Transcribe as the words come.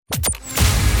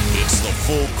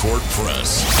Full Court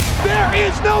Press. There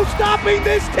is no stopping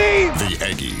this team! The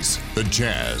Aggies, the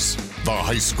Jazz, the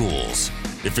high schools.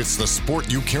 If it's the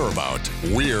sport you care about,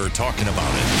 we're talking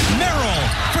about it. Merrill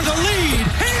for the lead.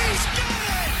 He's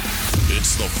got it!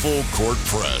 It's the Full Court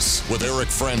Press with Eric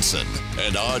Frandsen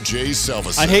and Ajay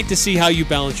Salvesen. I'd hate to see how you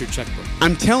balance your checkbook.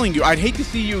 I'm telling you, I'd hate to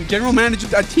see you general manage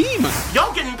a team.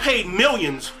 Y'all getting paid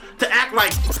millions to act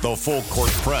like... The Full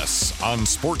Court Press on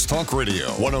Sports Talk Radio,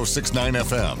 106.9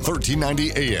 FM,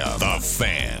 1390 AM. The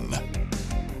Fan.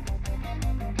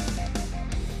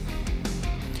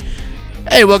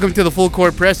 Hey, welcome to the Full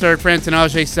Court Press. Eric Frandsen and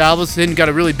Ajay Salvesen. Got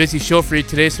a really busy show for you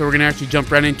today, so we're going to actually jump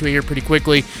right into it here pretty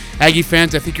quickly. Aggie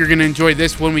fans, I think you're going to enjoy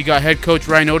this one. We got head coach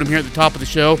Ryan Odom here at the top of the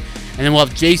show, and then we'll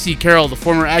have J.C. Carroll, the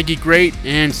former Aggie great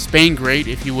and Spain great,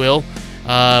 if you will.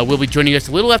 Will be joining us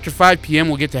a little after 5 p.m.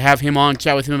 We'll get to have him on,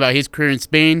 chat with him about his career in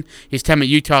Spain, his time at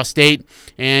Utah State,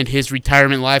 and his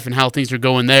retirement life and how things are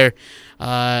going there.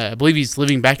 I believe he's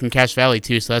living back in Cache Valley,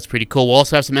 too, so that's pretty cool. We'll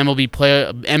also have some MLB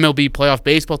playoff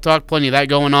baseball talk, plenty of that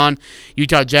going on.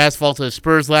 Utah Jazz fall to the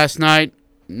Spurs last night.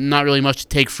 Not really much to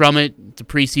take from it. It's a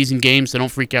preseason game, so don't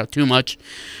freak out too much.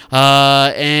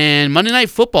 And Monday Night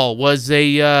Football was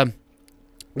a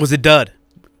dud.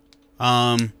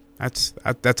 That's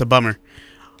a bummer.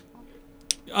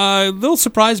 A little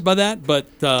surprised by that, but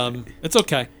it's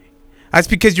okay. That's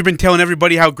because you've been telling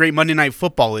everybody how great Monday Night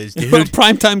Football is, dude.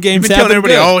 Primetime games. You've been telling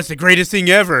everybody, it's the greatest thing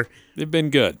ever. They've been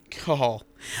good. Oh.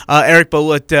 Eric, but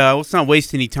let's not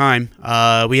waste any time.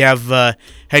 We have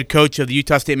head coach of the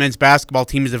Utah State men's basketball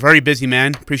team. He's a very busy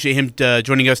man. Appreciate him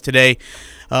joining us today.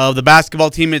 The basketball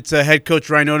team, it's head coach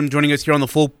Ryan Odom joining us here on the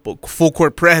Full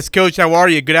Court Press. Coach, how are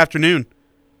you? Good afternoon.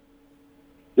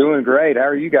 Doing great. How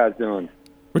are you guys doing?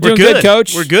 We're doing good,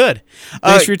 Coach. We're good.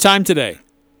 Thanks for your time today.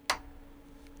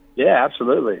 Yeah,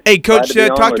 absolutely. Hey, Coach,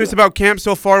 talk to us about camp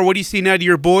so far. What do you see out of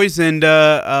your boys, and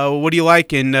what do you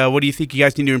like, and what do you think you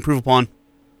guys need to improve upon?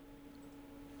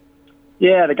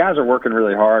 Yeah, the guys are working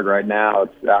really hard right now.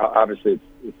 It's obviously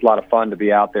it's a lot of fun to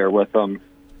be out there with them,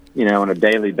 on a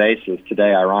daily basis.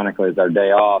 Today, ironically, is our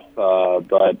day off,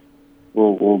 but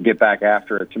we'll get back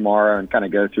after it tomorrow and kind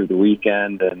of go through the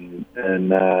weekend, and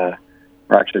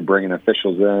we're actually bringing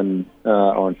officials in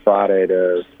on Friday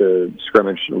to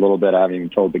scrimmage a little bit. I haven't even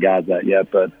told the guys that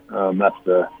yet, but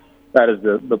that is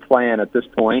the plan at this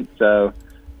point. So,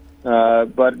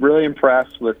 but really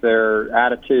impressed with their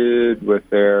attitude, with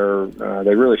their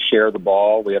they really share the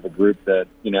ball. We have a group that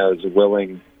is a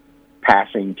willing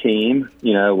passing team,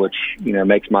 which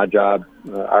makes my job,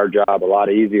 our job, a lot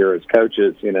easier as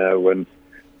coaches. When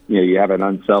you have an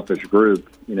unselfish group,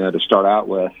 to start out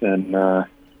with, and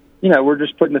we're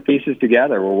just putting the pieces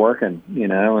together. We're working,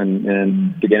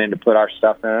 and beginning to put our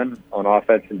stuff in on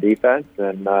offense and defense,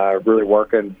 and really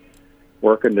working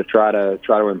to try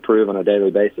to improve on a daily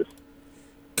basis.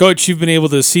 Coach, you've been able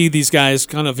to see these guys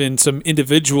kind of in some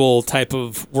individual type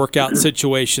of workout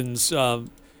situations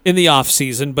in the off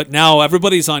season, but now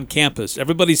everybody's on campus.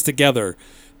 Everybody's together.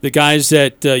 The guys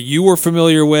that you were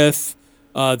familiar with,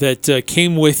 that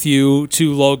came with you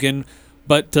to Logan,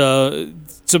 but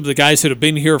some of the guys that have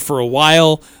been here for a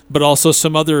while, but also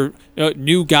some other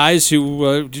new guys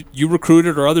who you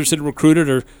recruited or others that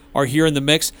recruited are here in the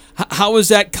mix. How is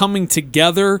that coming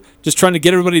together, just trying to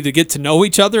get everybody to get to know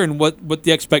each other, and what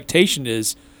the expectation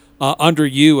is under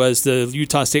you as the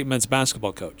Utah State men's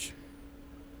basketball coach?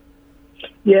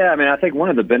 Yeah, I think one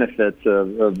of the benefits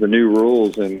of the new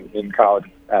rules in college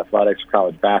athletics,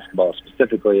 college basketball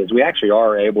specifically, is we actually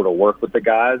are able to work with the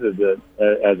guys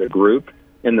as a group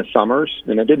in the summers,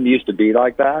 and it didn't used to be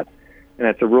like that. And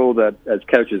it's a rule that, as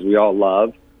coaches, we all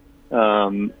love.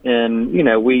 And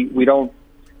we don't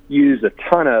use a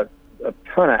ton of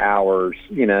hours,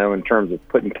 in terms of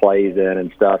putting plays in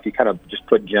and stuff. You kind of just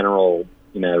put general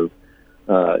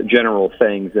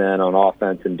things in on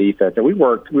offense and defense. And we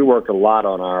worked a lot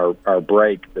on our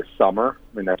break this summer.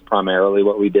 That's primarily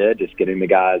what we did, just getting the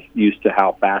guys used to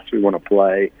how fast we want to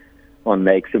play on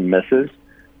makes and misses.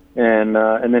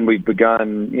 And then we've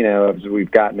begun, as we've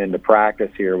gotten into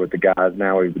practice here with the guys,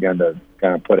 now we've begun to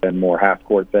kind of put in more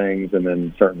half-court things, and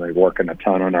then certainly working a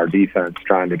ton on our defense,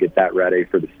 trying to get that ready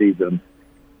for the season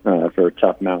for a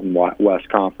tough Mountain West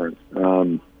Conference.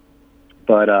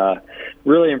 But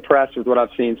really impressed with what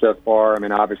I've seen so far.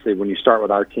 Obviously, when you start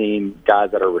with our team,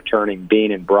 guys that are returning,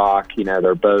 Bean and Brock,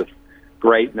 they're both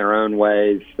great in their own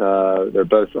ways. They're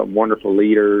both wonderful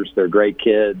leaders. They're great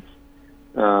kids.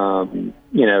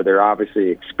 They're obviously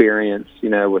experienced,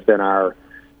 within our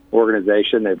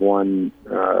organization. They've won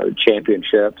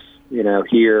championships,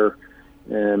 here.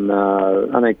 And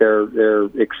I think they're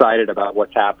excited about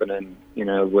what's happening,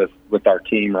 with our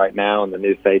team right now and the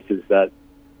new faces that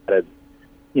added,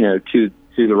 to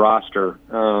the roster.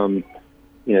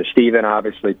 Steven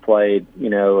obviously played,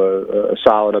 a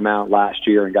solid amount last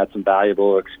year and got some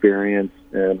valuable experience,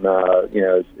 and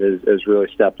has really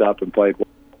stepped up and played well.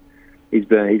 He's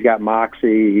got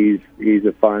moxie. He's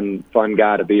a fun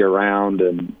guy to be around,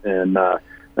 and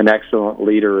an excellent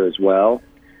leader as well.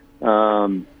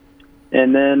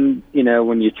 And then,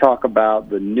 when you talk about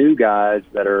the new guys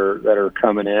that are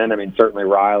coming in, I mean, certainly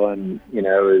Rylan,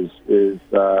 is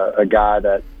a guy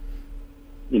that,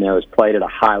 has played at a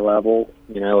high level,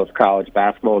 of college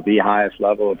basketball, the highest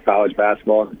level of college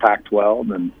basketball in the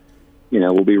Pac-12, and,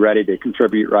 will be ready to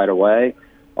contribute right away.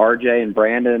 RJ and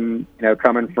Brandon,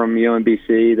 coming from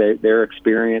UMBC, they're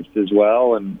experienced as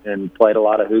well and played a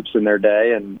lot of hoops in their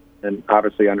day and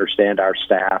obviously understand our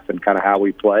staff and kind of how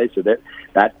we play. So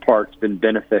that part's been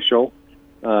beneficial.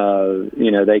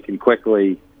 They can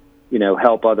quickly,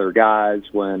 help other guys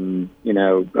when,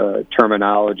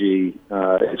 terminology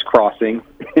is crossing.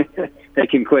 They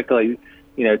can quickly,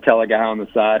 tell a guy on the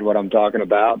side what I'm talking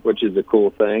about, which is a cool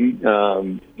thing,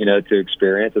 to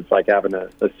experience. It's like having a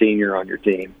senior on your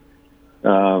team,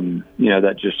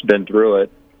 that's just been through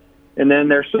it. And then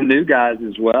there's some new guys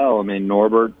as well. I mean,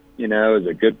 Norbert, is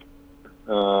a good,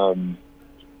 and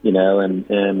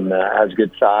has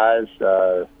good size.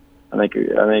 I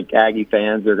think Aggie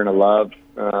fans are going to love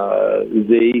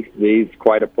Z. Z's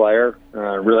quite a player,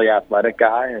 really athletic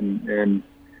guy, and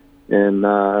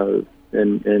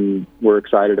we're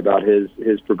excited about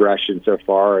his progression so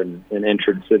far and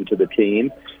entrance into the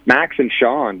team. Max and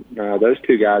Sean, those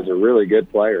two guys are really good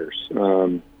players.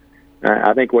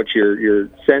 I think what you're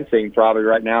sensing probably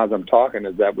right now as I'm talking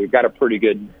is that we've got a pretty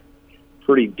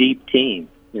deep team.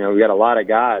 We've got a lot of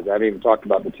guys. I haven't even talked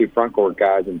about the two front court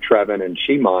guys in Trevin and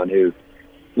Shimon who,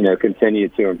 continue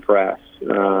to impress.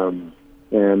 So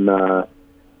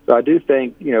I do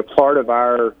think, part of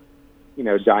our,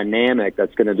 dynamic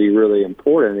that's going to be really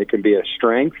important. It can be a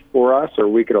strength for us, or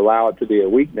we could allow it to be a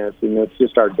weakness, and it's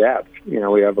just our depth.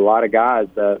 We have a lot of guys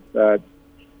that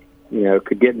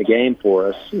could get in the game for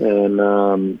us, and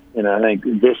I think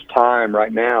this time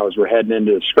right now, as we're heading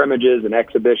into scrimmages and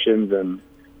exhibitions and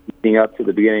leading up to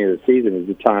the beginning of the season, is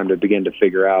the time to begin to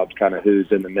figure out kind of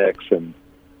who's in the mix and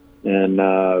kind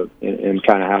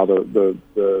of how the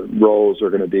roles are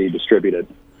going to be distributed.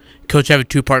 Coach, I have a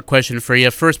two-part question for you.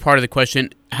 First part of the question,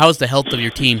 how's the health of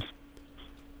your team?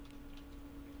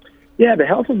 Yeah, the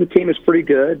health of the team is pretty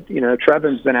good.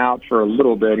 Trevin's been out for a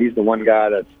little bit. He's the one guy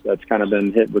that's kind of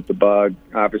been hit with the bug.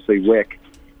 Obviously, Wick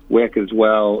as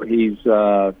well. He's,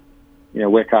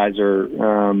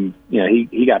 Wickheiser,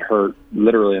 he got hurt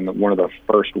literally in one of the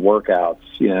first workouts,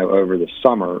 over the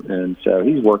summer. And so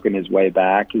he's working his way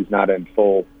back. He's not in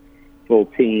full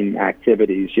team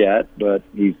activities yet, but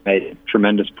he's made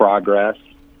tremendous progress.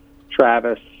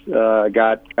 Travis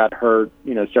got hurt,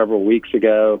 several weeks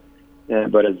ago,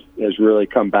 but has really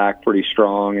come back pretty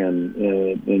strong and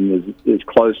is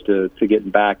close to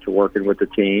getting back to working with the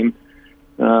team.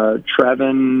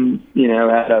 Trevin,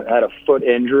 had a foot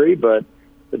injury, but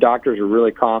the doctors are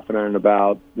really confident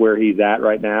about where he's at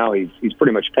right now. He's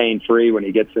pretty much pain-free when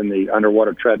he gets in the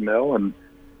underwater treadmill, and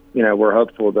we're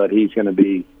hopeful that he's going to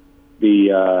be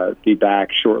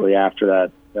back shortly after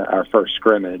that our first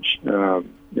scrimmage,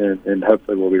 and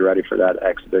hopefully we'll be ready for that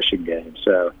exhibition game.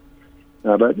 So,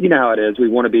 but you know how it is. We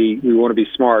want to be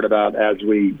smart about as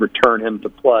we return him to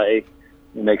play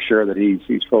and make sure that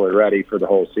he's fully ready for the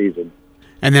whole season.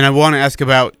 And then I want to ask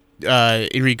about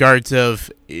in regards of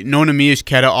Nona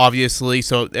Miyashketa, obviously.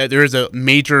 So there is a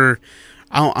major,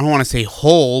 I don't want to say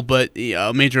hole, but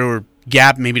a major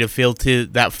gap maybe to fill to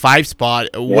that 5 spot.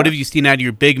 Yeah. What have you seen out of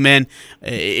your big men?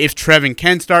 If Trevin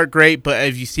can start, great, but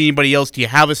have you seen anybody else? Do you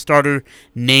have a starter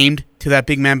named to that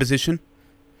big man position?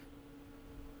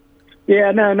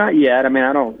 Yeah, no, not yet. I mean,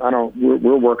 I don't.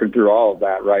 We're working through all of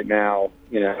that right now,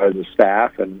 as a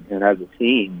staff and as a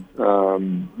team.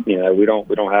 We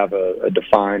don't have a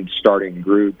defined starting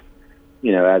group,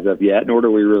 as of yet, nor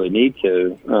do we really need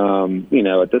to.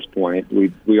 At this point,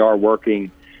 we are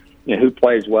working. Who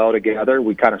plays well together.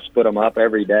 We kind of split them up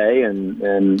every day,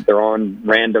 and they're on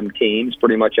random teams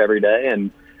pretty much every day. And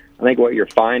I think what you're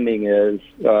finding is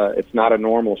it's not a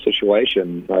normal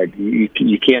situation. Like you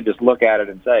can't just look at it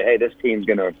and say, hey, this team's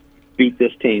going to beat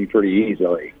this team pretty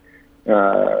easily.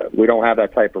 We don't have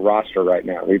that type of roster right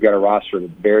now. We've got a roster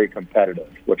that's very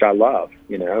competitive, which I love,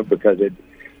 because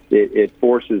it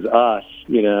forces us,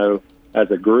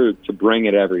 as a group to bring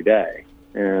it every day.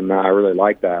 And I really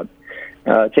like that.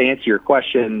 To answer your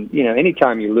question,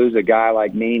 anytime you lose a guy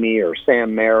like Mimi or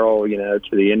Sam Merrill, to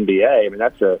the NBA, I mean,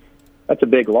 that's a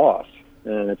big loss,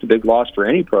 and it's a big loss for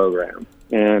any program.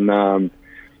 And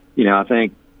I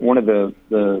think one of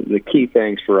the key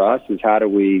things for us is how do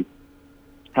we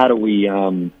try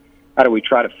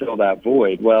to fill that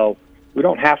void? Well, we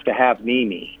don't have to have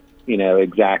Mimi,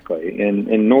 exactly,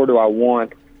 and nor do I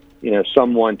want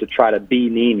someone to try to be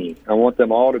Mimi. I want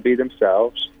them all to be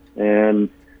themselves, and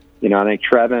I think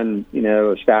Trevin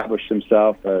established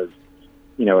himself as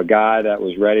a guy that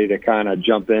was ready to kind of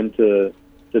jump into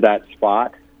that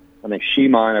spot. I think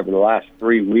Shimon over the last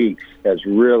 3 weeks has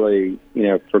really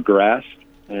progressed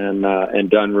and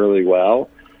done really well.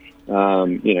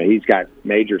 He's got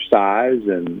major size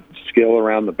and skill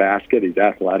around the basket. He's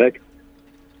athletic.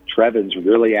 Trevin's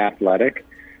really athletic,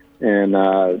 and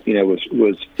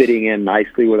was fitting in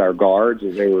nicely with our guards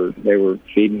as they were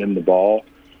feeding him the ball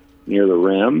near the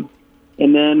rim.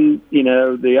 And then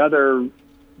the other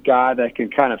guy that can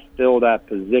kind of fill that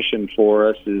position for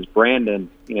us is Brandon.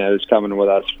 Who's coming with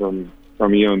us from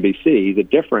UMBC. He's a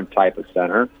different type of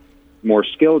center, more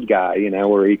skilled guy.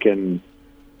 Where he can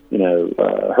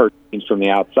hurt teams from the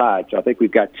outside. So I think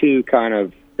we've got two kind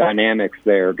of dynamics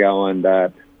there going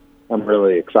that I'm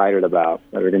really excited about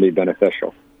that are going to be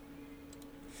beneficial.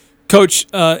 Coach,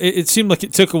 it seemed like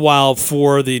it took a while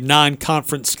for the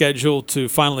non-conference schedule to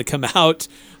finally come out.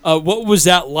 What was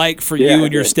that like for you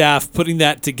and your staff putting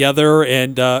that together?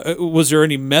 And was there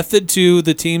any method to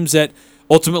the teams that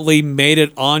ultimately made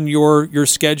it on your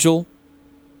schedule?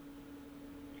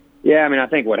 Yeah, I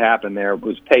think what happened there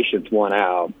was patience won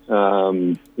out.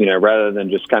 Rather than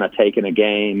just kind of taking a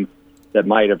game that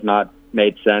might have not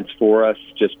made sense for us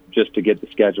just to get the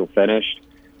schedule finished.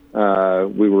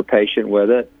 We were patient with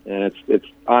it, and it's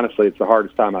honestly the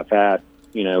hardest time I've had,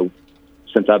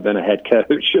 since I've been a head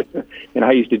coach. And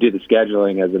I used to do the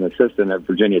scheduling as an assistant at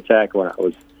Virginia Tech when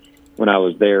I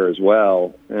was there as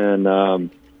well.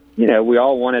 And we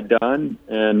all want it done,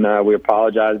 and we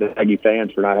apologize to Aggie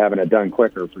fans for not having it done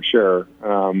quicker, for sure.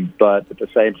 But at the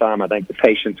same time, I think the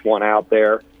patience won out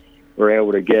there. We're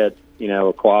able to get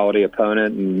a quality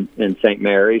opponent in St.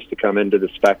 Mary's to come into the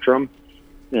Spectrum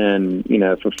and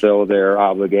fulfill their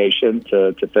obligation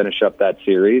to finish up that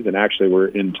series. And actually, we're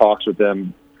in talks with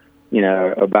them,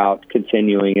 about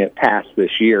continuing it past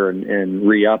this year and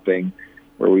re-upping,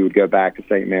 where we would go back to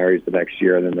St. Mary's the next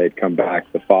year and then they'd come back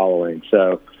the following.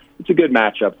 So it's a good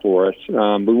matchup for us.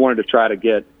 We wanted to try to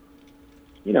get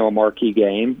a marquee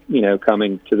game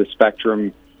coming to the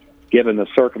Spectrum given the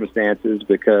circumstances,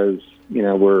 because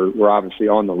we're obviously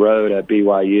on the road at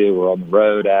BYU, we're on the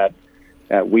road at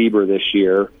Weber this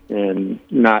year, and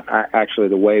not actually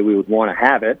the way we would want to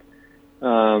have it.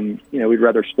 We'd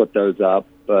rather split those up,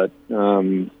 but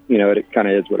it kind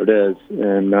of is what it is.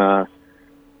 And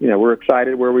we're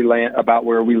excited where we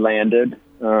landed.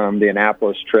 The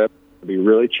Annapolis trip will be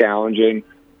really challenging.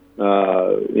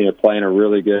 Playing a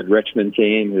really good Richmond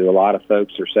team, who a lot of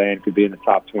folks are saying could be in the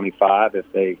top 25 if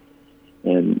they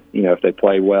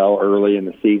play well early in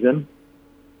the season.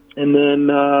 And then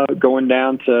going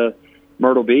down to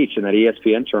Myrtle Beach in that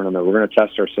ESPN tournament, we're going to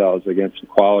test ourselves against some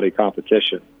quality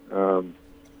competition.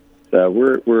 So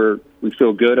we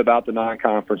feel good about the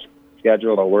non-conference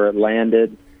schedule, but where it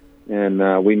landed,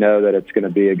 and we know that it's going to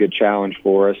be a good challenge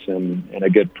for us and a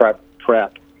good prep,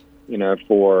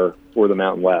 for the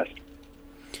Mountain West.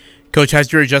 Coach,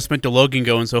 how's your adjustment to Logan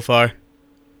going so far?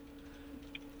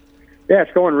 Yeah,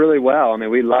 it's going really well.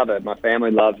 We love it. My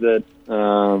family loves it.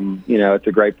 It's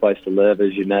a great place to live,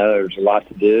 as you know. There's a lot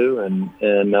to do, and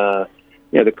the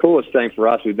coolest thing for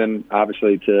us, we've been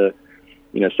obviously to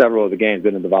several of the games,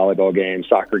 been in the volleyball games,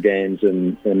 soccer games,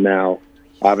 and now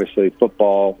obviously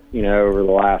football. Over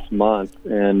the last month,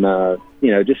 and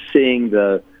just seeing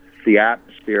the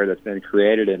atmosphere that's been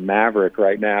created in Maverick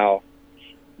right now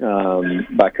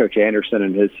by Coach Anderson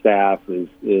and his staff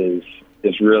is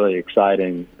really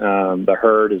exciting. The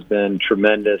herd has been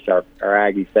tremendous. Our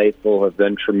Aggie faithful have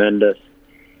been tremendous,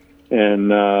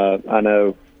 and I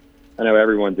know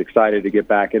everyone's excited to get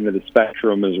back into the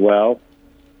Spectrum as well,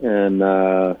 and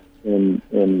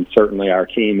certainly our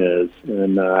team is.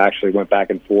 And I actually went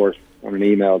back and forth on an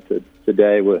email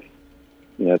today with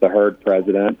the herd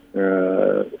president,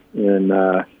 and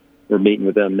we're meeting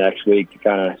with them next week to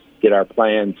kind of get our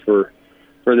plans for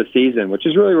the season, which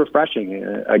is really refreshing.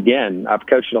 Again, I've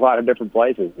coached in a lot of different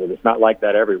places, but it's not like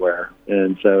that everywhere.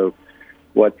 And so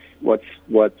what's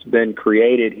been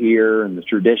created here and the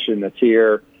tradition that's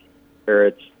here,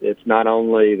 where it's not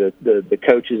only the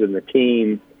coaches and the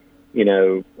team,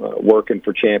 working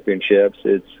for championships,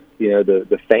 it's,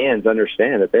 the fans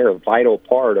understand that they're a vital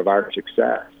part of our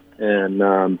success.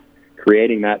 And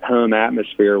creating that home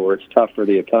atmosphere where it's tough for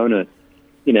the opponent,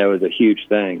 is a huge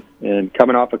thing. And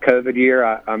coming off a COVID year,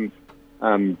 I'm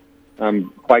I'm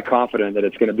quite confident that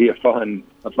it's going to be a fun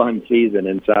season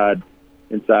inside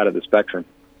of the Spectrum.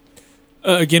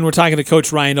 Again, we're talking to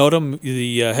Coach Ryan Odom,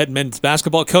 the head men's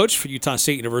basketball coach for Utah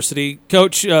State University.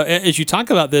 Coach, as you talk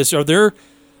about this, are there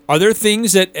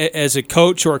things that, as a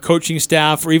coach or a coaching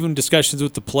staff, or even discussions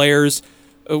with the players,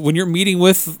 when you're meeting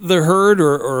with the Herd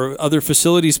or other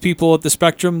facilities people at the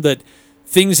Spectrum, that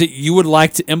things that you would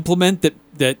like to implement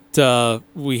that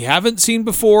we haven't seen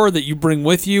before that you bring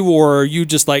with you, or are you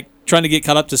just like trying to get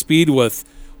caught up to speed with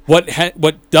what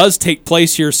does take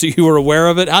place here, so you are aware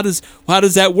of it? How does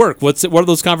that work? What are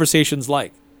those conversations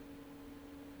like?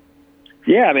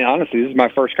 Yeah, I mean, honestly, this is my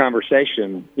first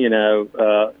conversation,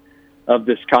 of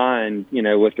this kind,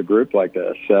 with a group like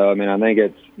this. So, I mean, I think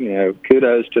it's,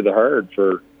 kudos to the Herd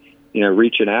for,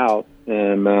 reaching out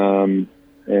and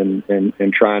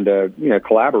trying to,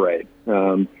 collaborate.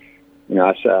 I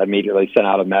immediately sent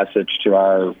out a message to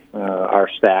our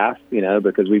staff,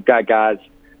 because we've got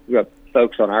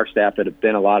folks on our staff that have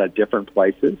been a lot of different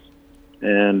places,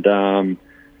 and I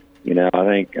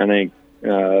think and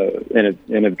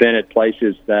have been at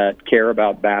places that care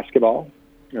about basketball,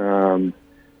 and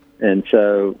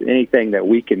so anything that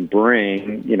we can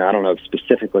bring, I don't know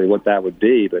specifically what that would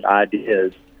be, but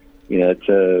ideas,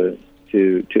 to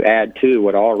add to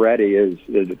what already is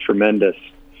a tremendous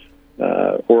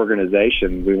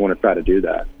organization, we want to try to do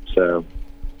that. So.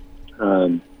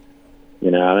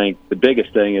 I think the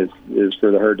biggest thing is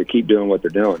for the Herd to keep doing what they're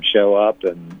doing, show up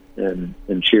and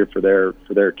cheer for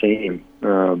their team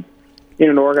in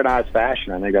an organized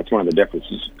fashion. I think that's one of the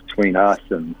differences between us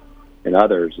and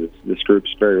others. Is this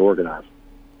group's very organized.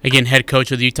 Again, head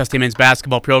coach of the Utah State men's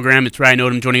basketball program. It's Ryan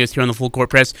Odom joining us here on the Full Court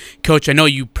Press. Coach, I know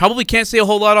you probably can't say a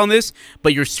whole lot on this,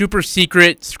 but your super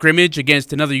secret scrimmage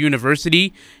against another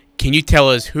university, can you tell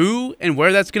us who and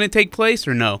where that's going to take place,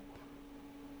 or no?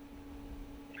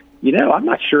 I'm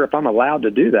not sure if I'm allowed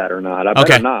to do that or not. I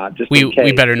better not, just in case.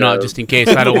 We better not, just in case.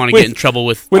 I don't want to get in trouble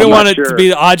with... We don't want it to be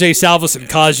the Ajay Salvesen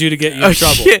cause you to get you in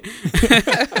trouble.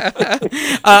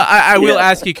 I will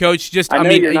ask you, Coach, your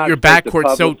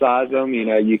backcourt... So publicize them.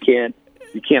 You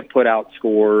can't put out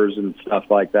scores and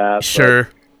stuff like that. Sure.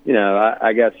 But,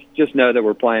 I guess just know that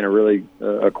we're playing a really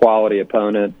a quality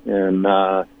opponent, and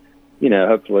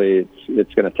hopefully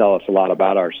it's going to tell us a lot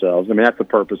about ourselves. I mean, that's the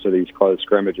purpose of these close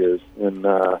scrimmages, and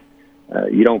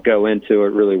you don't go into it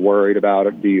really worried about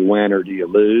it. Do you win or do you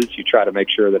lose? You try to make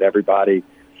sure that everybody,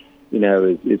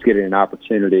 is getting an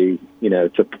opportunity,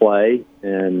 to play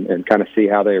and kind of see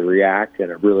how they react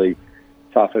in a really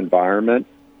tough environment,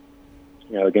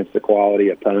 against a quality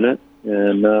opponent.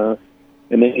 And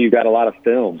then you've got a lot of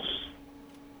film,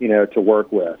 to work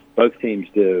with. Both teams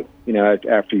do,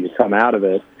 after you come out of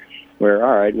it, where,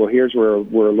 all right, well, here's where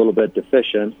we're a little bit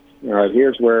deficient. All right,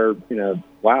 here's where,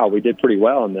 wow, we did pretty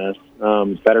well in this.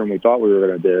 It's better than we thought we were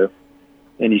going to do.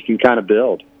 And you can kind of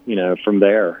build, from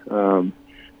there. One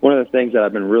of the things that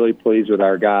I've been really pleased with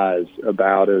our guys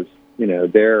about is,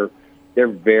 they're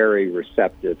very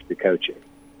receptive to coaching.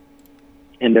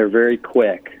 And they're very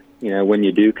quick, when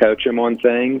you do coach them on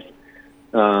things,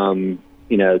 to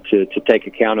take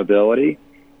accountability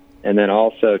and then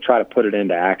also try to put it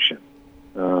into action.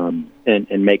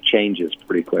 And make changes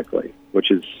pretty quickly,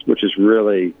 which is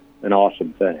really an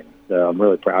awesome thing. So I'm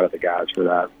really proud of the guys for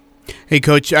that. Hey,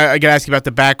 Coach, I got to ask you about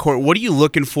the backcourt. What are you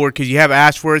looking for? Because you have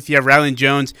Ashworth, you have Rylan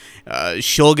Jones,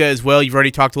 Shulga as well. You've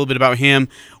already talked a little bit about him.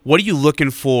 What are you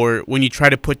looking for when you try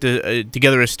to put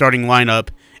together a starting lineup,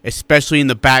 especially in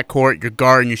the backcourt, your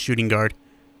guard and your shooting guard?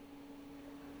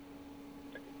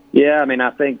 Yeah, I mean,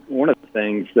 I think one of the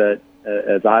things that,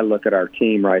 as I look at our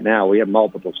team right now, we have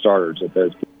multiple starters at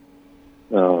those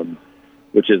teams,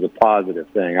 which is a positive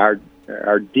thing.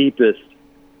 Our deepest,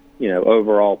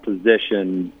 overall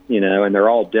position, and they're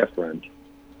all different,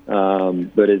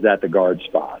 but is at the guard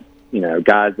spot.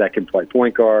 Guys that can play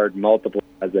point guard, multiple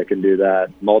guys that can do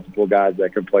that, multiple guys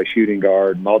that can play shooting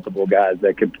guard, multiple guys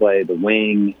that can play the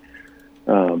wing.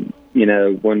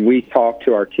 When we talk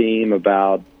to our team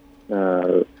about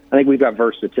I think we've got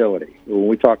versatility. When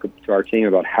we talk to our team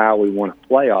about how we want to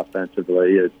play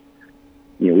offensively, is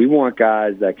we want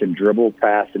guys that can dribble,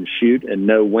 pass, and shoot, and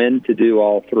know when to do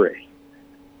all three.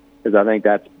 Because I think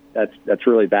that's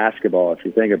really basketball if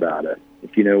you think about it.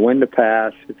 If you know when to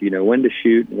pass, if you know when to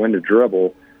shoot, and when to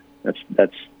dribble,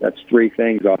 that's three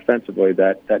things offensively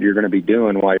that you're going to be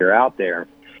doing while you're out there.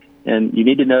 And you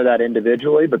need to know that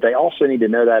individually, but they also need to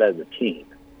know that as a team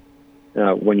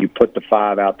when you put the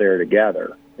five out there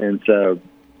together. And so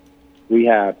we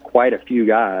have quite a few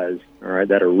guys, all right,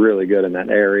 that are really good in that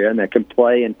area and that can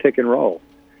play in pick and roll.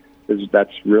 Because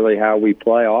that's really how we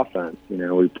play offense.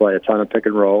 We play a ton of pick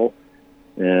and roll,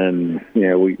 And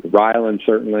Rylan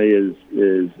certainly is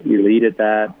elite at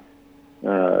that.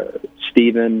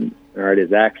 Steven,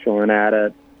 is excellent at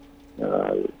it.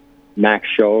 Max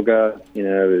Scholga,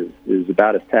 is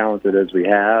about as talented as we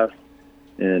have,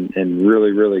 and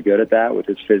really, really good at that with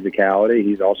his physicality.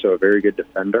 He's also a very good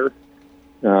defender.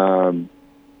 And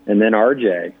then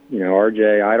RJ,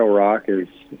 RJ Idlerock is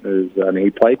he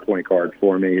played point guard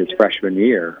for me his freshman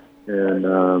year,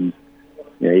 and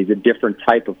he's a different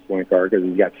type of point guard because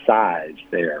he's got size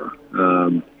there.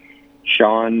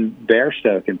 Sean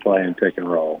Bairstow can play in pick and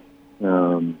roll.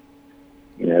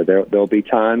 There'll be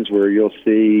times where you'll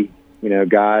see,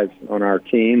 guys on our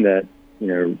team that,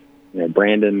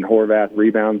 Brandon Horvath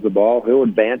rebounds the ball, he'll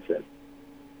advance it.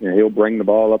 He'll bring the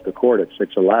ball up the court at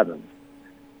 6'11".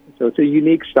 So it's a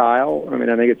unique style. I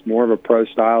think it's more of a pro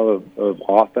style of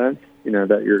offense,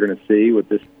 that you're going to see with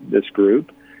this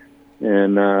group.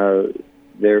 And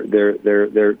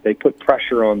they put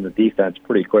pressure on the defense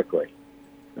pretty quickly,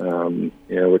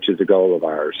 which is a goal of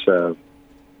ours. So,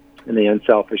 and the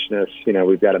unselfishness,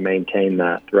 we've got to maintain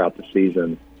that throughout the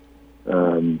season,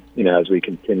 as we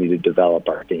continue to develop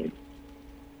our team.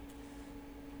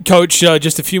 Coach,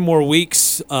 just a few more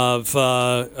weeks of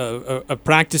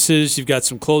practices. You've got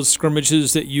some close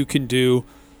scrimmages that you can do.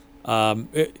 How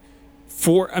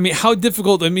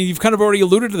difficult? You've kind of already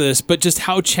alluded to this, but just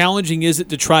how challenging is it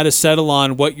to try to settle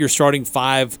on what your starting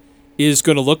five is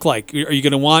going to look like? Are you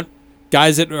going to want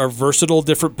guys that are versatile,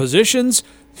 different positions,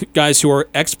 guys who are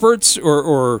experts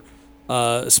or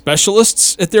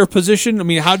specialists at their position?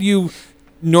 How do you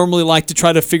normally like to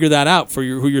try to figure that out for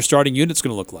who your starting unit's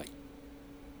going to look like?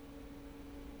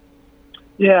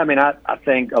 Yeah, I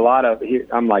think a lot of,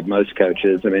 I'm like most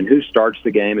coaches, who starts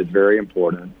the game is very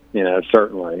important,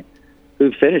 certainly.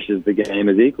 Who finishes the game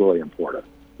is equally important.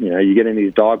 You get in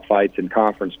these dogfights in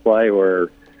conference play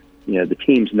where, the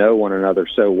teams know one another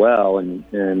so well,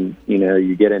 and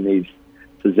you get in these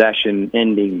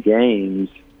possession-ending games,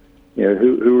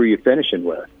 who are you finishing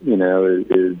with,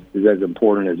 is as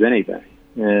important as anything.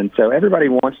 And so everybody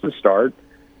wants to start,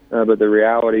 but the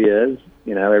reality is,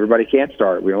 everybody can't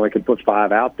start. We only can put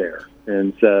 5 out there.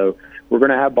 And so we're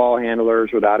going to have ball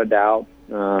handlers without a doubt,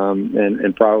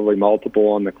 and probably multiple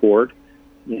on the court,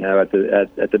 at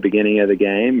the beginning of the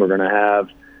game. We're going to have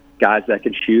guys that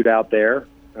can shoot out there.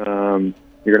 You're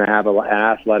going to have an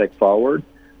athletic forward.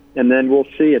 And then we'll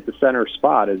see at the center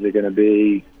spot, is it going to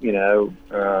be,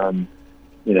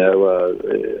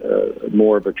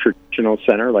 more of a traditional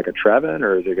center like a Trevin,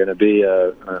 or is it going to be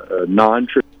a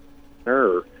non-traditional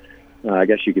center? Or, I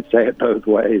guess you could say it both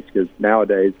ways, because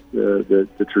nowadays the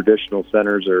traditional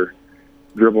centers are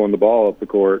dribbling the ball up the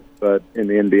court, but in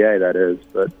the NBA that is.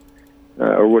 But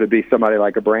or would it be somebody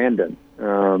like a Brandon?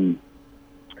 And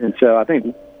so I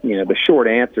think the short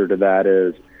answer to that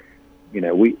is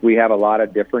we have a lot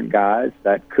of different guys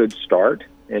that could start,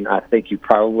 and I think you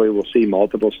probably will see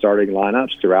multiple starting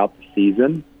lineups throughout the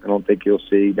season. I don't think you'll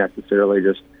see necessarily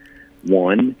just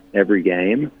one every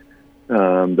game.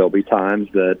 There'll be times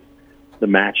that the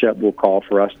matchup will call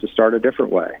for us to start a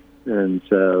different way. And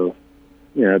so,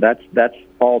 that's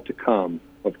all to come,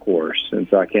 of course. And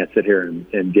so I can't sit here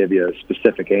and give you a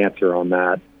specific answer on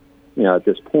that, at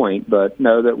this point, but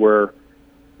know that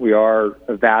we are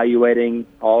evaluating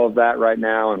all of that right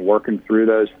now and working through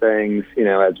those things,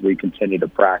 as we continue to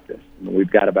practice. We've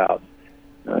got about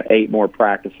 8 more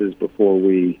practices before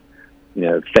we,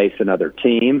 face another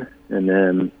team, and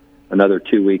then another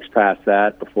 2 weeks past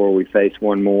that before we face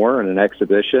one more in an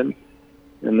exhibition,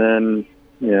 and then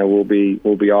we'll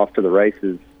be off to the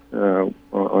races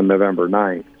on November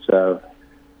 9th. So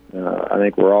I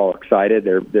think we're all excited.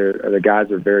 The guys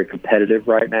are very competitive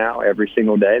right now. Every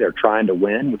single day they're trying to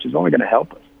win, which is only going to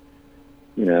help us,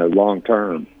 long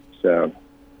term. So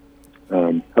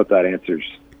hope that answers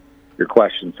your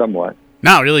question somewhat.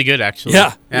 No, really good actually.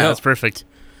 Yeah, that's perfect.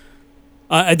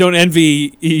 I don't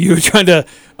envy you trying to,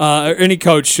 or any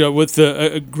coach with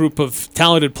a group of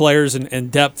talented players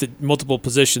and depth at multiple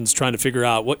positions trying to figure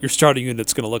out what your starting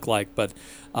unit's going to look like. But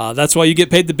that's why you get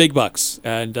paid the big bucks,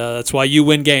 and that's why you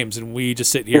win games, and we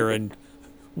just sit here and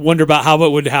wonder about how it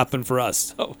would happen for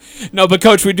us. So, no, but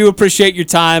Coach, we do appreciate your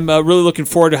time. Really looking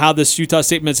forward to how this Utah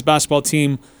State men's basketball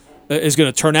team is going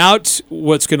to turn out,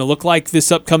 what's going to look like this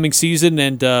upcoming season,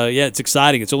 and it's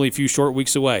exciting. It's only a few short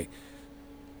weeks away.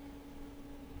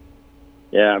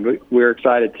 Yeah, we're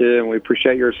excited too, and we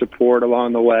appreciate your support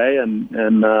along the way, and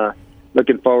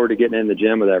looking forward to getting in the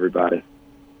gym with everybody.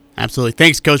 Absolutely.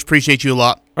 Thanks, Coach. Appreciate you a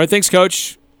lot. All right, thanks,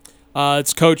 Coach.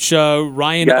 It's Coach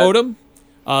Ryan Odom,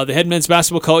 the head men's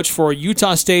basketball coach for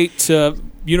Utah State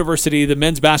University. The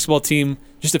men's basketball team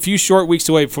just a few short weeks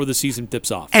away before the season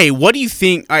tips off. Hey, what do you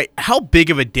think? How big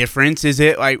of a difference is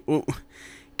it?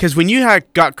 Because when you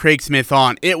got Craig Smith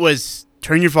on, it was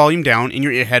turn your volume down in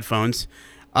your ear headphones.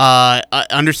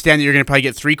 Understand that you're going to probably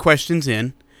get 3 questions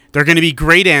in. They're going to be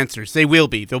great answers. They will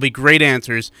be. They'll be great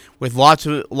answers with lots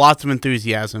of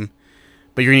enthusiasm.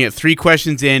 But you're going to get 3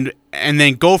 questions in, and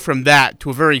then go from that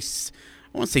to a very,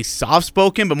 I won't say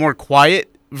soft-spoken, but more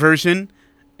quiet version.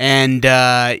 And,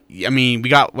 we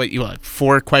got,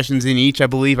 4 questions in each, I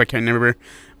believe. I can't remember.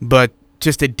 But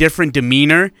just a different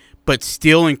demeanor, but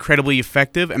still incredibly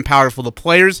effective and powerful. The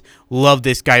players love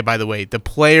this guy, by the way. The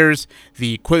players,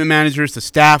 the equipment managers, the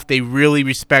staff, they really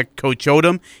respect Coach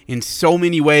Odom in so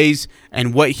many ways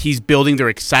and what he's building. They're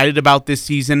excited about this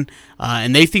season,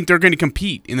 and they think they're going to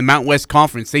compete in the Mountain West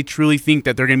Conference. They truly think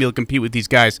that they're going to be able to compete with these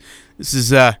guys. This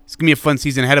is it's going to be a fun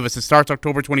season ahead of us. It starts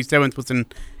October 27th with an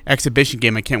exhibition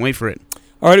game. I can't wait for it.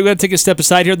 All right, we're going to take a step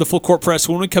aside here in the Full Court Press.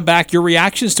 When we come back, your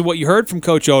reactions to what you heard from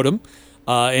Coach Odom.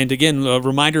 And again, a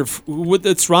reminder of what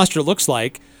this roster looks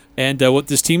like and what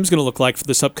this team is going to look like for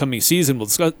this upcoming season.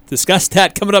 We'll discuss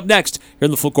that coming up next here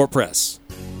in the Full Court Press.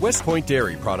 West Point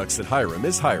Dairy Products at Hiram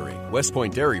is hiring. West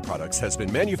Point Dairy Products has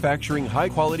been manufacturing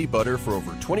high-quality butter for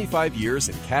over 25 years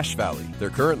in Cache Valley. They're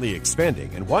currently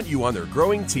expanding and want you on their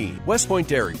growing team. West Point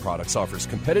Dairy Products offers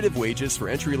competitive wages for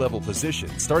entry-level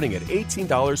positions starting at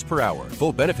 $18 per hour,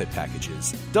 full benefit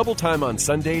packages, double time on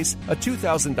Sundays, a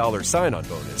 $2,000 sign-on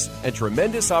bonus, and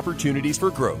tremendous opportunities for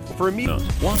growth. For me,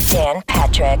 Dan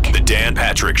Patrick. The Dan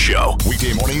Patrick Show.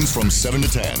 Weekday mornings from 7 to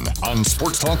 10 on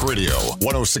Sports Talk Radio,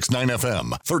 106.9 FM.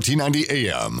 1390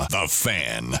 AM, The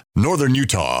Fan. Northern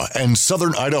Utah and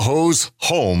Southern Idaho's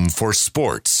home for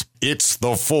sports. It's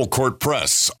the Full Court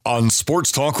Press on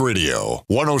Sports Talk Radio,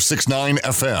 106.9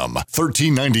 FM,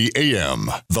 1390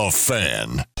 AM, The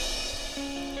Fan.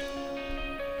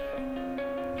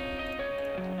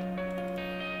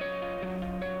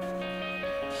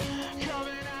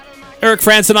 Eric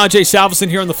Frandsen, Ajay Salvesen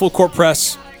here on the Full Court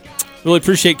Press. Really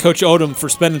appreciate Coach Odom for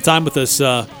spending time with us.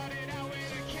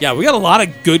 Yeah, we got a lot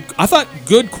of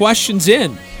good questions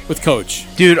in with Coach.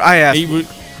 Dude, I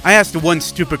asked the one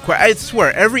stupid question. I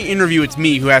swear, every interview it's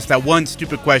me who asks that one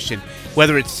stupid question,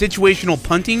 whether it's situational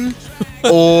punting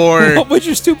or... What was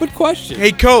your stupid question?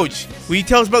 Hey, Coach, will you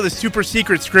tell us about the super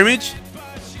secret scrimmage?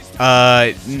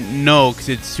 No, because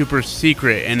it's super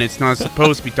secret and it's not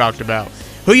supposed to be talked about.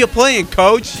 Who you playing,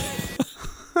 Coach?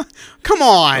 Come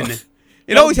on.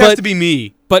 It always has to be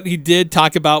me. But he did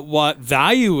talk about what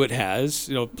value it has,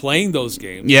 playing those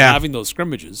games, having those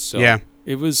scrimmages. So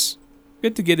it was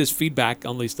good to get his feedback,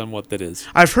 at least on what that is.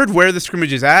 I've heard where the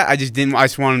scrimmage is at. I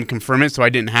just wanted to confirm it, so I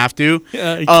didn't have to.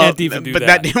 You can't even do that. But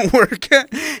that didn't work.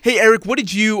 Hey, Eric,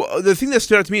 the thing that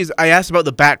stood out to me is I asked about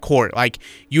the backcourt. Like,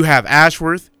 you have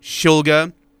Ashworth,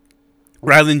 Shulga,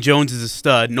 Rylan Jones is a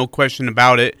stud, no question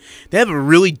about it. They have a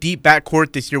really deep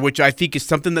backcourt this year, which I think is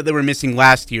something that they were missing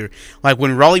last year. Like,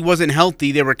 when Raleigh wasn't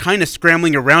healthy, they were kind of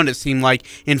scrambling around, it seemed like,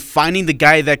 and finding the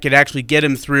guy that could actually get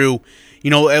him through,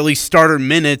 at least starter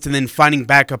minutes, and then finding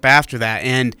backup after that.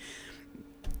 And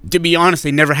to be honest,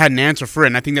 they never had an answer for it,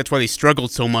 and I think that's why they struggled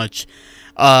so much.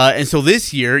 And so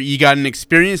this year, you got an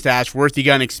experienced Ashworth, you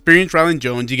got an experienced Rylan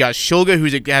Jones, you got Shulga, who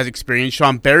has experience,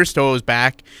 Sean Barstow is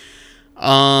back.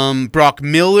 Brock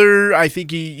Miller, I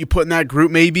think you put in that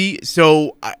group maybe.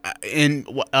 So, and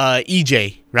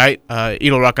EJ, right?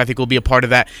 Edelrock, I think will be a part of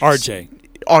that.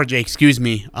 RJ, excuse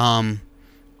me. I'm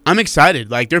excited.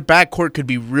 Like, their backcourt could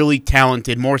be really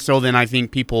talented, more so than I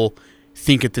think people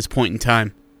think at this point in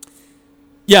time.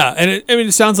 Yeah, and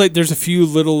it sounds like there's a few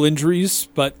little injuries,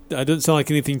 but it doesn't sound like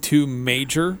anything too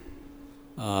major.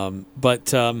 How's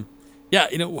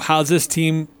this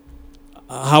team?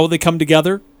 How will they come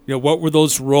together? What will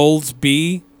those roles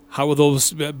be? How will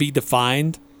those be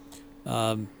defined?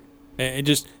 And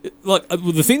just look,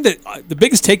 the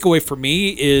biggest takeaway for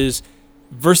me is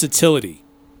versatility.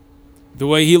 The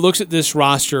way he looks at this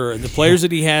roster and the players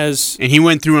that he has, and he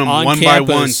went through them one by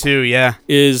one too. Yeah,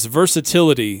 is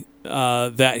versatility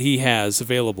that he has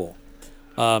available.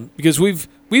 Because we've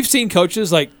seen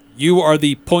coaches like, you are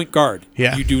the point guard.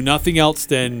 Yeah. You do nothing else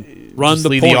than run just the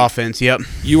lead point. The offense. Yep.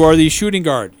 You are the shooting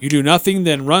guard. You do nothing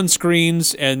than run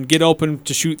screens and get open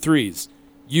to shoot threes.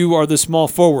 You are the small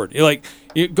forward.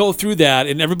 You go through that,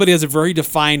 and everybody has a very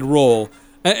defined role.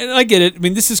 And I get it. I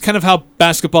mean, this is kind of how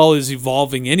basketball is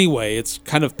evolving anyway. It's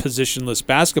kind of positionless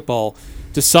basketball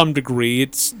to some degree.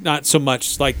 It's not so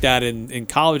much like that in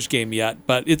college game yet,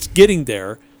 but it's getting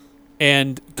there.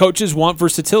 And coaches want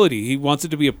versatility. He wants it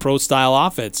to be a pro-style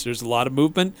offense. There's a lot of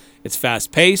movement. It's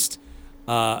fast-paced,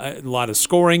 a lot of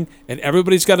scoring, and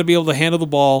everybody's got to be able to handle the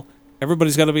ball.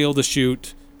 Everybody's got to be able to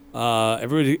shoot.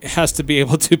 Everybody has to be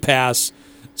able to pass.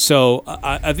 So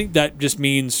I think that just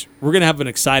means we're going to have an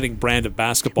exciting brand of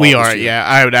basketball. We are, yeah.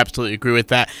 I would absolutely agree with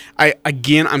that.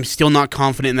 I'm still not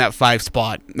confident in that 5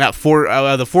 spot. That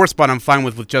the 4 spot I'm fine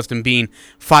with Justin Bean.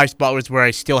 5 spot was where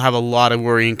I still have a lot of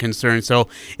worry and concern. So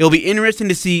it'll be interesting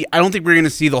to see. I don't think we're going to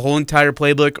see the whole entire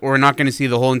playbook, or we're not going to see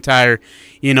the whole entire,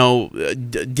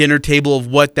 dinner table of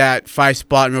what that 5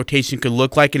 spot rotation could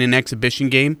look like in an exhibition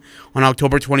game on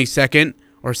October 22nd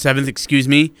or 7th, excuse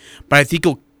me. But I think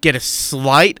you'll get a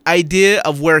slight idea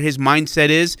of where his mindset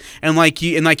is, and like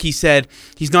he said,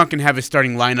 he's not going to have his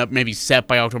starting lineup maybe set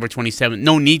by October 27th.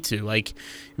 No need to.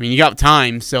 You got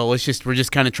time, so we're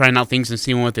just kind of trying out things and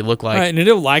seeing what they look like. Right, and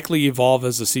it'll likely evolve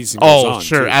as the season goes on. Oh,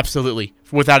 sure, too. Absolutely,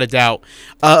 without a doubt.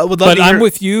 I'm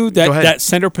with you that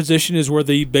center position is where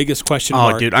the biggest question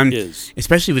mark is.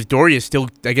 Especially with Doria still,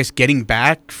 I guess, getting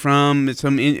back from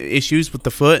some issues with the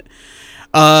foot.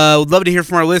 Would love to hear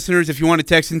from our listeners. If you want to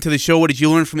text into the show, what did you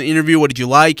learn from the interview? What did you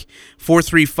like?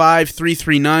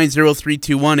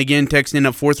 435-339-0321. Again, text in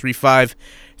at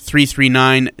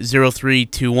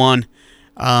 435-339-0321.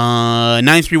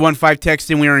 9315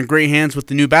 text in. We are in great hands with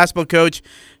the new basketball coach.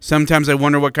 Sometimes I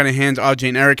wonder what kind of hands Ajay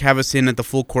and Eric have us in at the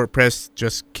full court press.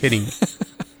 Just kidding.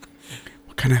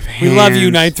 What kind of hands? We love you,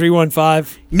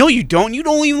 9315. No, you don't. You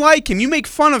don't even like him. You make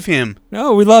fun of him.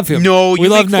 No, we love him. No, you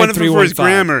make fun of him for his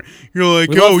grammar. You're like,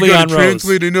 we got to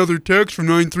translate another text from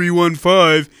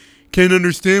 9315. Can't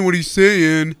understand what he's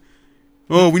saying.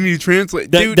 Oh, we need to translate.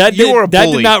 Dude, you are a bully.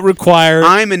 That did not require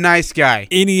I'm a nice guy.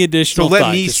 Any additional So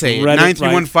let me say it.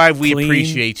 9315, we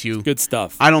appreciate you. Good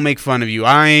stuff. I don't make fun of you.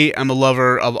 I am a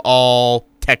lover of all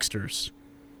texters.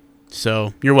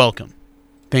 So, you're welcome.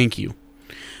 Thank you.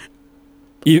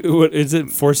 What is it,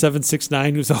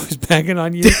 4769 who's always banging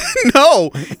on you?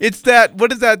 No, it's that,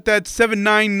 what is that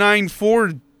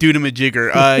 7994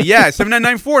 doodamajigger.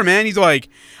 7994, man. He's like,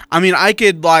 I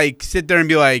could sit there and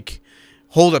be like,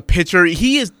 hold a pitcher.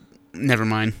 He is, never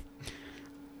mind.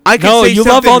 I could say you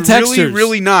something love all texters. Really,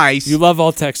 really nice. You love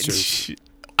all texters.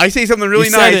 I say something really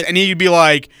nice, and he'd be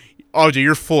like, Ajay,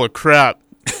 you're full of crap.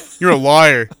 You're a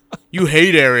liar. You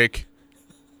hate Eric.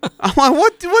 I'm like,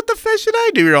 what the fuck should I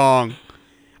do wrong?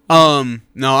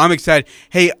 No, I'm excited.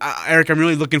 Hey, Eric, I'm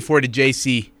really looking forward to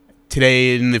JC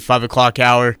today in the 5 o'clock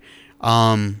hour.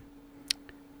 To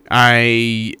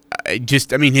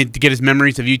get his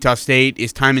memories of Utah State,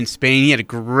 his time in Spain. He had a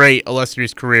great,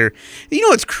 illustrious career. You know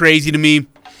what's crazy to me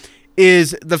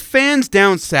is the fans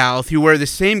down south who wear the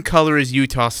same color as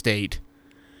Utah State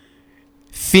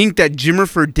think that Jimmer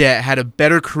Fredette had a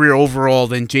better career overall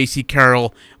than J.C.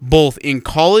 Carroll, both in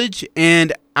college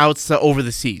and outside over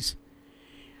the seas.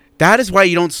 That is why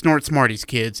you don't snort Smarties,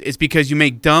 kids. It's because you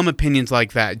make dumb opinions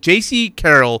like that. J.C.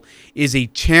 Carroll is a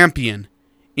champion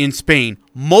in Spain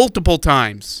multiple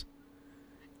times.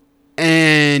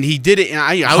 And he did it.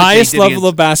 Highest level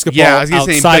of basketball. Yeah, I was going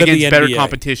to say against better NBA.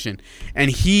 competition.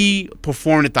 And he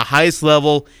performed at the highest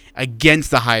level against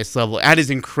the highest level. That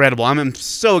is incredible. I'm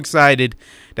so excited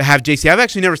to have JC. I've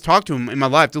actually never talked to him in my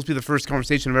life. This will be the first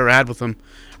conversation I've ever had with him.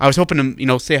 I was hoping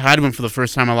to, say hi to him for the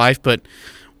first time in my life, but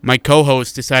my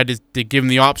co-host decided to give him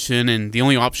the option, and the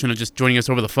only option of just joining us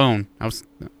over the phone.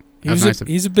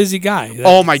 He's a busy guy.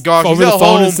 Oh, my gosh. He's at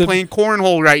home playing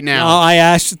cornhole right now. I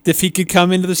asked if he could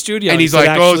come into the studio. And he's like,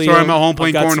 sorry, I'm at home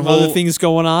playing cornhole. I've got some other things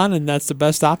going on, and that's the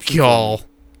best option. Y'all.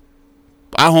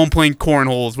 At home playing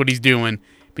cornhole is what he's doing.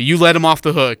 But you let him off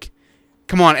the hook.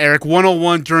 Come on, Eric.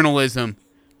 101 journalism.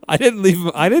 I didn't let him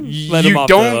off the hook. You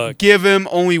don't give him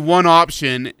only one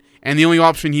option, and the only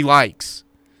option he likes.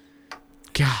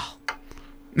 God.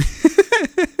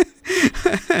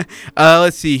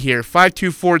 Let's see here.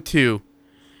 5242.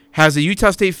 Has a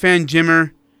Utah State fan,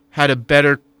 Jimmer, had a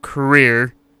better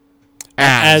career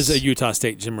as a Utah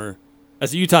State Jimmer?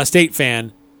 As a Utah State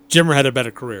fan, Jimmer had a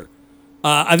better career.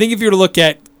 I think if you were to look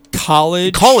at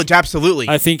college. College, absolutely.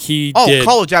 I think he did. Oh,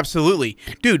 college, absolutely.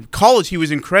 Dude, college, he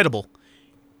was incredible.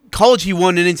 College, he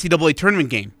won an NCAA tournament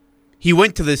game. He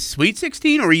went to the Sweet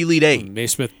 16 or Elite 8.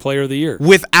 Naismith Player of the Year.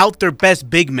 Without their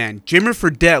best big man. Jimmer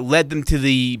Fredette led them to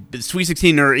the Sweet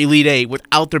 16 or Elite 8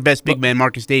 without their best big man,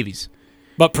 Marcus Davies.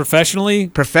 But professionally?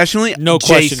 JC. No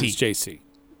question it's JC.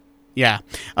 Yeah.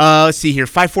 Let's see here.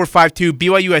 5452.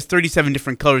 BYU has 37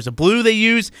 different colors of blue they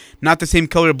use. Not the same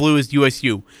color of blue as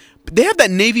USU. But they have that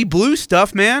navy blue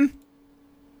stuff, man.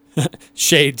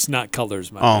 Shades, not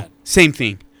colors, my bad. Same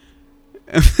thing.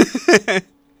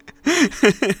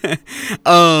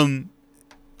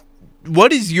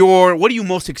 What are you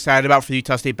most excited about for the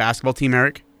Utah State basketball team,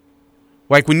 Eric?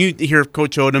 Like when you hear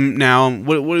Coach Odom now,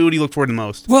 what do you look forward to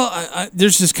most? Well,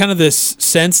 there's just kind of this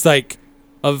sense like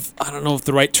I don't know if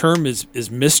the right term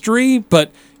is mystery,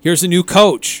 but here's a new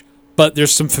coach. But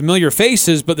there's some familiar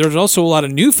faces, but there's also a lot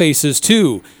of new faces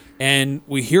too. And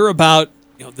we hear about,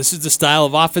 this is the style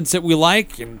of offense that we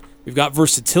like, and we've got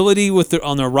versatility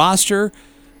on their roster.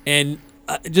 And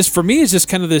just for me, it's just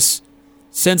kind of this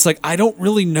sense like I don't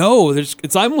really know.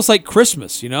 It's almost like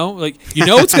Christmas, like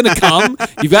it's going to come.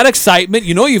 You've got excitement.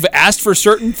 You've asked for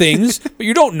certain things, but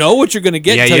you don't know what you're going to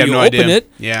get until you open it.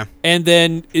 Yeah, and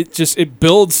then it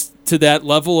builds to that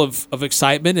level of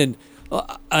excitement. And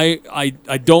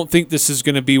I don't think this is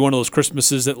going to be one of those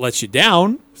Christmases that lets you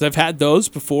down, because I've had those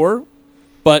before.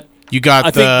 But you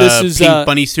got the pink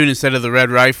bunny suit instead of the red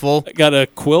rifle. I got a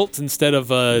quilt instead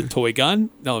of a toy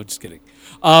gun. No, just kidding.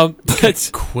 But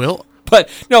quilt. But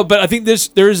I think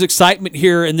there's excitement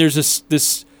here, and there's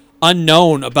this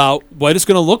unknown about what it's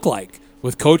going to look like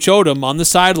with Coach Odom on the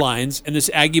sidelines and this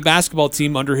Aggie basketball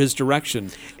team under his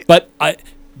direction. But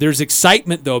there's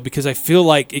excitement though, because I feel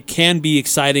like it can be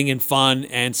exciting and fun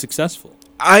and successful.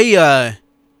 I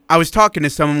was talking to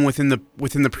someone within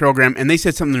the program, and they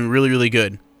said something really, really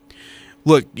good.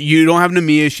 Look, you don't have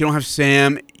Namias, you don't have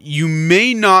Sam. You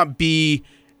may not be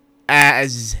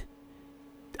as,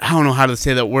 I don't know how to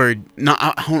say that word,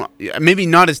 maybe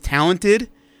not as talented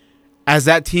as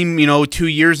that team, 2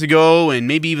 years ago and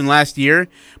maybe even last year,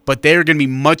 but they're going to be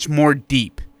much more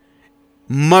deep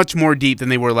than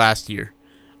they were last year.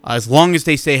 As long as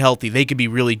they stay healthy, they could be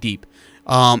really deep.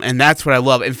 And that's what I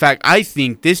love. In fact, I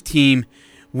think this team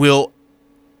will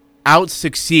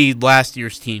out-succeed last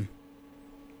year's team.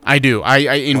 I do.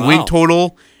 In win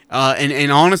total,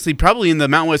 and honestly, probably in the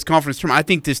Mountain West Conference term, I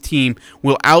think this team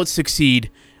will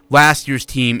out-succeed last year's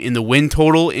team in the win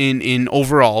total in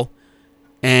overall,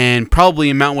 and probably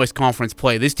in Mountain West Conference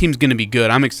play. This team's going to be good.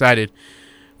 I'm excited.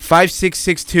 5'6",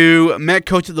 6'2", met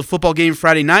coach at the football game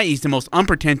Friday night. He's the most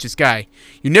unpretentious guy.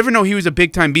 You never know he was a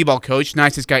big-time b-ball coach,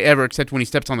 nicest guy ever, except when he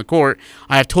steps on the court.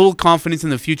 I have total confidence in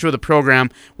the future of the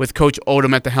program with Coach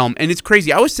Odom at the helm. And it's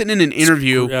crazy. I was sitting in an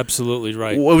interview. You're absolutely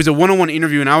right. It was a one-on-one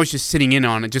interview, and I was just sitting in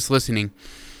on it, just listening.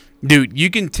 Dude,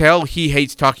 you can tell he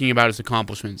hates talking about his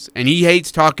accomplishments. And he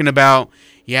hates talking about,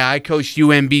 I coached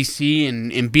UMBC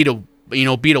and beat a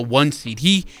 1 seed.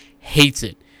 He hates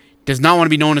it. Does not want to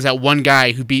be known as that one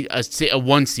guy who beat a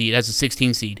 1 seed as a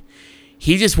 16 seed.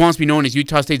 He just wants to be known as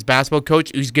Utah State's basketball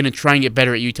coach who's going to try and get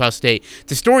better at Utah State.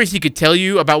 The stories he could tell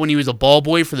you about when he was a ball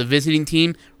boy for the visiting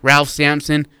team, Ralph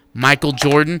Sampson, Michael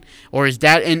Jordan, or his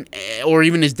dad, or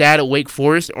even his dad at Wake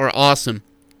Forest, are awesome.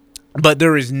 But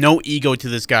there is no ego to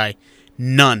this guy.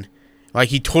 None. Like,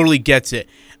 he totally gets it.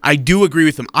 I do agree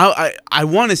with him. I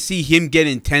want to see him get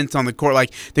intense on the court.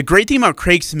 Like, the great thing about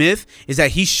Craig Smith is that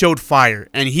he showed fire,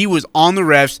 and he was on the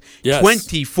refs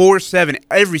 24/7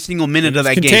 every single minute of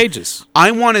that contagious. game. I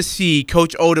want to see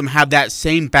Coach Odom have that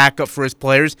same backup for his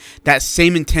players, that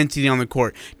same intensity on the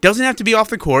court. Doesn't have to be off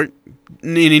the court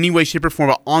in any way, shape, or form,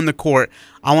 but on the court,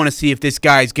 I want to see if this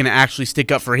guy is going to actually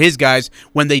stick up for his guys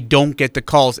when they don't get the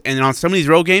calls. And on some of these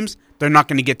road games, they're not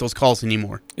going to get those calls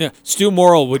anymore. Yeah, Stu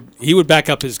Morrill would back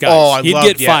up his guys. Oh, He'd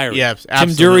get fired. Yeah,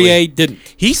 Tim Duryea didn't.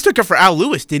 He stuck up for Al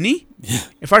Lewis, didn't he? Yeah.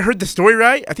 If I heard the story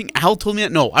right, I think Al told me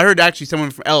that. No, I heard actually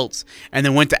someone else, and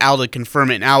then went to Al to confirm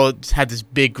it. And Al had this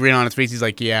big grin on his face. He's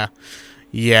like, yeah.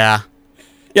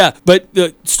 Yeah, but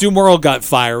Stu Morrill got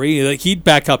fiery. Like, he'd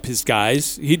back up his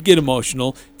guys. He'd get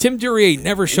emotional. Tim Duryea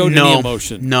never showed any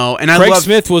emotion. No, and Craig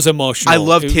Smith was emotional. I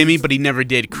loved Timmy, but he never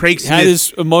did. Craig Smith had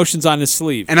his emotions on his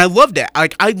sleeve, and I loved that.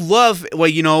 Like, I love,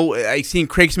 I seen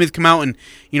Craig Smith come out and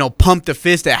pump the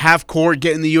fist at half court,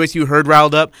 getting the USU herd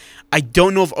riled up. I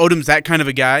don't know if Odom's that kind of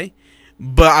a guy,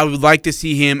 but I would like to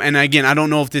see him. And again, I don't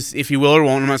know if he will or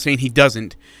won't. I'm not saying he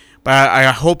doesn't. But I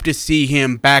hope to see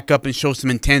him back up and show some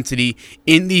intensity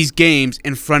in these games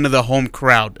in front of the home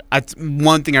crowd. That's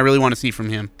one thing I really want to see from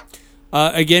him.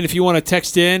 Again, if you want to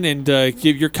text in and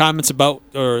give your comments about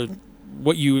or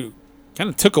what you kind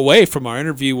of took away from our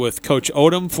interview with Coach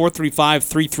Odom,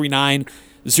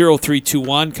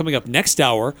 435-339-0321. Coming up next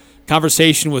hour,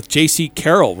 conversation with J.C.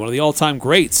 Carroll, one of the all-time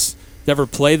greats to ever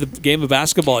play the game of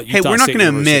basketball at Utah State University. Hey, we're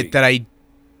not going to admit that I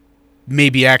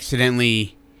maybe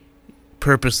accidentally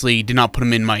purposely did not put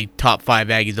him in my top 5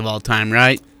 Aggies of all time,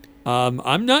 right?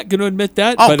 I'm not going to admit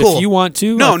that, but cool. if you want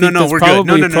to, no, we're good.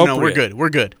 No, we're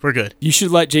good. You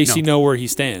should let JC know where he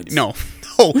stands. No,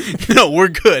 we're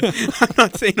good. I'm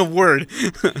not saying a word.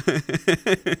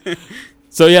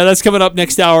 So yeah, that's coming up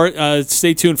next hour.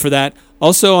 Stay tuned for that.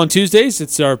 Also on Tuesdays,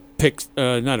 it's our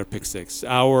not our pick six,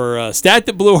 our stat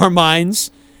that blew our minds,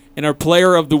 and our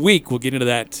player of the week. We'll get into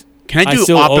that. Can I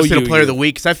do opposite of player of the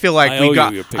week? Because I feel like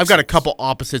I've got a couple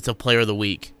opposites of player of the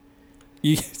week.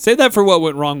 You say that for what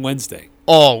went wrong Wednesday.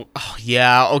 Oh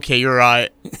yeah. Okay, you're right.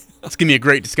 It's going to be a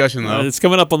great discussion, though. It's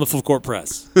coming up on the Full Court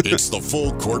Press. It's the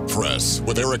Full Court Press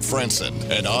with Eric Frandsen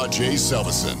and Ajay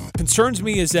Salvesen. Concerns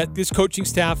me is that this coaching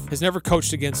staff has never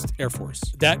coached against Air Force.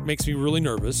 That makes me really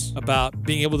nervous about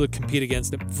being able to compete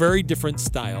against them. Very different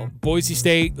style. Boise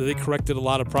State, they corrected a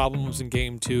lot of problems in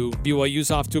Game 2. BYU's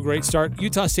off to a great start.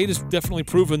 Utah State has definitely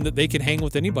proven that they can hang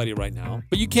with anybody right now.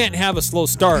 But you can't have a slow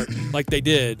start like they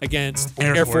did against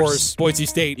Air Force, Boise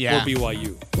State, or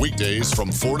BYU. Weekdays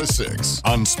from 4 to 6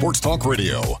 on Sports Talk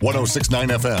Radio, 106.9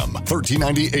 FM,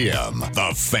 1390 AM.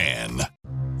 The Fan.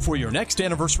 For your next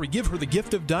anniversary, give her the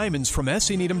gift of diamonds from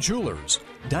S.E. Needham Jewelers.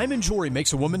 Diamond jewelry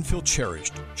makes a woman feel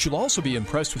cherished. She'll also be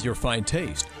impressed with your fine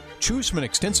taste. Choose from an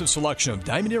extensive selection of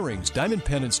diamond earrings, diamond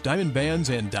pendants, diamond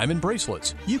bands, and diamond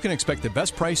bracelets. You can expect the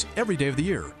best price every day of the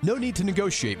year. No need to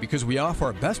negotiate because we offer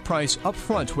our best price up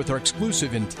front with our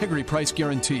exclusive Integrity Price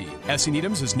Guarantee. S.E.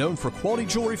 Needham's is known for quality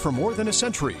jewelry for more than a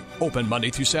century. Open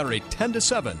Monday through Saturday, 10 to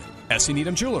 7. S.E.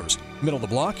 Needham Jewelers, middle of the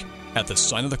block, at the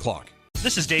sign of the clock.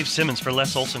 This is Dave Simmons for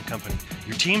Les Olson Company.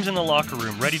 Your team's in the locker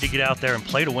room ready to get out there and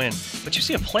play to win, but you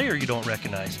see a player you don't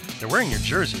recognize. They're wearing your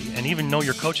jersey and even know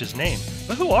your coach's name.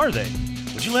 But who are they?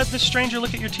 Would you let this stranger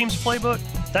look at your team's playbook?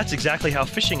 That's exactly how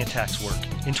phishing attacks work.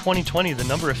 In 2020, the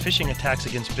number of phishing attacks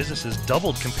against businesses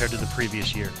doubled compared to the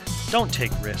previous year. Don't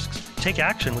take risks. Take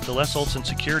action with the Les Olson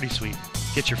Security Suite.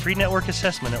 Get your free network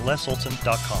assessment at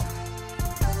lesolson.com.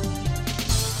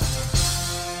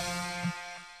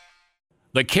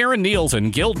 The Karen Nielsen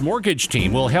Guild Mortgage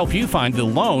Team will help you find the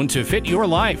loan to fit your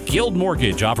life. Guild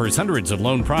Mortgage offers hundreds of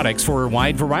loan products for a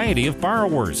wide variety of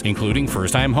borrowers, including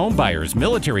first-time home buyers,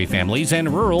 military families, and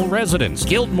rural residents.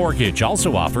 Guild Mortgage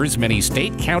also offers many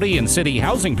state, county, and city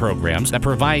housing programs that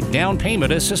provide down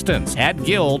payment assistance. At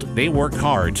Guild, they work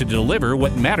hard to deliver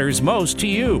what matters most to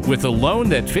you with a loan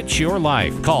that fits your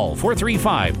life. Call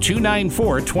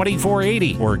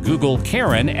 435-294-2480 or Google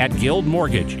Karen at Guild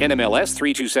Mortgage. NMLS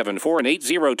 3274 and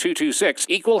 80226,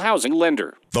 Equal Housing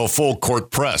Lender. The Full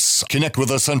Court Press. Connect with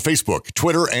us on Facebook,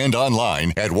 Twitter, and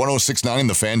online at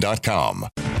 1069thefan.com.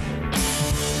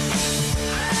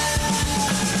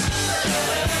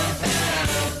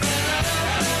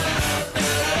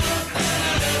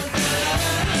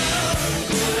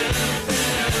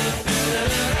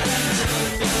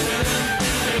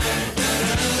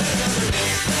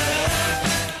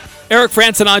 Eric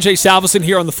Frandsen, Ajay Salvesen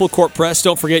here on the Full Court Press.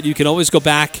 Don't forget, you can always go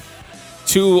back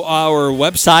to our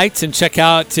website and check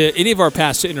out any of our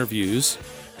past interviews.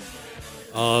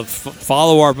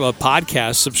 Follow our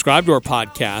podcast, subscribe to our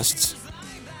podcasts,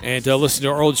 and listen to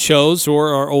our old shows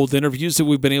or our old interviews that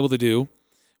we've been able to do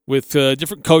with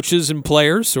different coaches and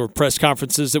players or press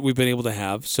conferences that we've been able to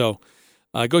have. So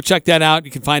go check that out.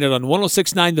 You can find it on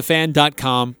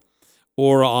 1069thefan.com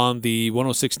or on the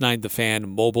 1069 The Fan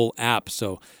mobile app.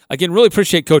 So, again, really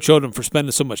appreciate Coach Odom for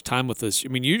spending so much time with us. I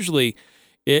mean, usually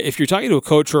if you're talking to a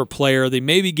coach or a player, they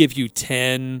maybe give you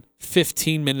 10,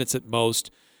 15 minutes at most.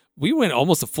 We went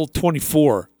almost a full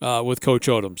 24 with Coach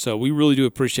Odom, so we really do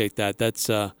appreciate that. That's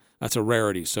a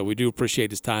rarity, so we do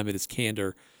appreciate his time and his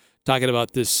candor talking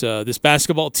about this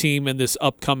basketball team and this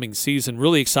upcoming season.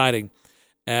 Really exciting.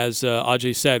 As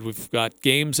Ajay said, we've got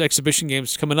exhibition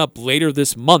games coming up later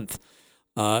this month,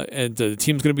 and the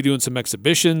team's going to be doing some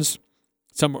exhibitions.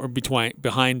 Some are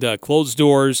behind closed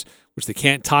doors, which they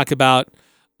can't talk about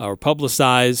or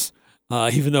publicize,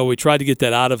 even though we tried to get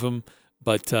that out of him.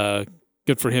 But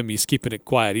good for him. He's keeping it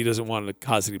quiet. He doesn't want to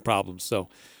cause any problems.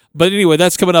 But anyway,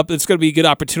 that's coming up. It's going to be a good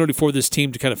opportunity for this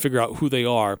team to kind of figure out who they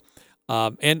are.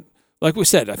 And like we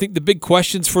said, I think the big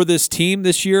questions for this team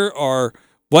this year are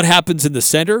what happens in the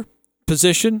center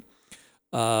position,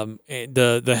 and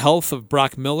the health of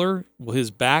Brock Miller. Will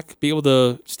his back be able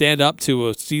to stand up to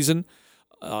a season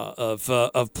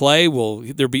of play? Will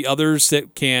there be others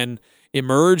that can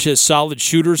emerge as solid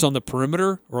shooters on the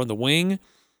perimeter or on the wing?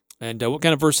 And what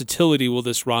kind of versatility will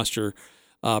this roster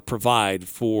provide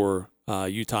for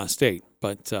Utah State?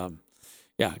 But,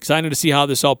 excited to see how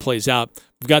this all plays out.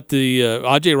 We've got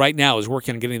Ajay right now is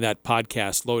working on getting that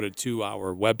podcast loaded to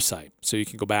our website, so you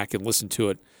can go back and listen to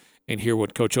it and hear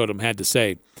what Coach Odom had to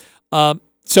say.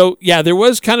 There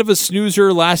was kind of a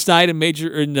snoozer last night in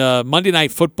Monday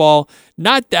Night Football.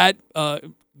 Not that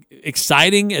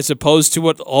exciting as opposed to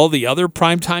what all the other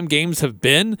primetime games have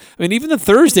been. I mean, even the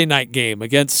Thursday night game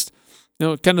against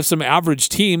kind of some average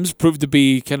teams proved to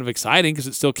be kind of exciting because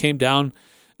it still came down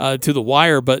to the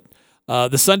wire. But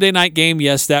the Sunday night game,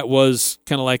 yes, that was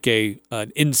kind of like an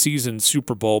in-season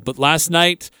Super Bowl. But last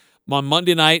night, on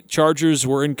Monday night, Chargers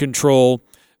were in control.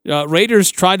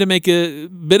 Raiders tried to make a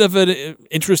bit of an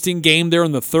interesting game there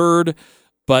in the third.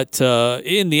 But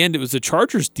in the end, it was the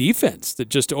Chargers' defense that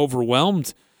just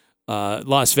overwhelmed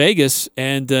Las Vegas,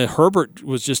 and Herbert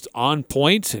was just on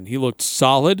point, and he looked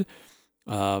solid.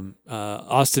 Austin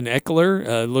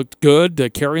Eckler looked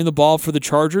good carrying the ball for the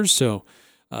Chargers, so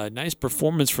nice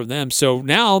performance from them. So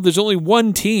now there's only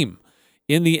one team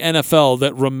in the NFL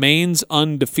that remains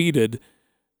undefeated,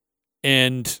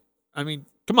 and, I mean,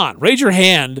 come on, raise your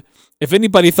hand if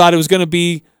anybody thought it was going to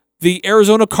be the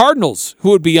Arizona Cardinals who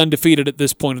would be undefeated at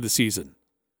this point of the season.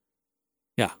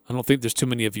 Yeah, I don't think there's too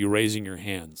many of you raising your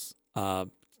hands.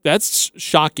 That's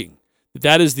shocking.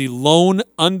 That is the lone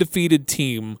undefeated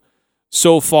team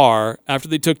so far after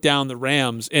they took down the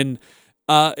Rams. And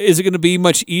is it going to be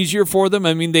much easier for them?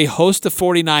 I mean, they host the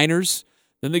 49ers,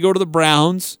 then they go to the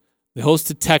Browns, they host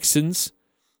the Texans,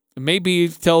 and maybe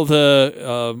till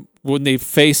when they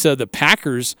face the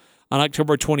Packers on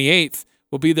October 28th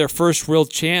will be their first real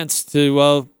chance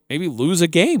to maybe lose a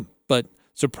game. But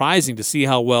surprising to see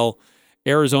how well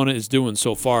Arizona is doing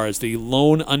so far as the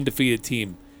lone undefeated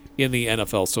team in the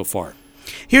NFL so far.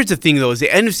 Here's the thing, though, is the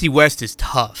NFC West is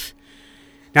tough.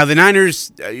 Now, the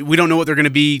Niners, we don't know what they're going to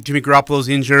be. Jimmy Garoppolo's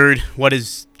injured. What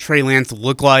does Trey Lance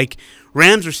look like?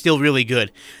 Rams are still really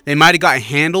good. They might have gotten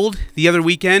handled the other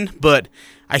weekend, but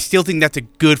I still think that's a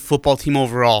good football team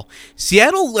overall.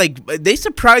 Seattle, they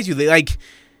surprise you.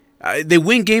 They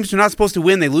win games they're not supposed to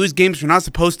win. They lose games they're not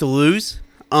supposed to lose.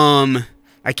 I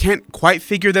can't quite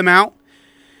figure them out.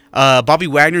 Bobby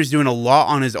Wagner's doing a lot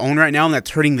on his own right now, and that's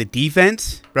hurting the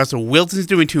defense. Russell Wilson's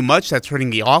doing too much. That's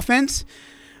hurting the offense.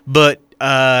 But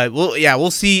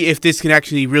we'll see if this can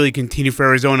actually really continue for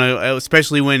Arizona,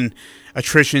 especially when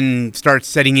attrition starts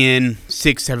setting in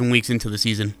 6-7 weeks into the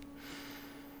season.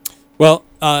 Well,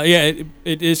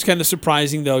 it is kind of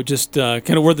surprising, though, just kind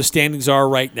of where the standings are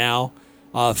right now.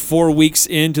 4 weeks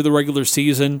into the regular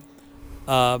season,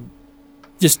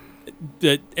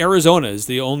 Arizona is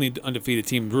the only undefeated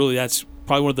team. Really, that's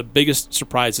probably one of the biggest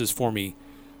surprises for me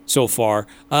so far.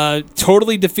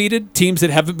 Totally defeated teams that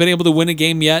haven't been able to win a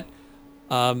game yet.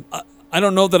 I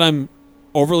don't know that I'm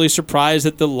overly surprised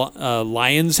that the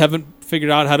Lions haven't figured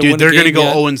out how to win a game they're going to go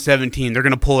yet. 0-17. They're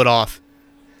going to pull it off.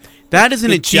 That is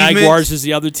an achievement. Jaguars is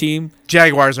the other team.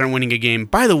 Jaguars aren't winning a game.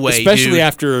 By the way, especially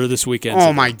after this weekend.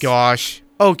 Oh, my gosh.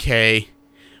 Okay.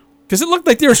 Because it looked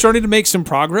like they were starting to make some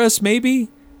progress, maybe.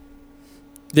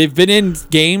 They've been in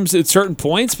games at certain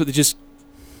points, but they just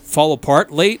fall apart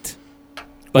late.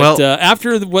 But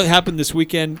after what happened this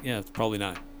weekend, probably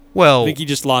not. Well, I think he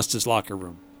just lost his locker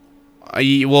room.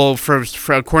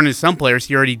 For according to some players,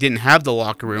 he already didn't have the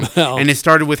locker room. And it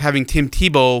started with having Tim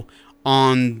Tebow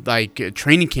on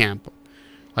training camp.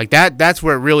 That's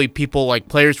where really people,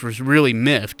 players, were really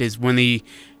miffed, is when they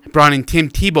brought in Tim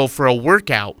Tebow for a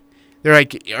workout. They're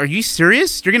like, are you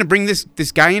serious? You're going to bring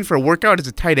this guy in for a workout as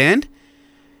a tight end?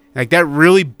 That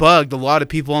really bugged a lot of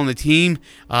people on the team.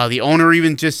 The owner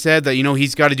even just said that,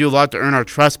 he's got to do a lot to earn our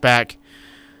trust back.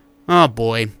 Oh,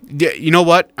 boy. You know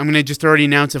what? I'm going to just already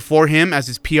announce it for him as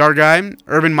his PR guy.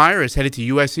 Urban Meyer is headed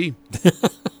to USC.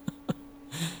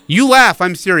 You laugh.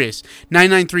 I'm serious.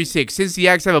 9936. Since the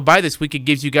Ags have a bye this week, it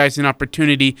gives you guys an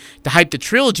opportunity to hype the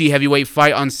Trilogy heavyweight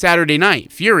fight on Saturday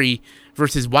night. Fury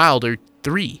versus Wilder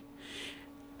 3.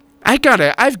 I've got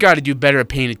to do better at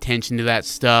paying attention to that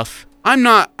stuff. I'm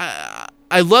not.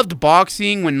 I loved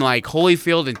boxing when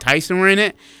Holyfield and Tyson were in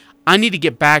it. I need to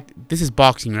get back. This is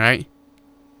boxing, right?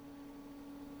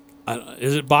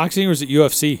 Is it boxing or is it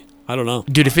UFC? I don't know.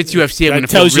 Dude, if it's UFC, I'm going to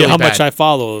feel tells really you how bad. much I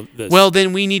follow this. Well,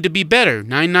 then we need to be better.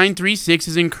 9936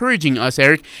 is encouraging us,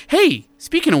 Eric. Hey,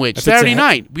 speaking of which, If Saturday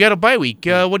night, we got a bye week.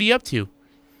 What are you up to? You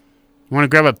want to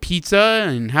grab a pizza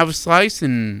and have a slice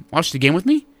and watch the game with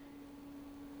me?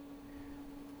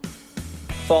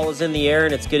 Fall is in the air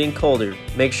and it's getting colder.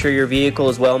 Make sure your vehicle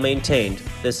is well maintained.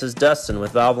 This is Dustin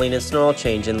with Valvoline and Snow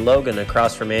Change in Logan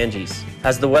across from Angie's.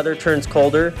 As the weather turns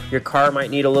colder, your car might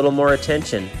need a little more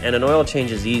attention, and an oil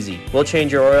change is easy. We'll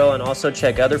change your oil and also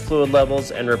check other fluid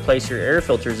levels and replace your air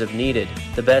filters if needed.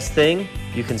 The best thing?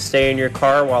 You can stay in your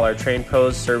car while our trained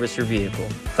pros service your vehicle.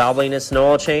 Valvoline and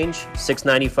Snow Change,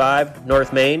 695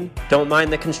 North Main. Don't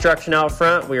mind the construction out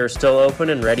front. We are still open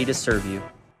and ready to serve you.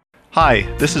 Hi,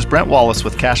 this is Brent Wallace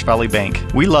with Cache Valley Bank.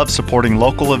 We love supporting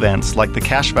local events like the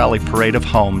Cache Valley Parade of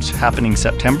Homes happening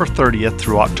September 30th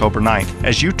through October 9th.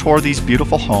 As you tour these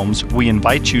beautiful homes, we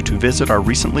invite you to visit our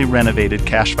recently renovated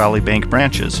Cache Valley Bank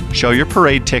branches. Show your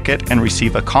parade ticket and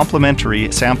receive a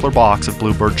complimentary sampler box of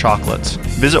Bluebird chocolates.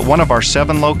 Visit one of our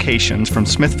 7 locations from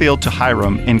Smithfield to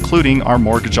Hiram, including our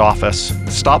mortgage office.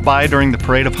 Stop by during the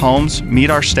Parade of Homes, meet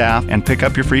our staff, and pick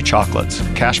up your free chocolates.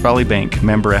 Cache Valley Bank,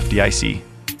 member FDIC.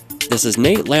 This is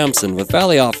Nate Lamson with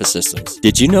Valley Office Systems.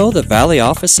 Did you know that Valley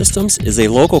Office Systems is a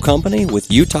local company with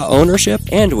Utah ownership,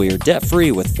 and we are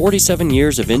debt-free with 47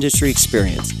 years of industry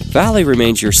experience? Valley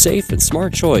remains your safe and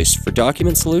smart choice for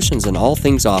document solutions and all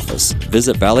things office.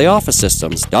 Visit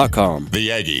valleyofficesystems.com. The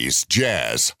Aggies,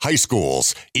 Jazz, high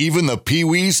schools, even the Pee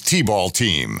Wees T-ball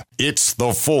team. It's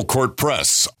the Full Court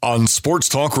Press on Sports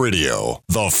Talk Radio,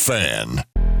 The Fan.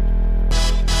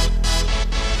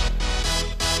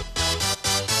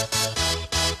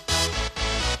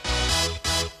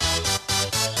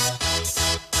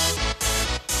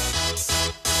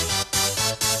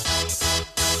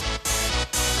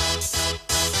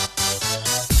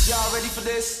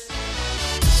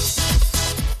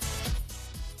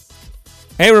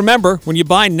 Hey, remember, when you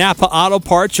buy Napa Auto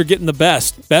Parts, you're getting the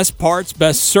best. Best parts,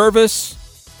 best service.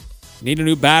 Need a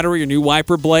new battery or new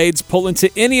wiper blades? Pull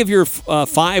into any of your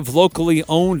 5 locally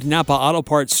owned Napa Auto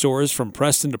Parts stores from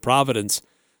Preston to Providence.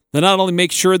 They'll not only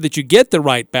make sure that you get the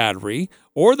right battery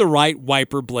or the right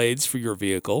wiper blades for your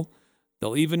vehicle,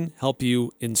 they'll even help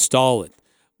you install it.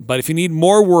 But if you need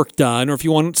more work done or if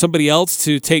you want somebody else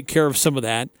to take care of some of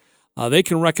that, they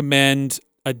can recommend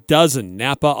a dozen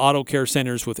Napa Auto Care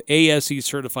Centers with ASE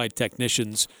certified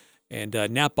technicians and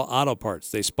Napa Auto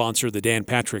Parts. They sponsor the Dan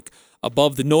Patrick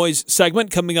Above the Noise segment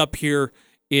coming up here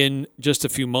in just a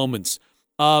few moments.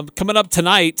 Coming up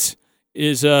tonight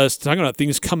is talking about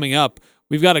things coming up.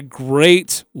 We've got a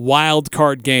great wild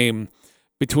card game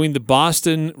between the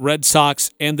Boston Red Sox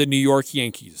and the New York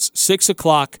Yankees. 6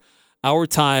 o'clock our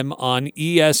time on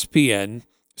ESPN.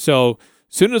 So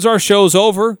as soon as our show's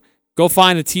over, go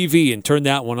find a TV and turn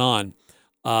that one on.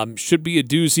 Should be a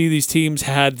doozy. These teams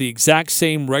had the exact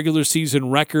same regular season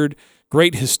record,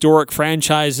 great historic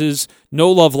franchises, no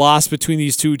love lost between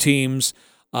these two teams.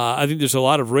 I think there's a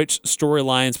lot of rich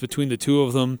storylines between the two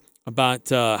of them about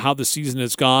how the season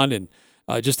has gone and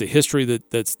just the history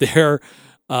that's there.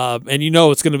 And you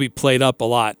know it's going to be played up a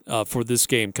lot for this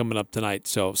game coming up tonight.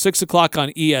 So 6 o'clock on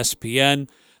ESPN.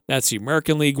 That's the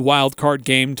American League wild card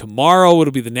game. Tomorrow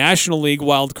it'll be the National League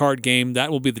wild card game. That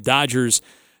will be the Dodgers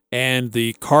and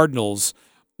the Cardinals.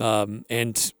 And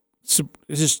it's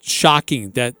just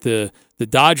shocking that the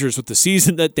Dodgers, with the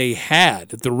season that they had,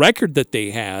 the record that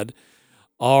they had,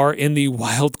 are in the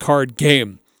wild card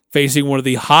game, facing one of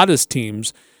the hottest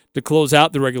teams to close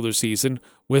out the regular season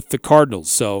with the Cardinals.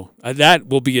 So that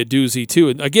will be a doozy too.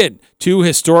 And again, 2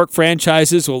 historic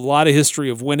franchises with a lot of history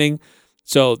of winning.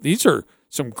 So these are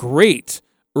some great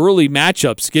early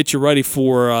matchups to get you ready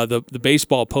for the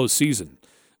baseball postseason.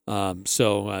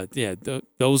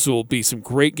 Those will be some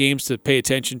great games to pay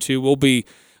attention to. We'll be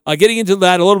getting into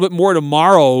that a little bit more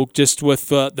tomorrow, just with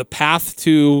the path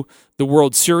to the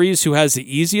World Series, who has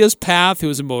the easiest path, who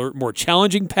has a more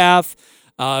challenging path.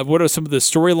 What are some of the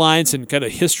storylines and kind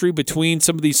of history between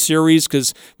some of these series?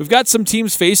 Because we've got some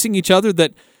teams facing each other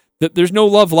that there's no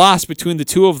love lost between the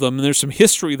two of them, and there's some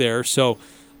history there. So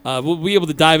we'll be able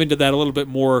to dive into that a little bit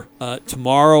more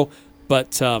tomorrow.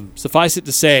 But suffice it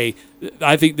to say,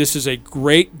 I think this is a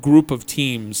great group of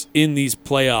teams in these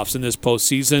playoffs, in this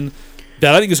postseason,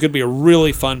 that I think is going to be a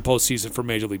really fun postseason for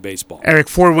Major League Baseball. Eric,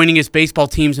 4 winningest baseball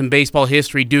teams in baseball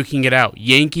history duking it out.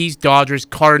 Yankees, Dodgers,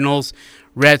 Cardinals,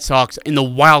 Red Sox in the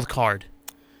wild card.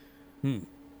 Yep.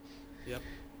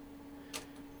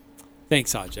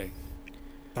 Thanks, Ajay.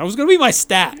 That was going to be my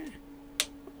stat.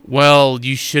 Well,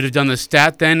 you should have done the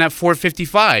stat then at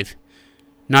 455,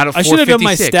 not at 456. I should have done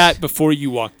my stat before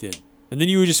you walked in, and then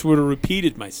you just would have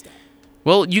repeated my stat.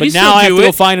 Well, you but can now still I have do to it.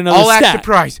 go find another I'll stat. act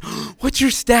surprised. What's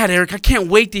your stat, Eric? I can't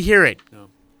wait to hear it. No.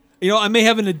 I may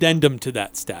have an addendum to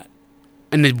that stat.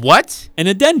 And then what? An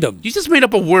addendum. You just made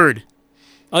up a word.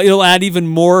 It'll add even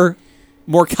more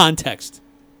context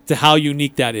to how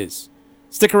unique that is.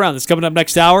 Stick around. It's coming up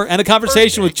next hour, and a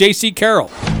conversation with J.C. Carroll.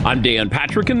 I'm Dan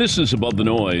Patrick, and this is Above the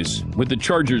Noise. With the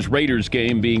Chargers-Raiders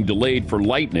game being delayed for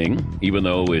lightning, even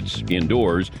though it's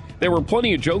indoors, there were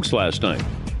plenty of jokes last night.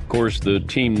 Of course, the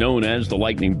team known as the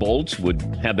Lightning Bolts would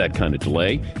have that kind of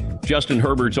delay. Justin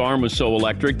Herbert's arm was so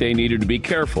electric, they needed to be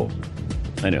careful.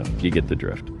 I know, you get the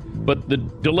drift. But the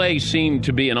delay seemed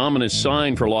to be an ominous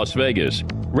sign for Las Vegas.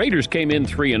 Raiders came in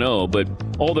 3-0, but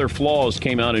all their flaws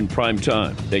came out in prime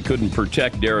time. They couldn't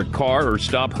protect Derek Carr or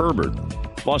stop Herbert.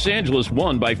 Los Angeles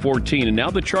won by 14, and now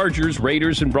the Chargers,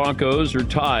 Raiders, and Broncos are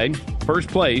tied first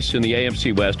place in the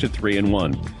AFC West at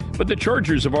 3-1. But the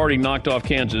Chargers have already knocked off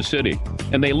Kansas City,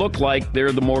 and they look like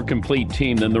they're the more complete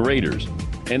team than the Raiders.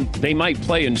 And they might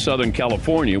play in Southern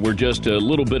California where just a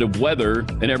little bit of weather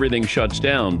and everything shuts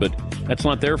down, but that's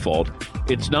not their fault.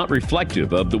 It's not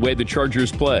reflective of the way the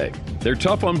Chargers play. They're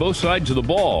tough on both sides of the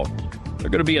ball. They're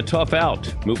going to be a tough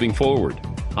out moving forward.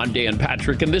 I'm Dan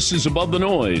Patrick, and this is Above the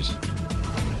Noise.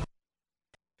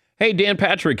 Hey, Dan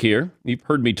Patrick here. You've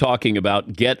heard me talking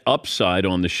about Get Upside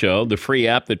on the show, the free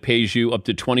app that pays you up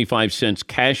to 25 cents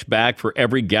cash back for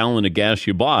every gallon of gas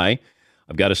you buy.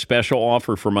 I've got a special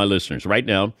offer for my listeners. Right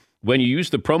now, when you use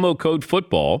the promo code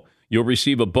FOOTBALL, you'll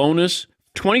receive a bonus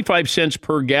 25 cents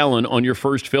per gallon on your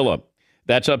first fill-up.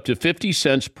 That's up to 50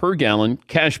 cents per gallon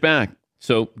cash back.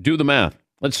 So do the math.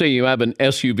 Let's say you have an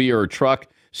SUV or a truck,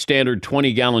 standard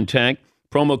 20-gallon tank,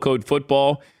 promo code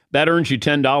FOOTBALL, that earns you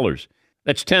 $10.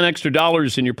 That's $10 extra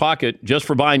in your pocket just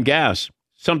for buying gas,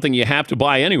 something you have to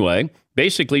buy anyway,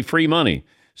 basically free money.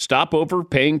 Stop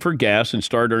overpaying for gas and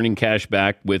start earning cash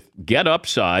back with Get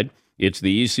Upside. It's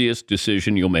the easiest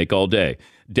decision you'll make all day.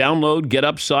 Download Get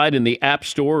Upside in the App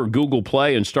Store or Google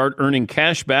Play and start earning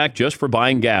cash back just for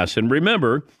buying gas. And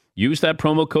remember, use that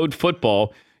promo code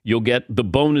FOOTBALL. You'll get the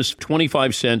bonus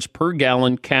 25 cents per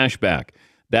gallon cash back.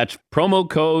 That's promo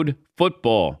code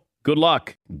FOOTBALL. Good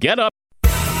luck. Get up.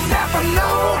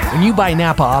 When you buy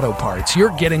Napa Auto Parts,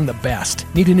 you're getting the best.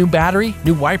 Need a new battery?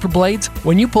 New wiper blades?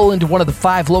 When you pull into one of the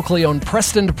 5 locally owned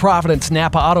Preston to Providence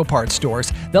Napa Auto Parts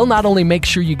stores, they'll not only make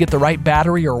sure you get the right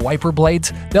battery or wiper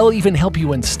blades, they'll even help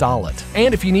you install it.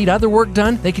 And if you need other work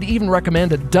done, they could even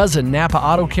recommend a dozen Napa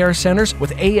Auto Care centers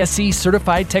with ASE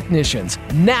certified technicians.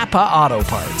 Napa Auto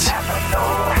Parts. Napa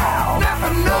know-how.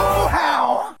 Napa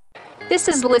know-how. This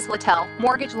is Liz Littell,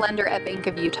 mortgage lender at Bank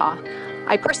of Utah.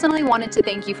 I personally wanted to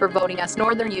thank you for voting us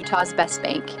Northern Utah's best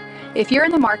bank. If you're in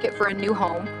the market for a new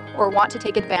home or want to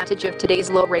take advantage of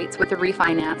today's low rates with a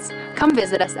refinance, come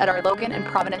visit us at our Logan and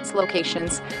Providence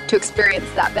locations to experience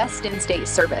that best in-state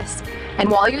service. And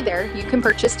while you're there, you can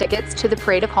purchase tickets to the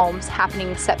Parade of Homes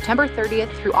happening September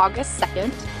 30th through August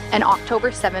 2nd and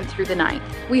October 7th through the 9th.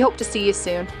 We hope to see you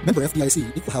soon. Member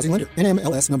FDIC, Equal Housing Lender,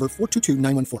 NMLS number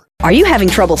 422914. Are you having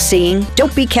trouble seeing?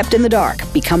 Don't be kept in the dark.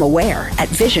 Become aware at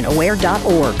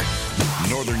visionaware.org.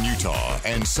 Northern Utah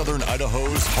and Southern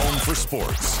Idaho's home for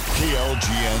sports.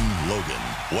 KLGN Logan,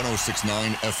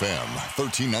 106.9 FM,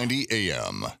 1390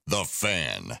 AM. The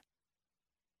Fan.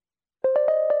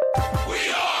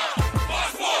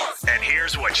 And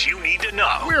here's what you need to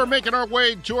know. We are making our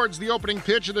way towards the opening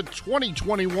pitch of the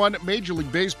 2021 Major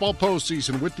League Baseball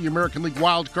postseason with the American League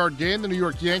wildcard game. The New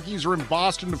York Yankees are in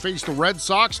Boston to face the Red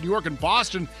Sox. New York and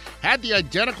Boston had the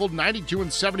identical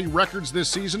 92-70 records this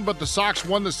season, but the Sox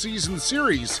won the season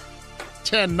series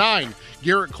 10-9.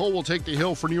 Garrett Cole will take the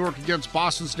hill for New York against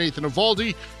Boston's Nathan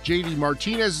Eovaldi. J.D.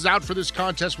 Martinez is out for this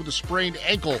contest with a sprained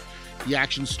ankle. The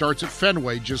action starts at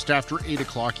Fenway just after 8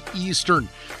 o'clock Eastern.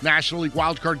 National League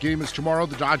wildcard game is tomorrow.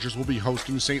 The Dodgers will be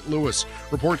hosting St. Louis.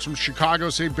 Reports from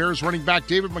Chicago say Bears running back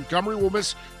David Montgomery will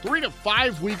miss 3 to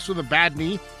 5 weeks with a bad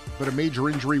knee, but a major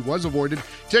injury was avoided.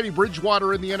 Teddy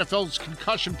Bridgewater in the NFL's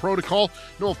concussion protocol.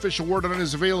 No official word on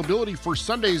his availability for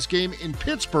Sunday's game in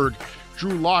Pittsburgh.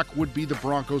 Drew Lock would be the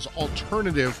Broncos'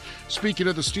 alternative. Speaking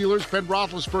of the Steelers, Ben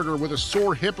Roethlisberger with a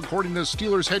sore hip, according to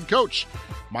Steelers head coach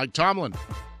Mike Tomlin.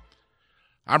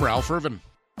 I'm Ralph Irvin.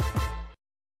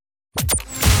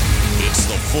 It's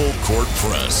the full court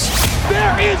press.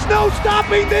 There is no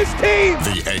stopping this team.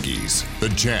 The Aggies, the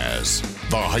Jazz,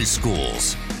 the high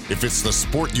schools. If it's the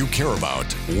sport you care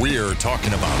about, we're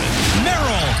talking about it.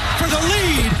 Merrill for the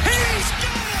lead. He's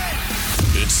got it.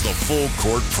 It's the full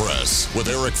court press with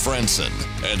Eric Frandsen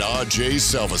and Ajay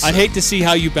Salvesen. I'd hate to see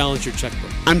how you balance your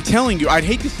checkbook. I'm telling you, I'd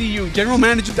hate to see you general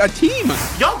manage a team.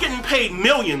 Y'all getting paid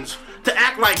millions to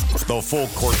act like the full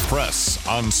court press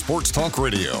on Sports Talk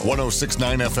Radio,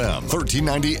 106.9 FM,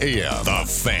 1390 AM. The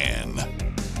Fan.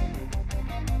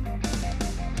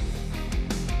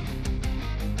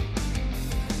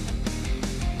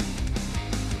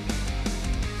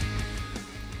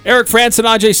 Eric Frandsen,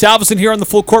 Ajay Salvesen here on the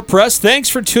full court press. Thanks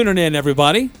for tuning in,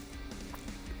 everybody.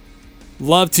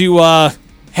 Love to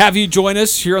have you join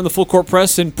us here on the full court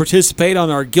press and participate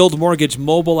on our Guild Mortgage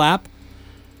mobile app.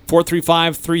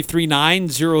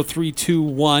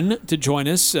 435-339-0321 to join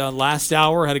us. Last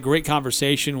hour, had a great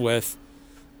conversation with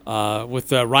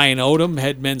Ryan Odom,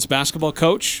 head men's basketball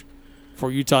coach for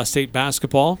Utah State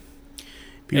basketball.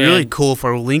 Be really cool if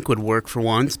our link would work for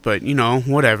once, but, you know,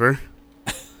 whatever.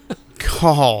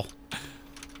 Call.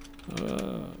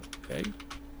 Okay.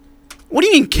 What do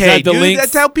you mean, K, dude? Link?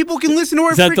 That's how people can listen to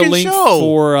our freaking show. Is that the link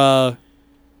for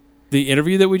the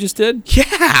interview that we just did?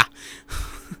 Yeah.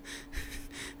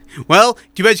 Well,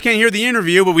 too bad you can't hear the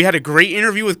interview, but we had a great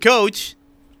interview with Coach.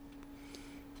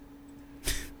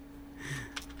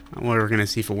 We're going to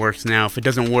see if it works now. If it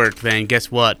doesn't work, then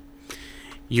guess what?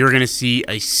 You're going to see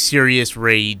a serious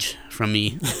rage from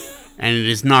me, and it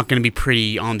is not going to be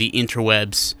pretty on the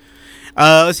interwebs.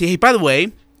 Let's see. Hey, by the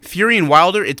way, Fury and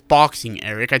Wilder, it's boxing,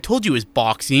 Eric. I told you it was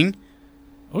boxing.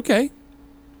 Okay.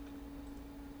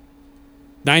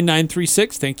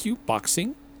 9936, thank you.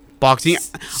 Boxing.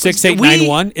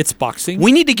 6891, it's boxing.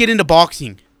 We need to get into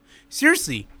boxing.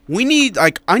 Seriously. I need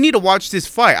to watch this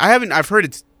fight. I've heard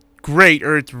it's great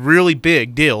or it's really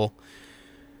big deal.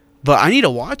 But I need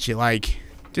to watch it,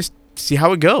 just see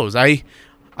how it goes. I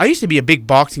used to be a big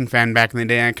boxing fan back in the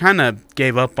day. I kind of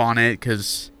gave up on it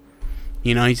because,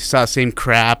 you just saw the same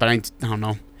crap, and I don't know.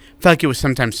 I felt like it was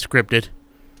sometimes scripted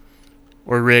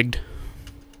or rigged.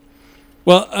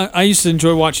 Well, I used to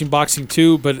enjoy watching boxing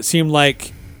too, but it seemed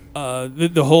like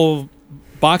the whole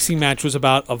boxing match was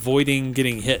about avoiding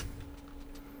getting hit.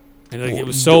 And it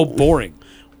was so boring.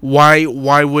 Why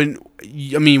wouldn't...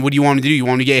 I mean, what do you want me to do? You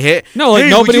want me to get hit? No,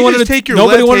 nobody wanted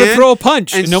to throw a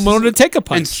punch. And nobody wanted to take a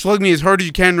punch. And slug me as hard as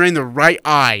you can right in the right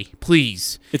eye,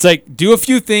 please. It's like, do a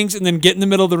few things and then get in the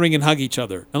middle of the ring and hug each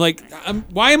other. I'm like,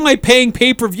 why am I paying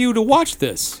pay-per-view to watch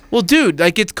this? Well, dude,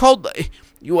 it's called...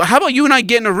 How about you and I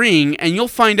get in a ring and you'll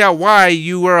find out why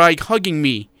you were, hugging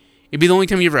me. It'd be the only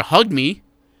time you ever hugged me.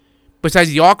 Besides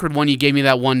the awkward one you gave me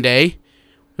that one day.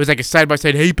 It was like a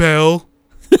side-by-side, hey, pal.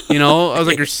 I was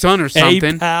like your son or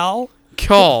something. Hey, pal.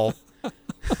 Call.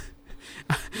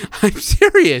 I'm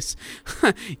serious.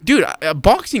 Dude,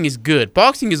 boxing is good.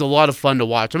 Boxing is a lot of fun to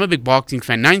watch. I'm a big boxing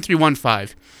fan.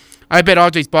 9315. I bet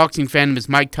Ajay's boxing fandom is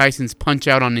Mike Tyson's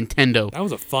Punch-Out on Nintendo. That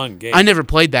was a fun game. I never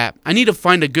played that. I need to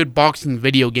find a good boxing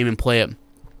video game and play it.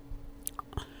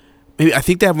 Maybe I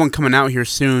think they have one coming out here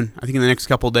soon. I think in the next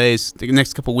couple days, the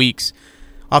next couple weeks.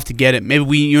 I'll have to get it.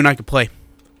 Maybe you and I could play.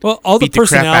 Well, all the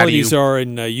personalities are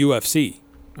in UFC.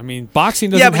 I mean, boxing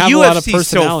doesn't have a lot of personalities. Yeah,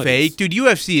 but UFC is so fake. Dude,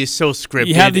 UFC is so scripted.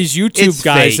 You have these YouTube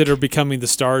guys that are becoming the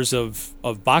stars of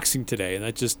boxing today, and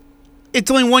that just... It's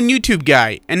only one YouTube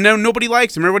guy, and nobody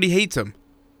likes him. Everybody hates him.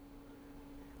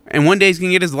 And one day he's going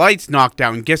to get his lights knocked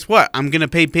out, and guess what? I'm going to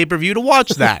pay pay-per-view to watch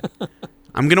that.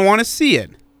 I'm going to want to see it.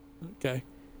 Okay.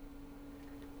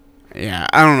 Yeah,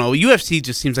 I don't know. UFC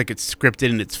just seems like it's scripted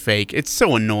and it's fake. It's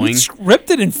so annoying. It's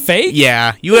scripted and fake?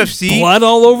 Yeah, UFC. There's blood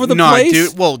all over the place?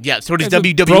 Dude. Well, yeah, so does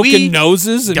WWE. Broken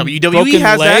noses and broken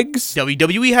legs?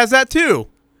 WWE has that too.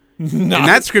 And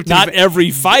that's scripted. Not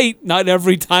every fight, not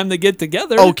every time they get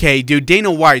together. Okay, dude, Dana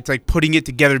White's putting it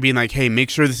together, being like, hey, make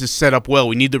sure this is set up well.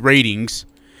 We need the ratings.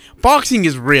 Boxing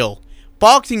is real.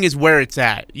 Boxing is where it's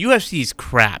at. UFC is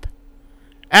crap.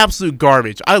 Absolute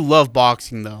garbage. I love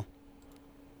boxing, though.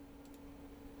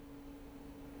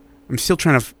 I'm still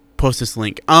trying to post this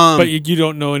link. But you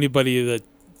don't know anybody that...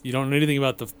 You don't know anything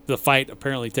about the fight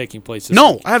apparently taking place this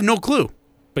week. I have no clue.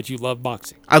 But you love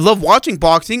boxing. I love watching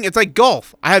boxing. It's like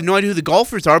golf. I have no idea who the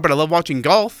golfers are, but I love watching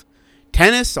golf.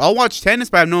 Tennis. I'll watch tennis,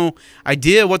 but I have no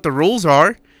idea what the rules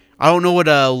are. I don't know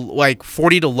what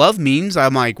 40 to love means.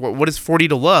 I'm like, what is 40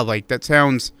 to love? That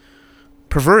sounds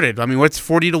perverted. I mean, what's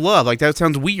 40 to love? That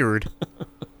sounds weird.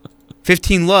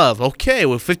 15 love. Okay,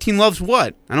 well, 15 loves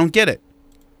what? I don't get it.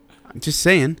 I'm just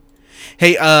saying.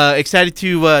 Hey, excited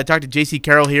to talk to J.C.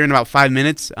 Carroll here in about 5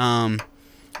 minutes.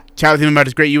 Chat with him about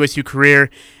his great USU career.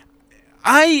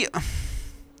 I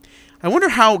wonder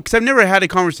how, because I've never had a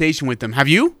conversation with him. Have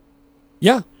you?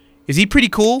 Yeah. Is he pretty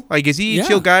cool? Is he a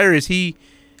chill guy, or is he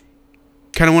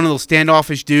kind of one of those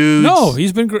standoffish dudes? No,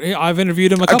 he's been great. I've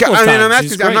interviewed him a couple of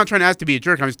times. I'm not trying to ask to be a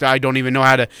jerk. I don't even know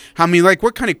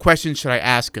what kind of questions should I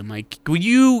ask him? Will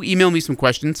you email me some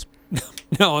questions?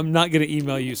 No, I'm not going to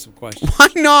email you some questions. Why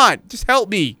not? Just help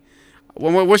me.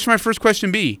 What should my first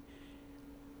question be?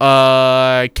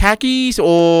 Khakis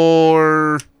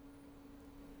or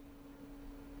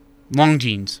long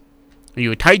jeans? Are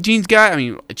you a tight jeans guy? I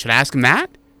mean, should I ask him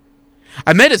that?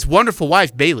 I met his wonderful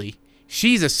wife, Bailey.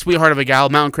 She's a sweetheart of a gal,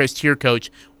 Mountain Crest cheer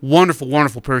coach. Wonderful,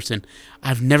 wonderful person.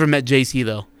 I've never met JC,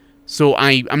 though. So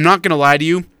I'm not going to lie to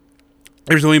you.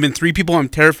 There's only been 3 people I'm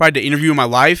terrified to interview in my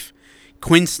life.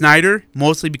 Quinn Snyder,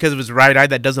 mostly because of his right eye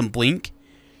that doesn't blink.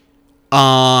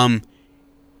 Coach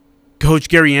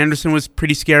Gary Anderson was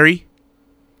pretty scary.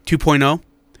 2.0.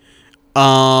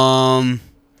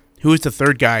 Who was the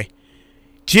third guy?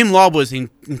 Jim Law was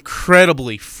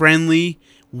incredibly friendly,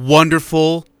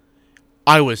 wonderful.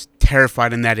 I was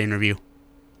terrified in that interview.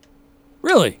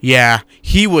 Really? Yeah.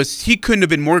 He couldn't have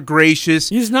been more gracious.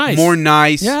 He's nice. More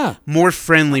nice. Yeah. More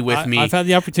friendly with me. I've had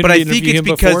the opportunity to interview him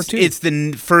before, too. But I think it's because it's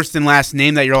the first and last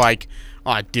name that you're like,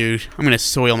 oh, dude, I'm going to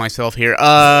soil myself here.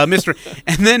 Mr.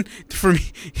 And then, for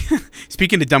me,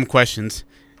 speaking of dumb questions,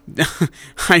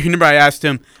 I remember I asked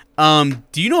him,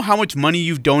 do you know how much money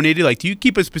you've donated? Do you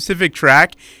keep a specific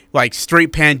track?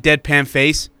 Straight pan, deadpan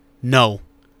face? No.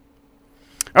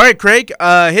 All right, Craig,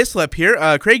 Hislop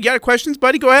here. Craig, you got questions,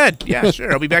 buddy? Go ahead. Yeah,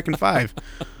 sure. I'll be back in 5.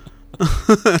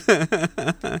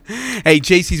 Hey,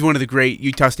 JC's one of the great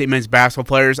Utah State men's basketball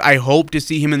players. I hope to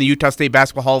see him in the Utah State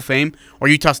Basketball Hall of Fame or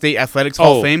Utah State Athletics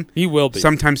Hall of Fame. He will be.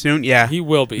 Sometime soon, yeah. He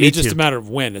will be. It's just a matter of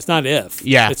when. It's not if.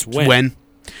 Yeah, it's when.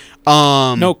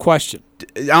 No question.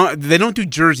 They don't do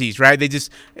jerseys, right? They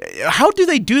just... How do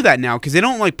they do that now? Because they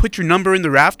don't, like, put your number in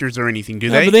the rafters or anything, do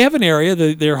they? But they have an area,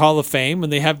 their Hall of Fame,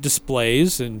 and they have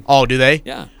displays. And Oh, do they?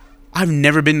 Yeah. I've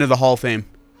never been to the Hall of Fame.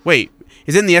 Wait,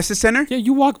 is it in the Estes Center? Yeah,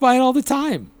 you walk by it all the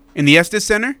time. In the Estes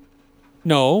Center?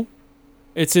 No.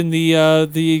 It's in the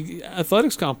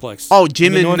athletics complex. Oh,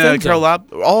 Jim and Carol Lab?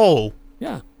 Oh.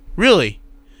 Yeah. Really?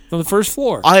 On the first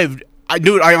floor. I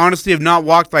honestly have not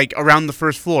walked, like, around the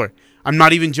first floor. I'm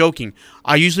not even joking.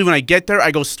 I usually, when I get there,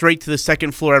 I go straight to the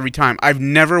second floor every time. I've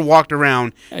never walked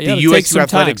around the USU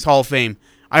Athletics Hall of Fame.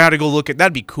 I got to go look at...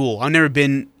 That'd be cool. I've never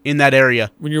been in that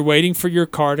area. When you're waiting for your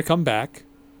car to come back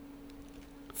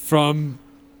from...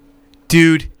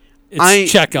 Dude,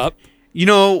 it's checkup. You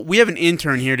know, we have an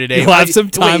intern here today. You'll have some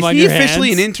time on your hands. Is he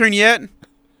officially an intern yet?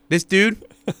 This dude?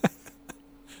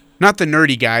 Not the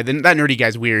nerdy guy. That nerdy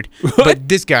guy's weird. But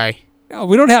this guy... No,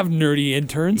 we don't have nerdy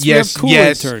interns. Yes, we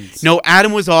have cool interns. No,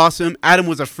 Adam was awesome. Adam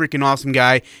was a freaking awesome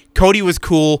guy. Cody was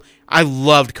cool.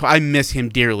 I miss him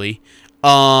dearly.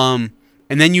 And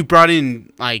then you brought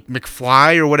in, like,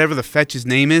 McFly or whatever the fetch his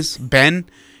name is, Ben,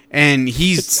 and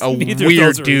he's a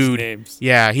weird dude.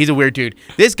 Yeah, he's a weird dude.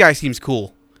 This guy seems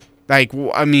cool. Like,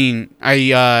 I mean,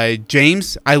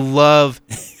 James, I love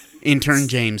intern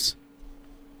James.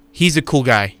 He's a cool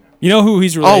guy. You know who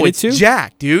he's related to? Oh, it's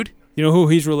Jack, dude. You know who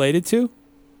he's related to?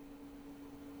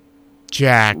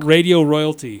 Jack. Radio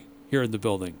royalty here in the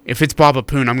building. If it's Bob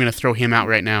Apoon, I'm going to throw him out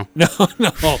right now. No.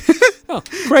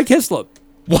 Craig Hislop.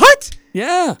 What?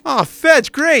 Yeah. Oh,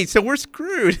 fetch. Great. So we're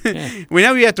screwed. Yeah.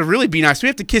 Now we have to really be nice. We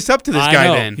have to kiss up to this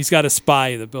guy then. He's got a spy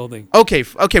in the building. Okay.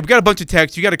 We got a bunch of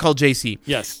texts. You got to call JC.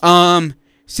 Yes.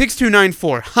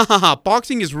 6294. Ha ha ha.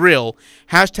 Boxing is real.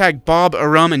 Hashtag Bob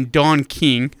Arum and Don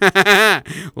King.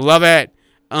 Love it.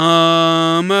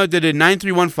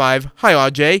 9315. Hi,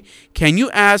 Ajay. Can you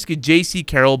ask JC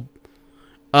Carroll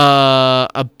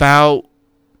about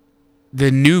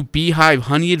the new Beehive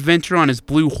honey adventure on his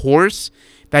blue horse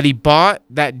that he bought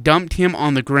that dumped him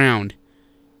on the ground?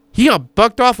 He got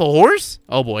bucked off a horse?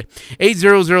 Oh, boy.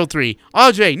 8003.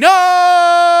 Ajay,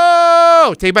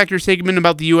 no! Take back your statement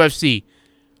about the UFC.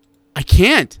 I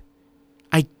can't.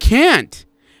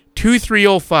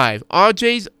 2305.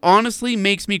 Ajay's honestly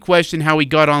makes me question how he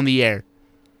got on the air.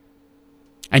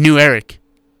 I knew Eric,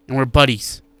 and we're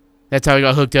buddies. That's how I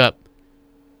got hooked up.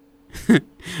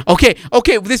 Okay.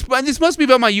 This must be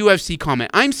about my UFC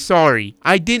comment. I'm sorry.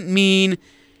 I didn't mean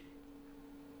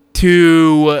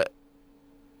to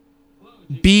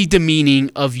be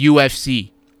demeaning of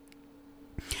UFC.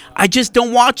 I just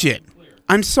don't watch it.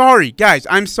 I'm sorry, guys.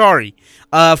 I'm sorry.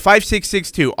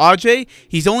 5662. Ajay,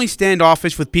 he's only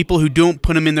standoffish with people who don't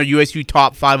put him in their USU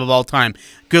top 5 of all time.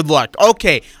 Good luck.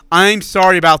 Okay, I'm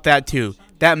sorry about that too.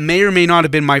 That may or may not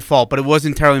have been my fault, but it was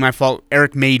entirely my fault.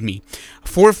 Eric made me.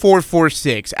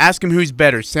 4446. Ask him who's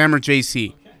better, Sam or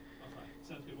JC.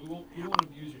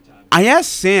 I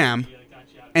asked Sam,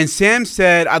 and Sam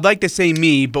said, I'd like to say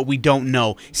me, but we don't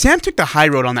know. Sam took the high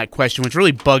road on that question, which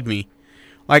really bugged me.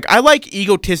 Like, I like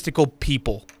egotistical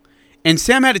people. And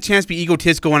Sam had a chance to be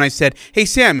egotistical when I said, hey,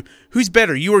 Sam, who's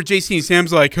better, you or JC? And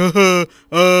Sam's like, well,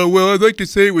 I'd like to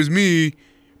say it was me,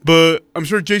 but I'm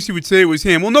sure JC would say it was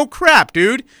him. Well, no crap,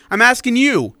 dude. I'm asking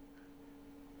you.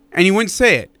 And he wouldn't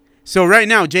say it. So right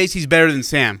now, JC's better than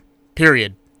Sam.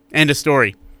 Period. End of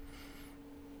story.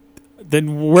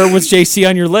 Then where was JC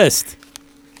on your list?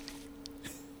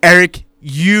 Eric,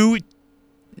 you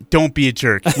don't be a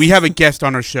jerk. We have a guest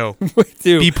on our show. We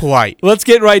do. Be polite. Let's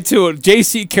get right to it.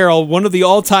 J.C. Carroll, one of the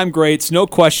all-time greats, no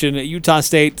question, at Utah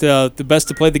State, the best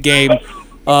to play the game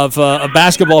of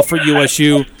basketball for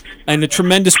USU, and a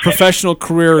tremendous professional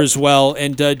career as well.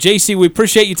 And, J.C., we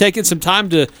appreciate you taking some time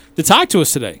to talk to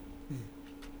us today.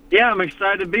 Yeah, I'm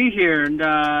excited to be here, and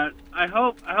I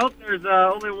hope there's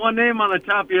only one name on the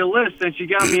top of your list since you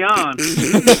got me on.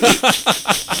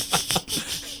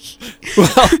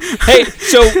 Well, hey,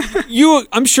 so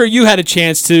I'm sure you had a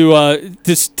chance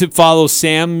to follow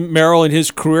Sam Merrill in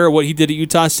his career, what he did at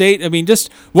Utah State. I mean, just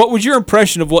what was your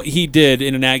impression of what he did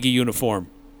in an Aggie uniform?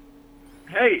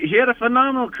 Hey, he had a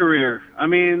phenomenal career. I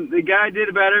mean, the guy did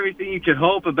about everything you could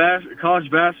hope a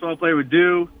college basketball player would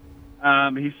do.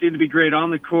 He seemed to be great on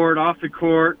the court, off the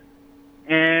court.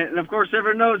 And of course,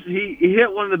 everyone knows he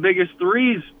hit one of the biggest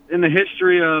threes in the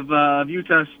history of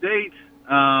Utah State.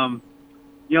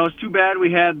 It's too bad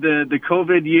we had the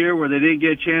COVID year where they didn't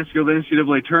get a chance to go to the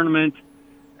NCAA tournament.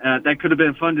 That could have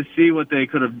been fun to see what they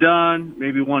could have done,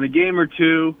 maybe won a game or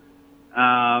two. They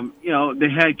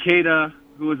had Keita,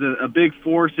 who was a big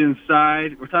force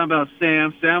inside. We're talking about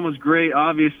Sam. Sam was great,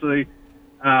 obviously.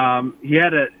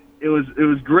 It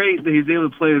was great that he's able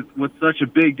to play with such a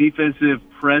big defensive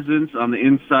presence on the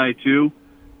inside, too.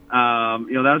 That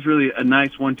was really a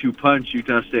nice 1-2 punch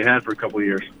Utah State had for a couple of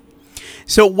years.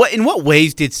 So, in what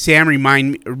ways did Sam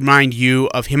remind you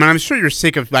of him? And I'm sure you're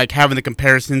sick of having the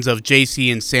comparisons of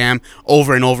JC and Sam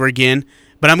over and over again.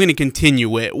 But I'm going to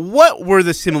continue it. What were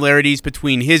the similarities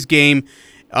between his game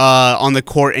on the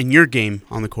court and your game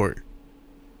on the court?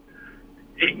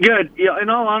 Good. In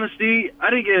all honesty, I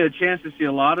didn't get a chance to see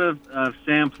a lot of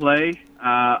Sam play.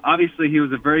 Obviously, he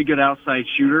was a very good outside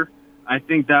shooter. I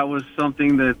think that was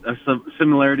something that a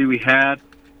similarity we had.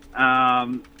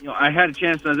 I had a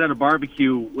chance. I was at a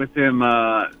barbecue with him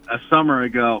a summer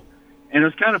ago, and it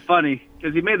was kind of funny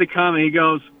because he made the comment. He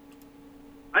goes,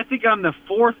 "I think I'm the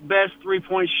 4th best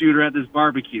 3-point shooter at this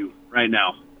barbecue right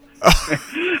now,"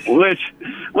 which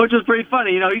was pretty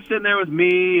funny. He's sitting there with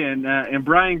me and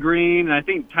Brian Green, and I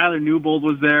think Tyler Newbold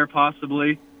was there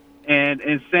possibly, and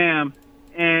Sam.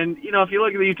 And if you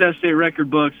look at the Utah State record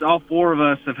books, all 4 of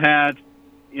us have had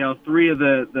 3 of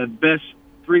the best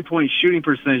 3-point shooting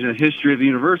percentage in the history of the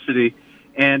university.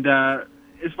 And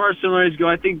as far as similarities go,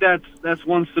 I think that's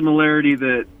one similarity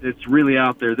that's really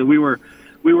out there, that we were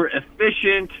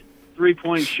efficient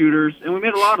 3-point shooters, and we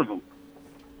made a lot of them.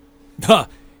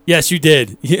 Yes, you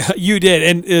did. Yeah, you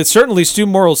did. And certainly Stu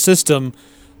Morrill's system,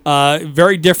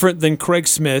 very different than Craig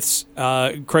Smith's.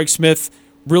 Craig Smith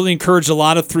really encouraged a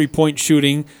lot of 3-point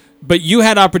shooting, but you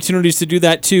had opportunities to do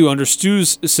that too under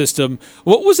Stu's system.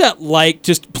 What was that like,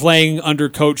 just playing under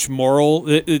Coach Morrill,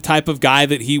 the type of guy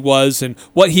that he was, and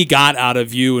what he got out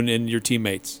of you and your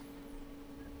teammates?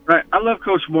 Right. I love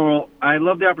Coach Morrill. I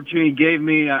love the opportunity he gave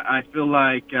me. I feel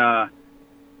like, it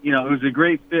was a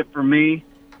great fit for me.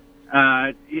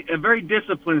 A very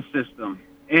disciplined system.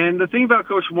 And the thing about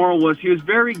Coach Morrill was he was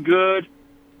very good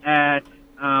at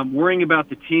worrying about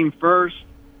the team first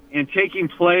and taking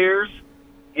players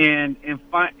and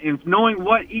knowing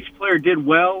what each player did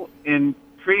well and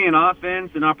creating an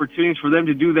offense and opportunities for them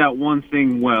to do that one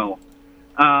thing well.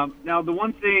 Now, the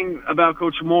one thing about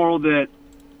Coach Morrill that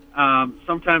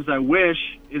sometimes I wish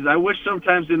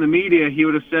sometimes in the media he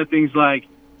would have said things like,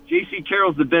 J.C.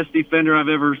 Carroll's the best defender I've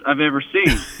ever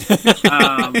seen.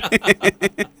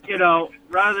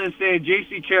 Rather than saying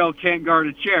J.C. Carroll can't guard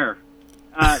a chair.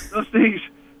 Those things,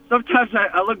 sometimes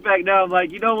I look back now, I'm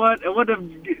like, you know what? It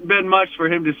wouldn't have been much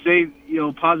for him to say,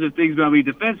 positive things about me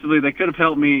defensively that could have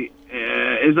helped me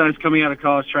as I was coming out of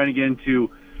college trying to get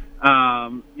into,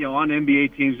 on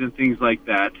NBA teams and things like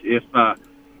that.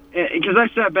 Because I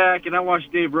sat back and I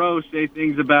watched Dave Rose say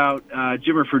things about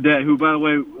Jimmer Fredette, who, by the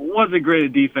way, wasn't great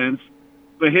at defense,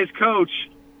 but his coach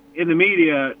in the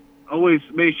media always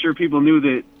made sure people knew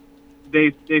that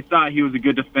they thought he was a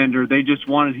good defender. They just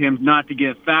wanted him not to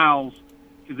get fouls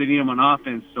because they need him on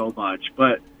offense so much.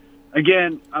 But,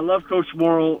 again, I love Coach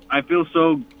Morrill. I feel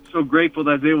so grateful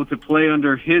that I was able to play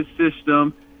under his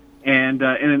system and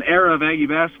in an era of Aggie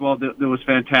basketball that was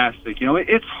fantastic.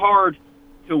 It's hard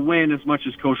to win as much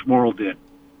as Coach Morrill did.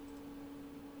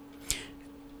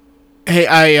 Hey,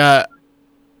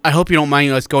 I hope you don't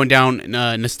mind us going down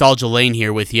nostalgia lane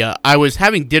here with you. I was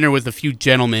having dinner with a few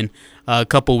gentlemen a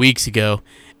couple weeks ago,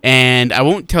 and I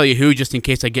won't tell you who just in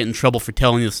case I get in trouble for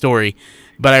telling the story,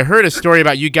 but I heard a story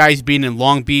about you guys being in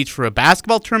Long Beach for a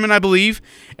basketball tournament, I believe,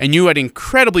 and you had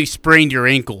incredibly sprained your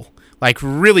ankle, like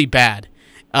really bad.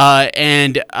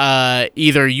 And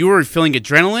either you were feeling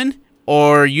adrenaline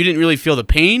or you didn't really feel the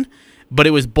pain, but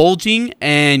it was bulging,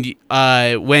 and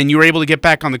when you were able to get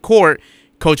back on the court,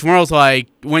 Coach Morrill's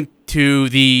went to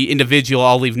the individual,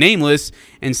 I'll leave nameless,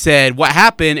 and said, what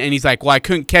happened? And he's like, well, I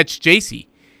couldn't catch JC.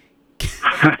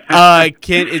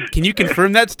 Can you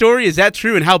confirm that story? Is that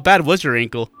true, and how bad was your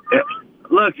ankle?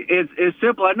 Look, it's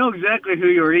simple. I know exactly who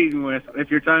you're eating with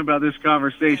if you're talking about this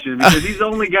conversation, because he's the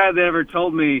only guy that ever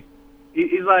told me.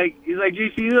 He's like,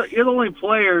 JC, you're the only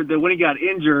player that when he got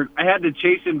injured, I had to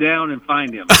chase him down and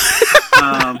find him.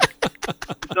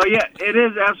 So yeah, it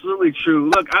is absolutely true.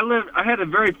 Look, I had a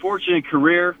very fortunate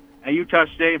career at Utah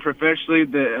State professionally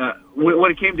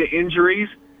when it came to injuries.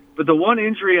 But the one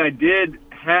injury I did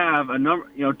have 2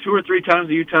 or 3 times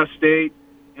at Utah State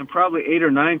and probably 8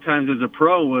 or 9 times as a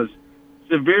pro was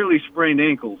severely sprained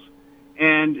ankles.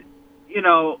 And,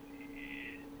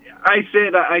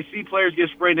 I see players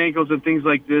get sprained ankles and things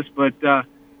like this, but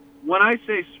when I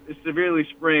say severely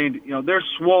sprained, they're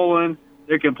swollen,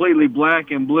 they're completely black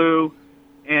and blue,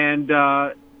 and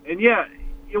yeah,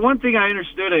 one thing I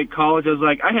understood at college, I was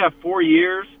like, I have 4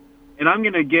 years, and I'm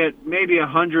going to get maybe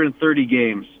 130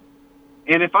 games.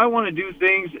 And if I want to do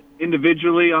things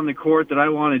individually on the court that I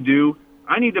want to do,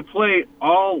 I need to play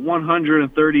all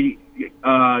 130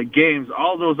 games,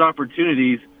 all those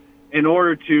opportunities, in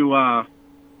order to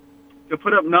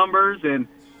put up numbers and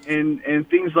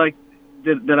things like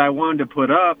that I wanted to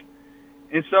put up.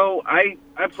 And so I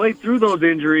played through those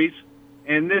injuries,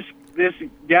 and this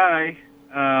guy,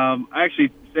 I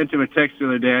actually sent him a text the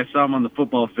other day. I saw him on the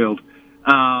football field,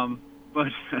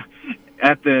 but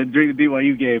during the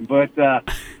BYU game. But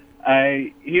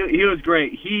he was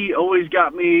great. He always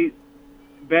got me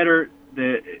better,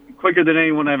 quicker than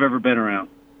anyone I've ever been around.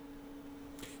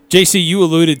 JC, you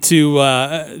alluded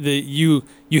to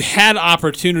you had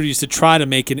opportunities to try to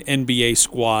make an NBA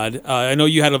squad. I know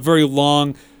you had a very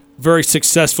long, very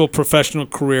successful professional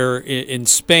career in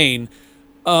Spain,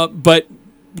 but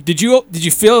did you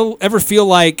ever feel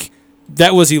like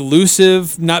that was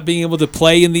elusive, not being able to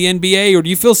play in the NBA, or do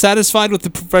you feel satisfied with the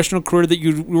professional career that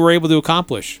you were able to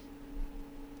accomplish?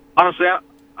 Honestly,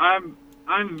 I'm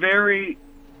very,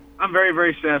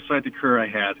 very satisfied with the career I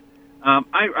had.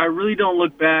 I really don't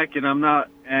look back, and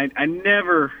I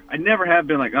never have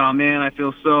been like, oh man, I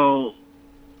feel so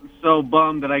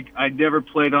bummed that I never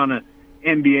played on an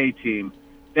NBA team.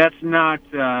 That's not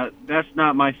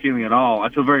my feeling at all. I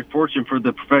feel very fortunate for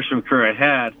the professional career I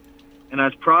had, and I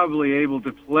was probably able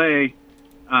to play.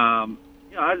 I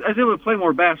was able to play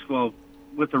more basketball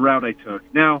with the route I took.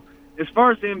 Now, as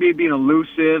far as the NBA being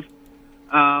elusive,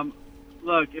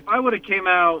 look, if I would have came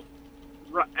out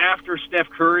after Steph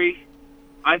Curry,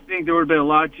 I think there would have been a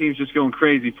lot of teams just going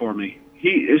crazy for me.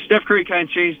 Steph Curry kind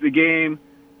of changed the game.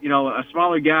 A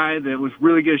smaller guy that was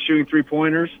really good at shooting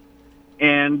three-pointers,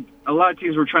 and a lot of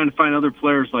teams were trying to find other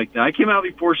players like that. I came out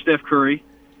before Steph Curry,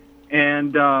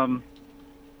 and I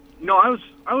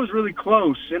was really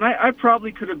close, and I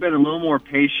probably could have been a little more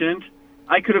patient.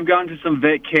 I could have gone to some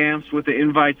vet camps with the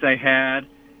invites I had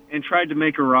and tried to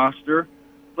make a roster,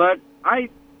 but I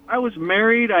was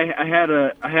married. I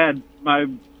had my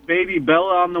baby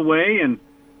Bella on the way, and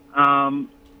I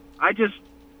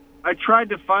tried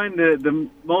to find the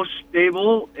most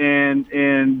stable and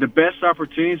the best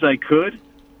opportunities I could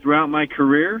throughout my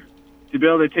career to be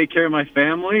able to take care of my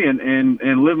family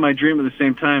and live my dream at the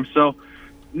same time. So,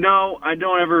 no, I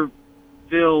don't ever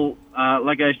feel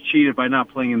like I was cheated by not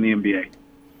playing in the NBA.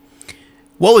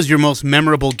 What was your most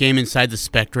memorable game inside the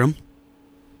Spectrum?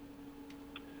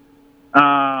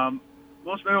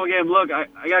 Most memorable game. Look, I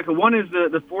got one is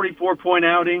the 44-point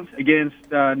outing against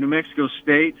New Mexico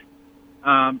State.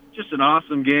 Just an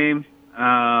awesome game.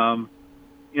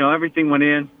 Everything went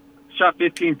in. Shot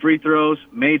 15 free throws,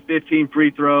 made 15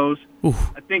 free throws. Oof.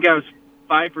 I think I was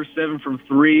 5 for 7 from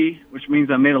 3, which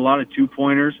means I made a lot of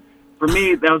two-pointers. For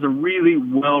me, that was a really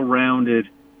well-rounded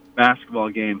basketball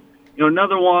game.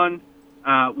 Another one,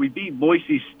 we beat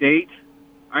Boise State.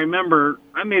 I remember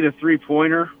I made a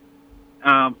three-pointer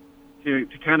to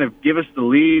kind of give us the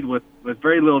lead with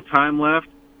very little time left.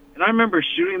 And I remember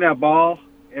shooting that ball,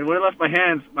 and when it left my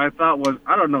hands, my thought was,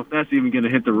 I don't know if that's even going to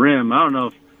hit the rim. I don't know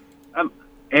if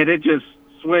and it just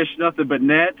swished, nothing but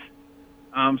net.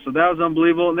 So that was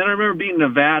unbelievable. And then I remember beating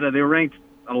Nevada. They were ranked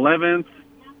 11th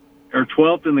or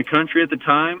 12th in the country at the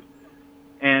time,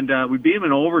 and we beat them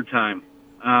in overtime.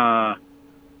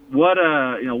 What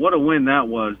a win that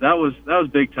was. That was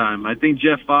big time. I think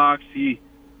Jeff Fox,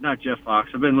 not Jeff Fox.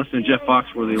 I've been listening to Jeff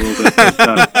Foxworthy a little bit.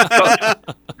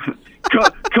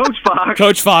 Coach Fox.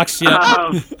 Coach Fox,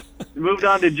 yeah. Moved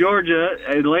on to Georgia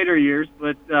in later years,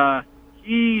 but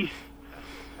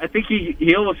I think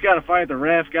he almost got a fight with the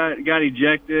ref, got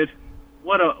ejected.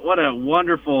 What a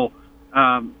wonderful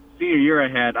senior year I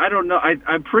had. I don't know.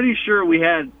 I'm pretty sure we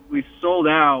sold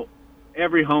out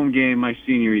every home game my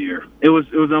senior year. It was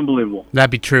unbelievable. That'd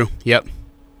be true. Yep.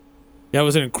 That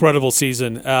was an incredible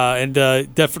season, and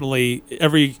definitely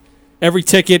every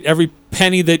ticket, every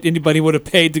penny that anybody would have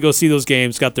paid to go see those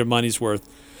games got their money's worth.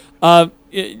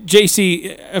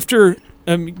 JC, after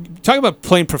talking about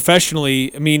playing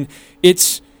professionally, I mean,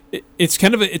 it's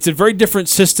a very different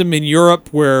system in Europe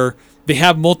where they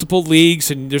have multiple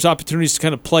leagues and there's opportunities to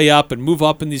kind of play up and move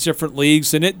up in these different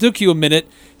leagues. And it took you a minute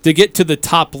to get to the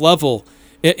top level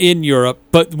in Europe.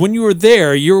 But when you were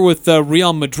there, you were with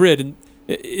Real Madrid, and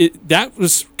that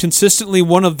was consistently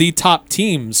one of the top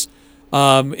teams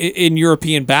in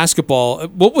European basketball.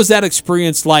 What was that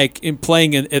experience like in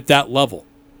playing at that level?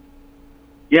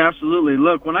 Yeah, absolutely.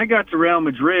 Look, when I got to Real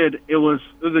Madrid, it was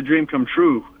a dream come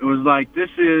true. It was like, this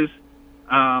is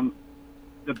the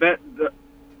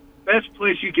best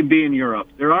place you can be in Europe.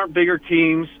 There aren't bigger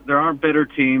teams. There aren't better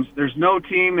teams. There's no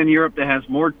team in Europe that has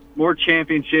more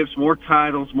championships, more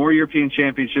titles, more European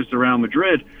championships around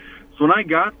Madrid. So when I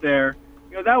got there,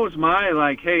 that was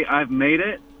my, hey, I've made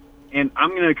it, and I'm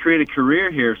going to create a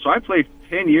career here. So I played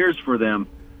 10 years for them.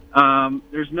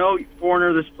 There's no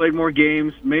foreigner that's played more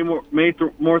games, made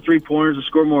more three-pointers, or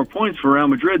scored more points for Real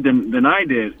Madrid than I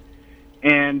did.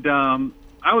 And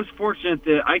I was fortunate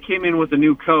that I came in with a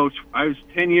new coach. I was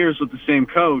 10 years with the same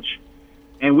coach,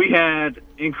 and we had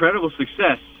incredible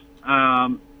success.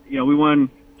 We won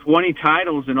 20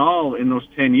 titles in all in those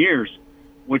 10 years,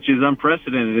 which is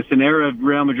unprecedented. It's an era of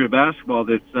Real Madrid basketball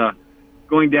that's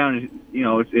going down.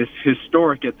 It's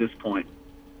historic at this point.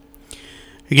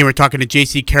 Again, we're talking to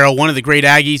J.C. Carroll, one of the great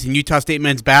Aggies in Utah State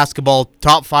men's basketball,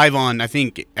 top 5 on, I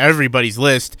think, everybody's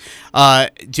list.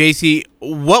 J.C.,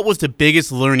 what was the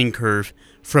biggest learning curve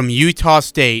from Utah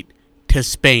State to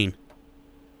Spain?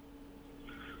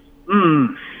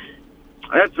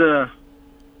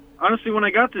 Honestly, when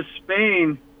I got to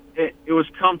Spain, it was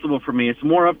comfortable for me. It's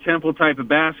more up-tempo type of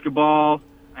basketball.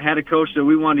 I had a coach that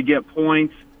we wanted to get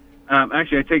points.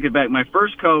 Actually, I take it back. My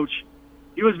first coach,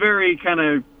 he was very kind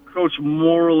of Coach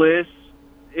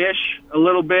Morales-ish a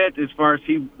little bit, as far as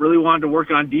he really wanted to work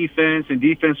on defense, and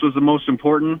defense was the most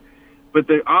important. But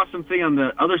the awesome thing on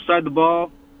the other side of the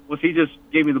ball was he just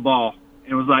gave me the ball.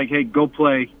 And it was like, hey, go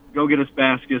play, go get us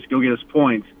baskets, go get us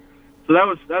points. So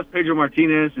that's Pedro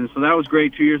Martinez, and so that was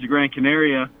great. 2 years at Gran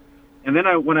Canaria. And then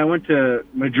when I went to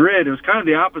Madrid, it was kind of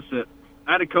the opposite.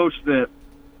 I had a coach that,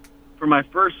 for my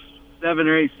first 7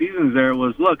 or 8 seasons there,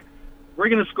 was, look, we're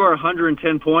going to score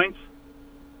 110 points.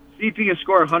 See if you can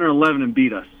score 111 and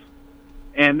beat us.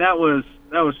 And that was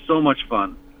so much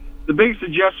fun. The biggest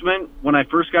adjustment when I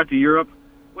first got to Europe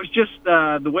was just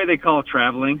the way they call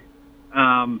traveling.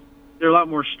 They're a lot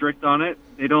more strict on it.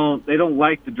 They don't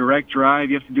like the direct drive.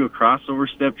 You have to do a crossover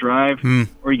step drive,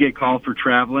 or you get called for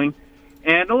traveling.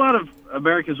 And a lot of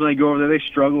Americans, when they go over there, they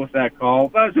struggle with that call.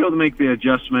 But I was able to make the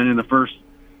adjustment in the first,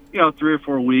 3 or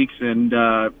 4 weeks, and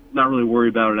not really worry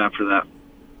about it after that.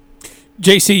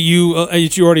 JC, you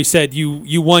as you already said,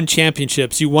 you won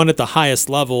championships. You won at the highest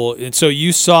level, and so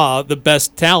you saw the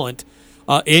best talent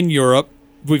in Europe.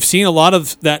 We've seen a lot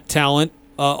of that talent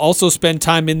also spend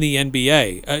time in the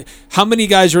NBA. How many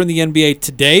guys are in the NBA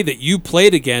today that you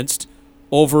played against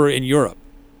over in Europe?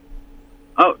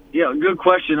 Oh, yeah, good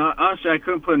question. Honestly, I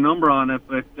couldn't put a number on it,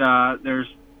 but there's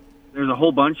a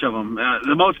whole bunch of them.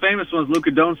 The most famous one is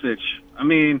Luka Doncic. I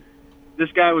mean, this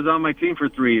guy was on my team for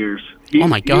 3 years. Oh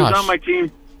my gosh! He was on my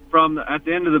team from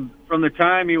the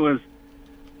time he was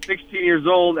 16 years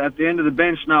old, at the end of the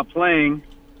bench, not playing.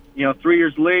 3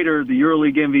 years later, the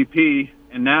EuroLeague MVP,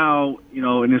 and now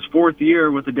in his 4th year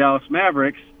with the Dallas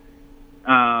Mavericks, is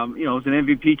an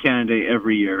MVP candidate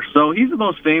every year. So he's the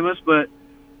most famous. But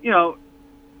Joe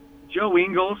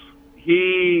Ingles,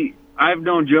 I've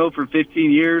known Joe for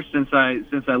 15 years since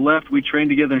I left. We trained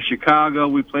together in Chicago.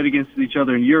 We played against each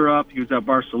other in Europe. He was at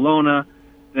Barcelona,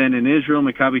 then in Israel,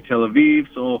 Maccabi Tel Aviv.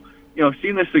 So,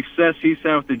 seeing the success he's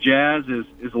had with the Jazz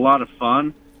is a lot of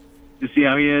fun to see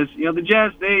how he is. The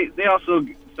Jazz, they also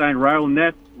signed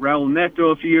Raul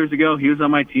Neto a few years ago. He was on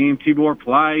my team. Tibor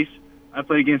Pleiss, I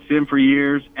played against him for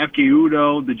years. F.K.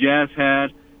 Udo, the Jazz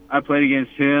had, I played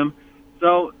against him.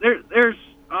 So there's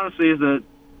honestly the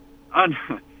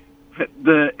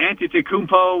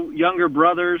Antetokounmpo younger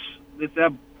brothers that's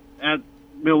at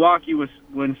Milwaukee was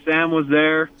when Sam was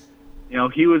there.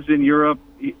 He was in Europe.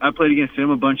 I played against him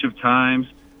a bunch of times.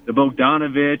 The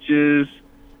Bogdanoviches,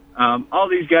 all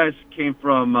these guys came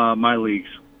from my leagues.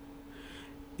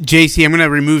 JC, I'm going to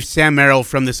remove Sam Merrill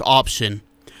from this option.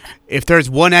 If there's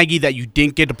one Aggie that you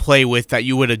didn't get to play with that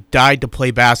you would have died to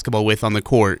play basketball with on the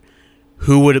court,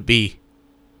 who would it be?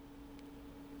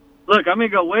 Look, I'm going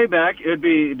to go way back. It'd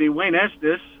be Wayne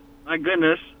Estes. My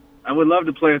goodness. I would love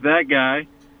to play with that guy.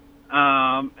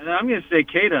 And I'm going to say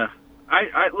Keita.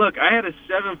 I had a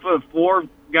 7'4"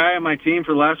 guy on my team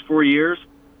for the last 4 years.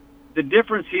 The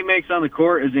difference he makes on the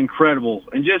court is incredible.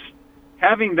 And just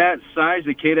having that size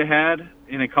that Keita had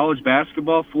in a college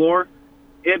basketball floor,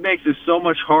 it makes it so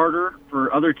much harder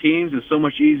for other teams and so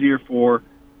much easier for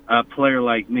a player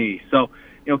like me. So,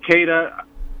 Keita,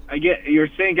 you're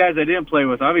saying guys I didn't play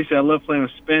with. Obviously, I love playing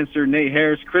with Spencer, Nate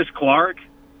Harris, Chris Clark.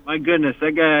 My goodness,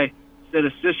 that guy set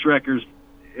assist records.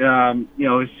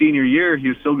 His senior year, he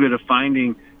was so good at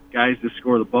finding guys to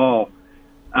score the ball.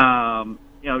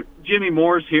 Jimmy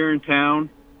Moore's here in town.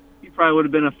 He probably would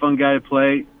have been a fun guy to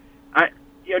play.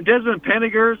 Desmond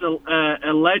Penninger's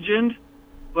a legend.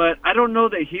 but I don't know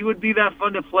that he would be that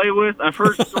fun to play with. I've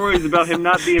heard stories about him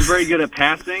not being very good at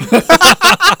passing.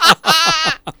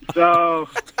 So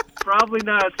probably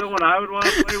not someone I would want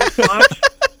to play with much.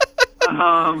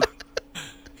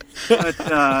 But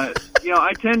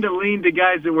I tend to lean to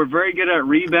guys that were very good at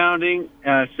rebounding,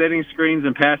 setting screens,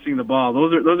 and passing the ball.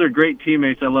 Those are great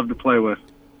teammates I love to play with.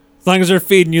 As long as they're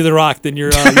feeding you the rock, then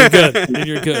you're good. Then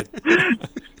you're good.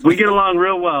 We get along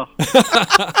real well.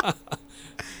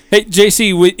 Hey,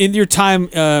 JC, in your time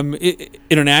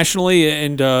internationally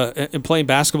and playing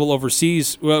basketball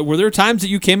overseas, were there times that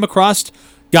you came across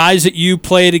guys that you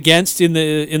played against in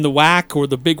the WAC or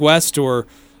the Big West or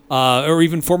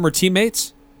even former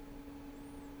teammates?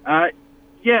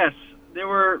 Yes, it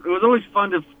was always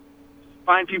fun to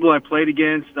find people I played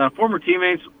against. Former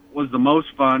teammates was the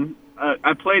most fun.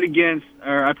 I played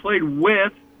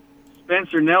with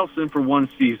Spencer Nelson for one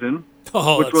season,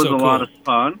 which was a lot of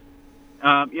fun.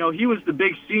 He was the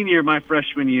big senior my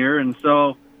freshman year, and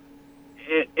so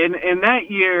in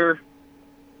that year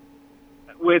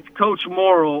with Coach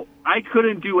Morrill, I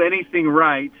couldn't do anything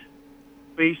right,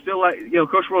 but he still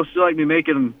Coach Morrill still liked me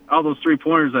making all those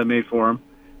 3-pointers I made for him.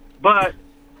 But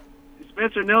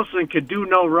Spencer Nelson could do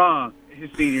no wrong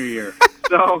his senior year.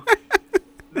 So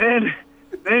then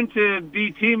to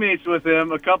be teammates with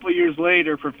him a couple years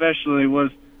later professionally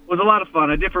was a lot of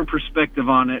fun, a different perspective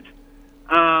on it.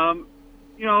 Trying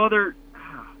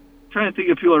to think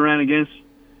of people I ran against.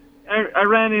 I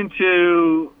ran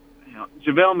into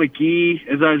JaVale McGee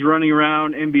as I was running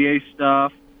around NBA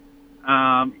stuff.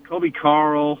 Kobe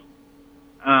Carl.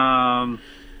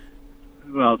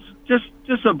 Who else?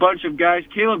 Just a bunch of guys.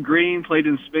 Caleb Green played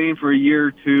in Spain for a year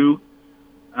or two.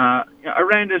 I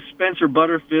ran to Spencer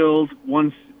Butterfield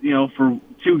once, for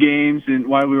 2 games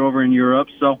while we were over in Europe.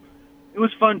 So it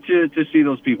was fun to see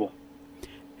those people.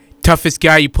 Toughest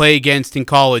guy you play against in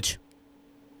college?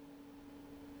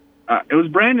 It was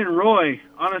Brandon Roy,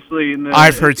 honestly.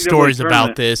 I've heard stories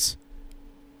about this.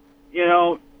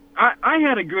 I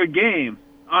had a good game,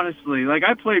 honestly. Like,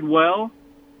 I played well,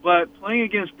 but playing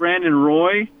against Brandon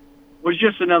Roy was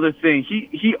just another thing.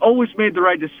 He always made the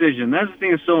right decision. That's the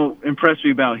thing that so impressed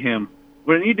me about him.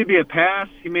 When it needed to be a pass,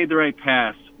 he made the right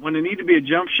pass. When it needed to be a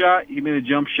jump shot, he made a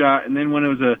jump shot. And then when it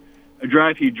was a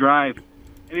drive, he'd drive.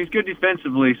 And he's good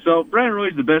defensively. So Brandon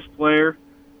Roy's the best player.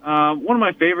 One of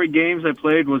my favorite games I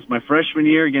played was my freshman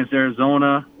year against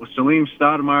Arizona with Salim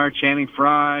Stoudemire, Channing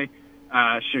Frye,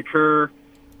 Shakur.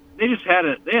 They just had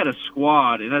a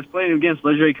squad, and I was playing against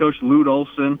legendary coach Lute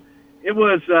Olson. It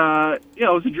was it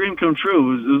was a dream come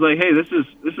true. It was like, hey, this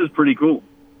is pretty cool.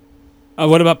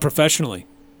 What about professionally?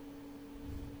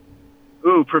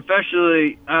 Ooh,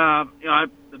 professionally, the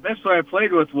best player I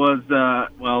played with was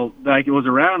that was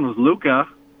around was Luka,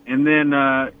 and then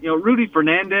Rudy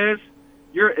Fernandez.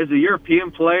 As a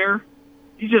European player,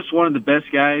 he's just one of the best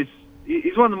guys.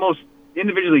 He's one of the most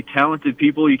individually talented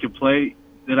people you could play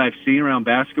that I've seen around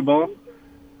basketball.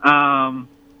 Andrei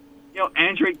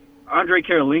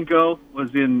Karolinko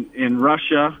was in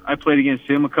Russia. I played against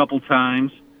him a couple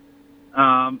times.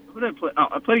 Who did I play?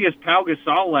 I played against Pau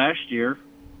Gasol last year.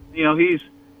 He's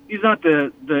not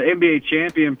the NBA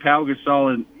champion Pau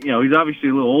Gasol, and he's obviously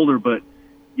a little older, but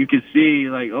you can see,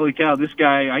 like, holy cow, this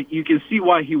guy, you can see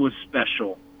why he was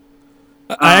special.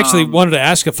 I actually wanted to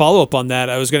ask a follow-up on that.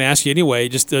 I was going to ask you anyway.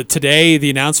 Just today, the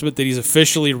announcement that he's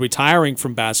officially retiring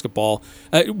from basketball.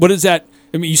 What is that?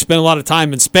 I mean, you spent a lot of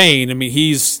time in Spain. I mean,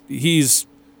 he's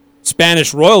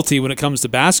Spanish royalty when it comes to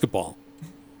basketball.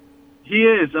 He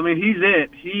is. I mean, he's it.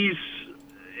 He's,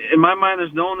 in my mind,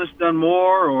 there's no one that's done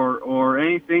more or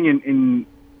anything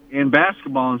in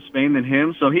basketball in Spain than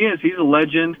him. So he is. He's a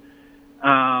legend.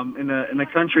 In a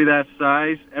country that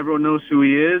size, everyone knows who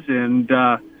he is and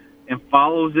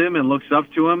follows him and looks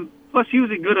up to him. Plus, he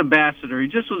was a good ambassador. He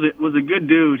just was a good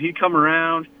dude. He'd come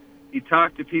around, he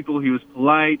talked to people, he was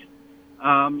polite.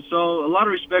 So a lot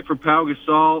of respect for Pau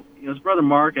Gasol. His brother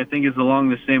Mark, I think, is along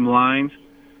the same lines.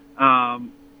 But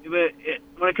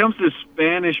when it comes to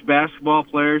Spanish basketball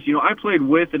players, I played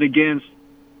with and against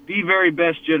the very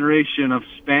best generation of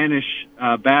Spanish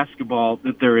basketball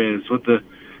that there is, with the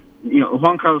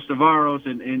Juan Carlos Tavares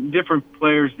and different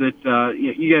players that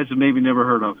you guys have maybe never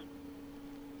heard of.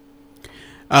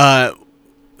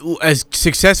 As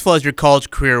successful as your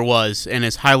college career was, and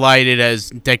as highlighted, as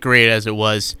decorated as it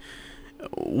was,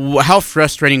 how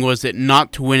frustrating was it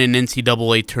not to win an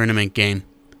NCAA tournament game?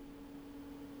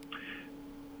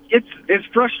 It's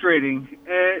frustrating.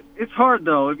 It's hard,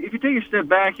 though. If you take a step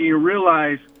back and you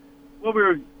realize what we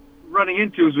were running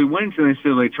into as we went into the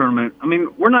NCAA tournament, I mean,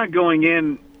 we're not going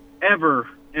in ever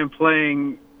and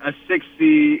playing a 6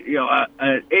 seed,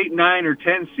 an 8, 9, or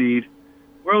 10 seed.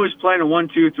 we're always playing a 1,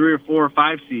 2, 3, or 4, or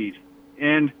 5 seed,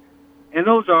 and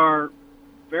those are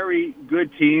very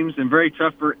good teams and very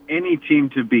tough for any team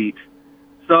to beat.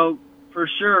 So for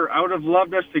sure, I would have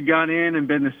loved us to gone in and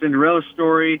been the Cinderella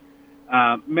story,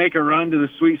 make a run to the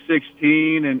Sweet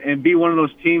 16, and be one of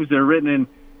those teams that are written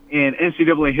in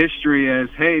NCAA history as,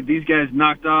 hey, these guys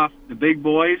knocked off the big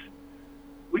boys.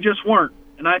 We just weren't,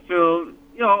 and I feel,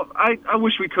 I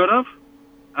wish we could have.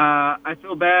 I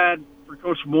feel bad for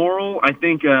Coach Morrill. I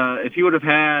think if he would have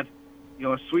had,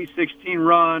 a Sweet 16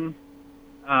 run,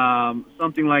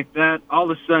 something like that,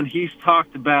 all of a sudden he's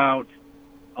talked about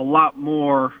a lot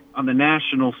more on the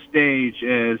national stage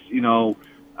as,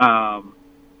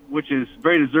 which is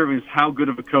very deserving of how good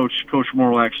of a coach Coach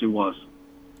Morrill actually was.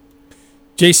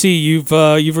 JC, you've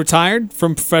retired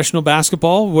from professional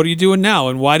basketball. What are you doing now,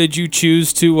 and why did you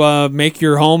choose to make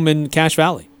your home in Cache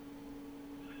Valley?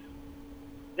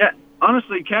 Yeah,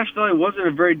 honestly, Cache Valley wasn't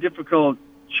a very difficult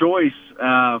choice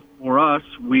for us.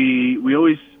 We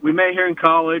met here in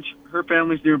college. Her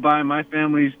family's nearby. My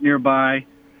family's nearby.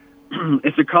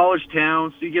 It's a college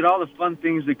town, so you get all the fun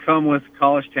things that come with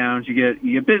college towns. You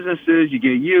get businesses, you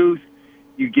get youth,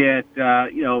 you get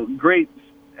great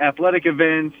athletic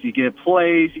events, you get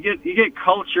plays, you get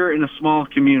culture in a small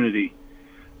community.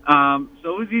 So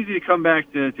it was easy to come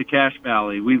back to Cache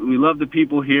Valley. We love the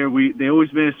people here. They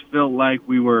always made us feel like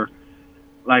we were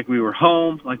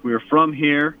home, like we were from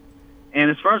here. And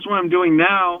as far as what I'm doing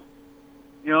now,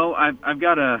 I've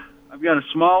got a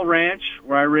small ranch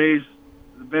where I raise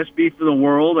the best beef in the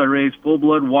world. I raise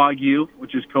full-blood Wagyu,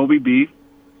 which is Kobe beef,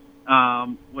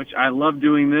 which I love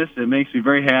doing this. It makes me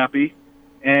very happy.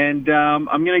 And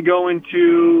I'm going to go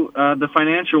into the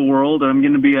financial world. I'm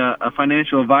going to be a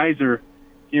financial advisor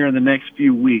here in the next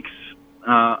few weeks.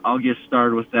 I'll get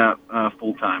started with that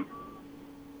full-time.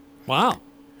 Wow.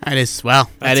 That is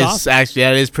awesome. Actually,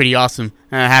 that is pretty awesome.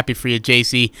 Happy for you,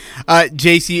 JC.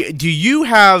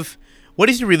 JC, what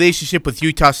is your relationship with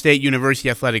Utah State University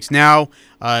Athletics now?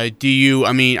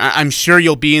 I'm sure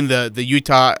you'll be in the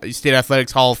Utah State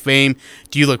Athletics Hall of Fame.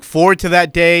 Do you look forward to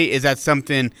that day? Is that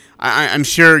something,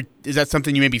 is that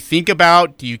something you maybe think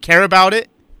about? Do you care about it?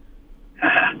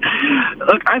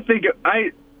 Look, I think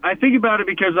about it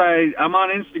because I'm on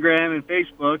Instagram and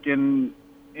Facebook, and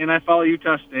I follow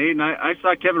Utah State, and I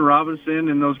saw Kevin Robinson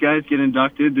and those guys get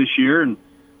inducted this year, and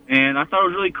I thought it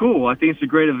was really cool. I think it's a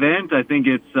great event. I think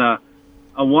it's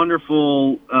a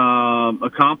wonderful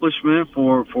accomplishment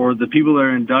for the people that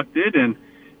are inducted, and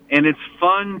it's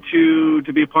fun to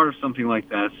be a part of something like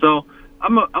that. So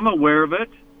I'm aware of it.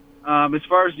 As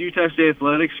far as Utah State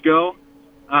athletics go,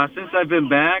 since I've been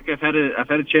back, I've had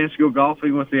a chance to go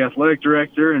golfing with the athletic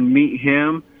director and meet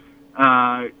him.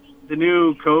 The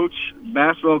new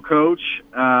basketball coach,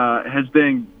 has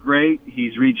been great.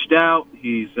 He's reached out.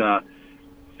 He's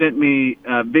sent me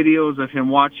videos of him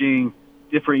watching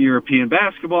different European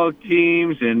basketball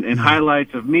teams and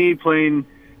highlights of me playing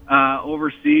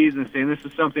overseas and saying, this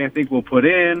is something I think we'll put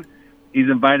in. He's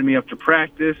invited me up to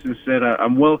practice and said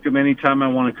I'm welcome anytime I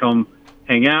want to come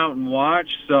hang out and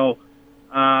watch. So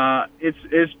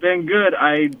it's been good.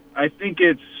 I think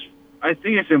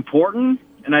it's important,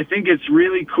 and I think it's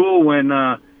really cool when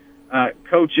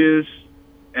coaches,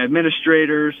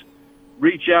 administrators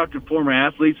reach out to former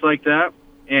athletes like that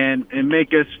and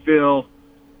make us feel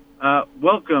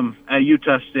welcome at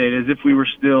Utah State as if we were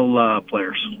still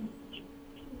players.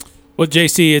 Well,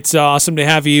 JC, it's awesome to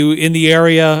have you in the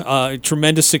area.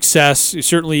 Tremendous success.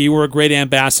 Certainly, you were a great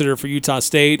ambassador for Utah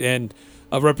State and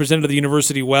represented the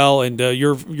university well, and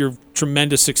your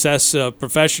tremendous success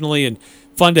professionally, and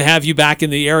fun to have you back in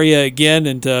the area again.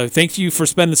 And thank you for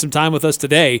spending some time with us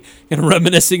today and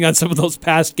reminiscing on some of those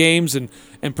past games and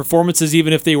performances,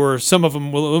 even if they were some of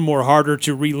them a little more harder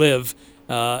to relive.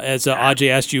 As Ajay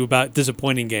asked you about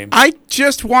disappointing games. I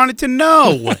just wanted to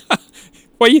know.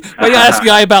 Why you ask a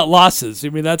guy about losses? I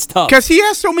mean, that's tough. Because he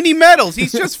has so many medals.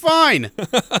 He's just fine.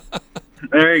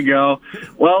 There you go.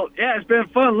 Well, yeah, it's been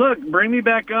fun. Look, bring me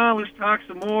back on. Let's talk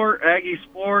some more Aggie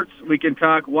sports. We can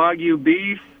talk Wagyu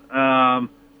beef.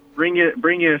 Bring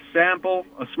you a sample,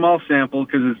 a small sample,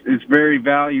 because it's very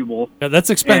valuable. Yeah, that's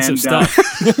expensive stuff.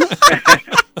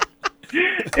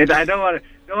 And I don't want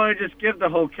to just give the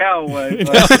whole cow away.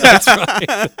 But, no, that's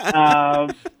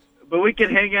right. But we can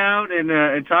hang out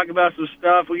and talk about some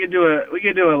stuff. We can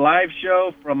do a live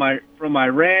show from my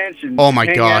ranch and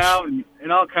hang out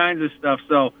and all kinds of stuff.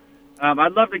 So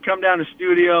I'd love to come down to the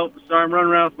studio. Sorry, I'm running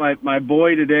around with my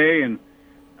boy today. And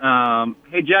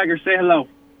hey, Jagger, say hello.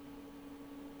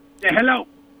 Say hello.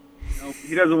 Nope,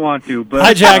 he doesn't want to. But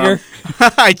hi, Jagger.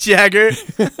 Hi, Jagger.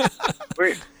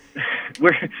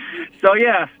 So,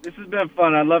 yeah, this has been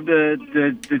fun. I'd love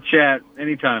to chat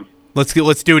anytime. Let's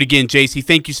do it again, JC.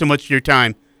 Thank you so much for your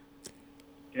time.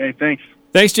 Okay, thanks.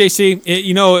 Thanks, JC.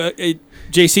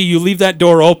 JC, you leave that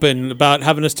door open about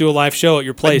having us do a live show at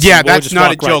your place. Yeah, that's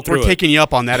not a joke. We're taking you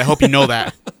up on that. I hope you know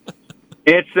that.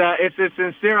 It's a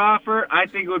sincere offer. I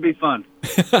think it would be fun.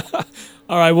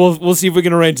 All right, we'll see if we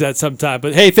can arrange that sometime.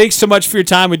 But, hey, thanks so much for your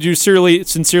time. We do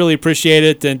sincerely appreciate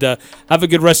it, and have a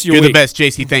good rest of your week. You're the best,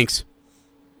 JC. Thanks.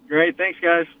 Great. Thanks,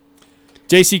 guys.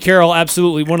 JC Carroll,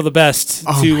 absolutely one of the best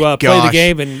to play the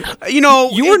game. And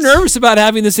you were nervous about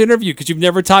having this interview because you've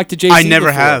never talked to JC I never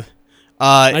before. have.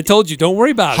 I told you, don't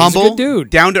worry about it. He's a good dude.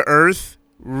 Down to earth,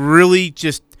 really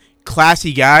just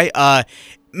classy guy.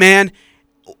 Man,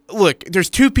 look, there's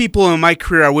two people in my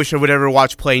career I wish I would ever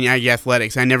watch play in Aggie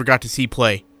Athletics. I never got to see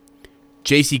play.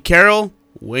 JC Carroll,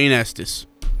 Wayne Estes.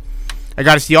 I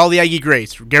got to see all the Aggie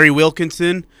greats. Gary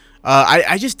Wilkinson.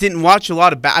 I just didn't watch a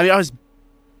lot of I was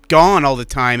gone all the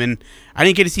time, and I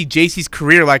didn't get to see JC's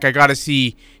career like I got to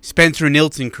see Spencer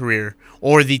Nilsson's career,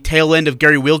 or the tail end of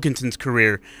Gary Wilkinson's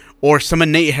career, or some of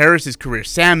Nate Harris's career,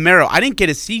 Sam Merrill. I didn't get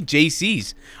to see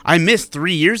JC's. I missed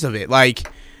 3 years of it.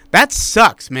 Like, that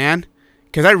sucks, man.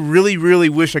 Because I really, really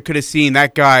wish I could have seen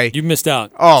that guy. You missed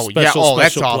out. Oh, Special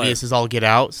that's player. obvious as all get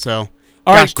out. So,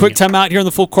 all right, quick time out here on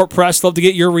the Full Court Press. Love to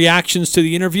get your reactions to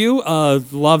the interview.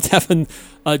 Loved having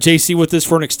JC with us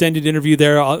for an extended interview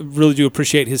there. I really do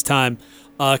appreciate his time.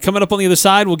 Coming up on the other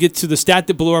side, we'll get to the stat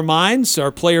that blew our minds,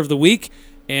 our player of the week,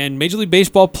 and Major League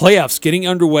Baseball playoffs getting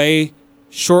underway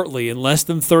shortly in less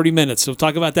than 30 minutes. So we'll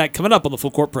talk about that coming up on the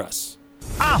Full Court Press.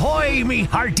 Ahoy, me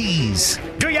hearties!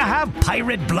 Do you have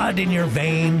pirate blood in your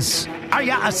veins? Are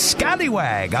you a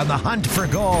scallywag on the hunt for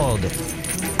gold?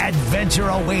 Adventure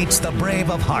awaits the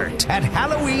brave of heart at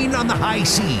Halloween on the high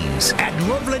seas at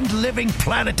Loveland Living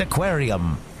Planet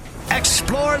Aquarium.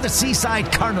 Explore the Seaside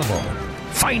Carnival,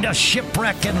 find a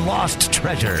shipwreck and lost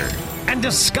treasure, and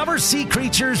discover sea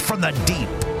creatures from the deep.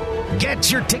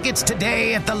 Get your tickets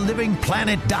today at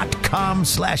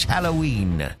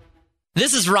thelivingplanet.com/Halloween.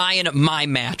 This is Ryan at My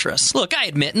Mattress. Look, I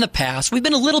admit in the past, we've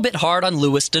been a little bit hard on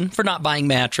Lewiston for not buying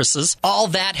mattresses. All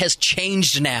that has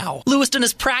changed now. Lewiston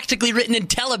has practically written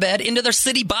IntelliBed into their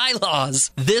city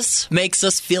bylaws. This makes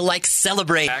us feel like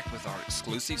celebrating. Back with our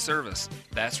exclusive service.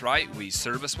 That's right, we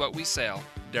service what we sell.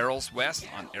 Daryl's West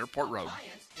on Airport Road.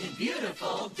 In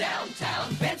beautiful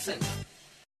downtown Benson.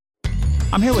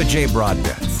 I'm here with Jay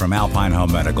Broadbent from Alpine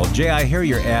Home Medical. Jay, I hear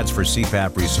your ads for CPAP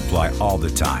resupply all the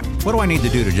time. What do I need to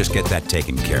do to just get that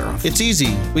taken care of? It's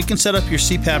easy. We can set up your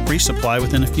CPAP resupply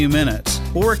within a few minutes.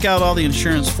 We'll work out all the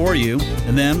insurance for you,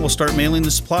 and then we'll start mailing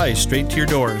the supplies straight to your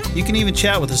door. You can even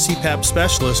chat with a CPAP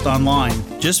specialist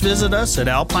online. Just visit us at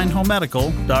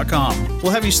alpinehomemedical.com.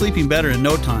 We'll have you sleeping better in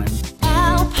no time.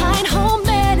 Alpine Home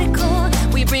Medical,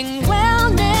 we bring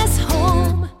wellness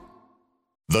home.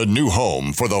 The new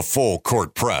home for the Full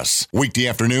Court Press. Weekday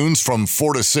afternoons from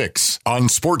 4 to 6 on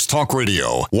Sports Talk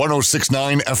Radio,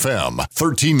 106.9 FM,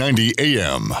 1390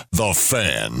 AM. The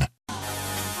Fan.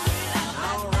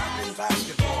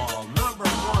 Basketball, number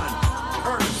one,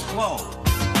 Ernest Blow.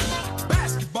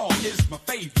 Basketball is my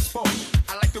favorite sport.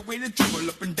 I like the way they dribble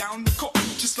up and down the court,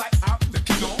 just like I'm the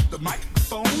king on the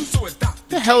microphone. So it's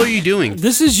What the hell are you doing?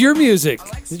 This is your music.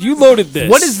 You loaded this.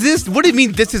 What is this? What do you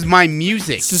mean this is my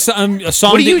music? This is a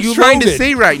song what are that you trying loaded. to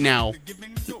say right now?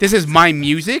 This is my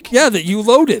music? Yeah, that you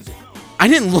loaded. I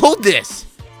didn't load this.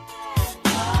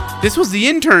 This was the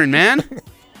intern, man.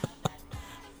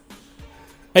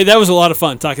 Hey, that was a lot of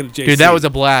fun talking to JC. Dude, that was a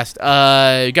blast.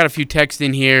 Got a few texts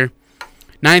in here.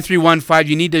 9315,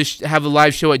 you need to have a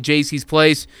live show at JC's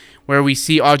place where we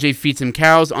see Ajay feed some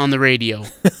cows on the radio.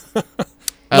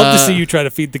 Love to see you try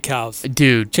to feed the cows.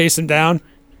 Dude. Chase them down.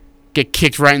 Get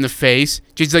kicked right in the face.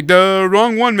 JC's like, the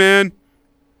wrong one, man.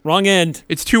 Wrong end.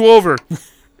 It's 2 over.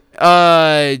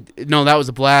 No, that was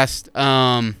a blast.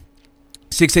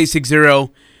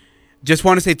 6860. Just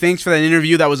want to say thanks for that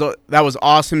interview. That was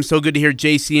awesome. So good to hear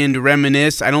JC and to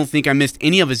reminisce. I don't think I missed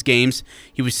any of his games.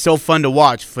 He was so fun to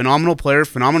watch. Phenomenal player,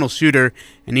 phenomenal shooter,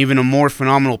 and even a more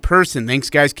phenomenal person. Thanks,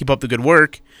 guys. Keep up the good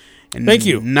work. And thank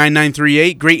you.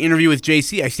 9938. Great interview with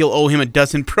JC. I still owe him a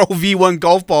dozen Pro V1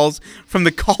 golf balls from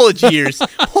the college years.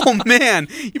 Oh, man.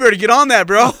 You better get on that,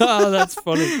 bro. Oh, that's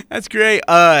funny. That's great.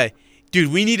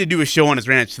 Dude, we need to do a show on his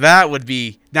ranch. That would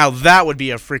be a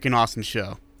freaking awesome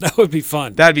show. That would be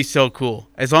fun. That'd be so cool.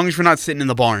 As long as we're not sitting in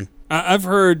the barn. I've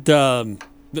heard the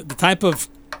type of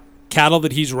cattle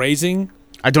that he's raising.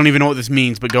 I don't even know what this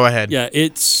means, but go ahead. Yeah,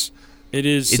 it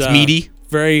is. It's meaty.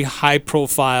 Very high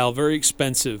profile, very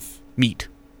expensive meat.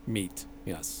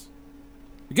 Yes.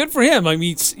 Good for him. I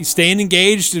mean, he's staying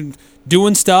engaged and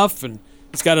doing stuff and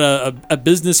He's got a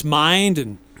business mind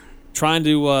and trying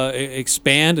to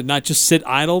expand and not just sit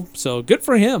idle. So good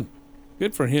for him.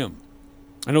 Good for him.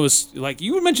 I know it's like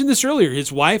you mentioned this earlier.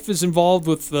 His wife is involved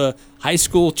with the high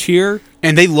school cheer,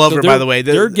 and they love her. By the way,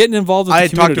 they're getting involved with I the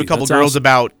had talked to a couple That's girls awesome.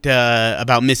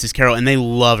 about Mrs. Carroll, and they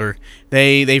love her.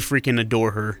 They freaking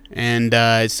adore her,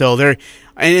 and so they're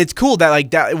and it's cool that like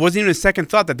that. It wasn't even a second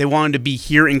thought that they wanted to be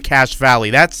here in Cache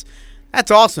Valley. That's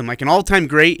awesome. Like an all-time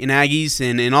great in Aggies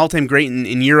and an all-time great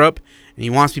in Europe, and he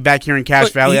wants to be back here in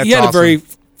Cache Valley. That's he had awesome. a very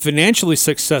financially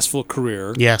successful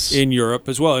career. Yes. In Europe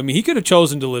as well. I mean, he could have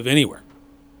chosen to live anywhere.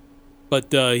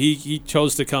 But he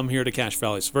chose to come here to Cache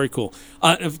Valley. It's very cool.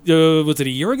 Was it a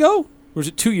year ago? Or was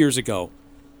it 2 years ago?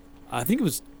 I think it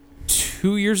was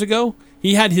 2 years ago.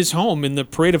 He had his home in the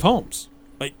Parade of Homes.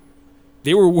 Like,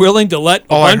 they were willing to let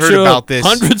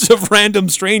hundreds of random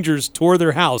strangers tour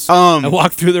their house and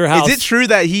walk through their house. Is it true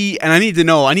that and I need to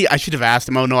know, I should have asked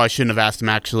him. Oh, no, I shouldn't have asked him,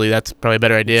 actually. That's probably a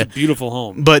better idea. It's a beautiful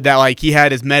home. But that, like, he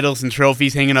had his medals and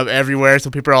trophies hanging up everywhere, so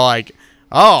people are like,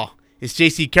 oh, it's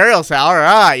J.C. Carroll's house. All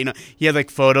right. You know, he had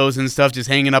like photos and stuff just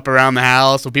hanging up around the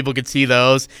house so people could see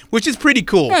those, which is pretty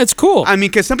cool. Yeah, it's cool. I mean,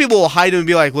 because some people will hide them and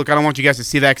be like, look, I don't want you guys to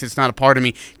see that because it's not a part of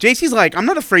me. J.C.'s like, I'm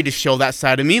not afraid to show that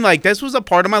side of me. Like, this was a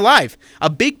part of my life,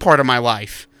 a big part of my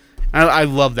life. I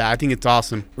love that. I think it's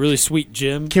awesome. Really sweet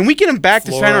gym. Can we get him back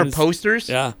to sign our posters?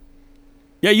 Yeah.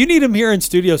 Yeah, you need him here in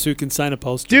studio so he can sign a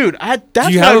poster. Dude, that's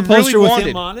Do you what have I a poster really with wanted.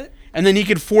 him on it? And then he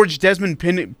could forge Desmond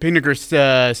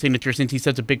Pinniger's signature since he's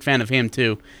such a big fan of him,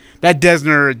 too. That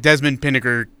Desmond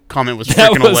Pinniger comment was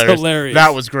freaking hilarious.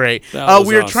 That was great.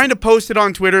 We were trying to post it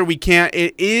on Twitter. We can't.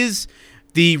 It is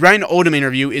the Ryan Odom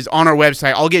interview is on our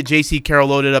website. I'll get JC Carroll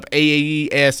loaded up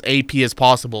ASAP as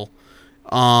possible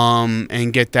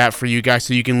and get that for you guys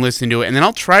so you can listen to it. And then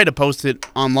I'll try to post it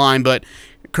online, but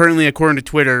currently, according to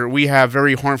Twitter, we have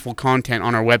very harmful content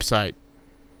on our website.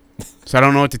 So I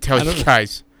don't know what to tell you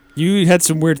guys. You had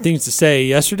some weird things to say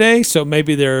yesterday, so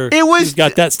maybe he's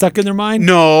got that stuck in their mind?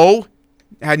 No.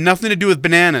 It had nothing to do with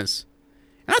bananas.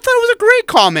 And I thought it was a great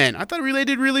comment. I thought it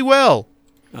related really well.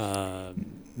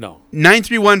 No.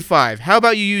 9315. How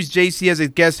about you use JC as a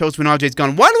guest host when Ajay's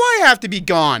gone? Why do I have to be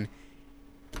gone?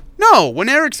 No, when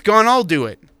Eric's gone, I'll do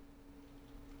it.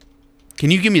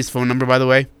 Can you give me his phone number, by the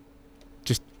way?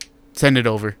 Just send it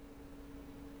over.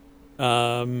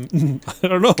 I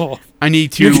don't know. I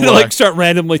need to. You're going to start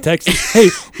randomly texting. Hey,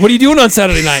 what are you doing on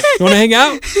Saturday night? You want to hang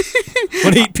out?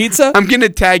 Want to eat pizza? I'm going to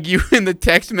tag you in the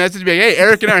text message. Be like, hey,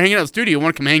 Eric and I are hanging out in the studio. You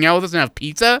want to come hang out with us and have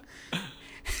pizza?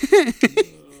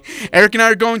 Eric and I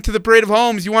are going to the Parade of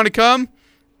Homes. You want to come?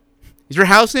 Is your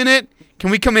house in it? Can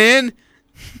we come in?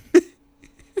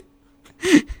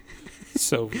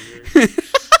 So weird.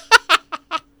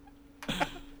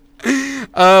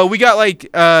 We got like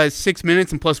 6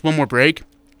 minutes and plus one more break.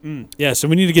 Yeah, so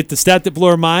we need to get the stat that blew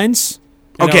our minds.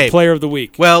 And Okay. our player of the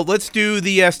week. Well, let's do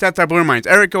the stats that blew our minds.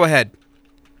 Eric, go ahead.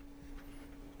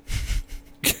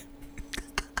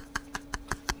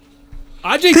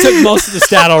 Ajay took most of the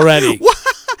stat already.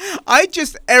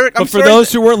 Eric, I'm But for sorry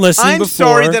those who weren't listening I'm before,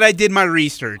 sorry that I did my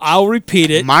research. I'll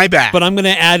repeat it. My bad. But I'm going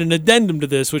to add an addendum to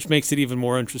this, which makes it even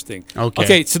more interesting.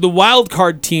 Okay. So the wild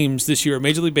card teams this year in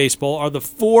Major League Baseball are the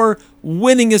 4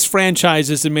 winningest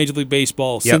franchises in Major League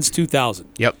Baseball since 2000.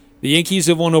 Yep. The Yankees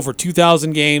have won over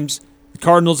 2,000 games. The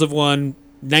Cardinals have won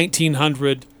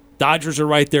 1,900. Dodgers are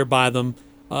right there by them.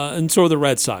 And so are the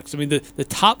Red Sox. I mean, the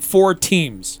top 4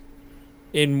 teams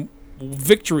in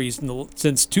victories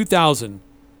since 2000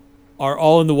 are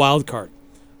all in the wild card.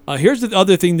 Here's the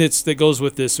other thing that goes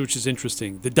with this, which is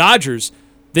interesting. The Dodgers,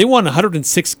 they won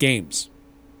 106 games.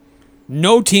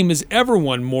 No team has ever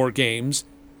won more games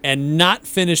and not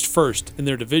finished first in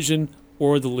their division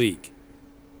or the league.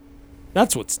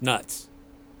 That's what's nuts.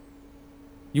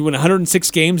 You win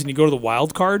 106 games and you go to the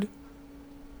wild card?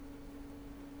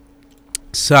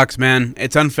 Sucks, man.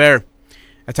 It's unfair.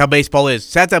 That's how baseball is.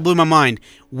 Stats that blew my mind.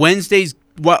 Wednesday's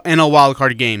NL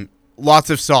wildcard game. Lots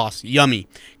of sauce. Yummy.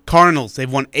 Cardinals,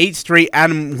 they've won 8 straight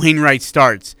Adam Wainwright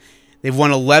starts. They've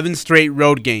won 11 straight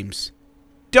road games.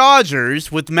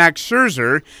 Dodgers, with Max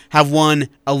Scherzer, have won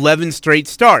 11 straight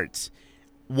starts.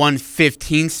 Won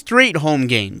 15 straight home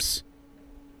games.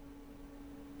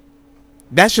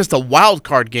 That's just a wild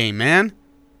card game, man.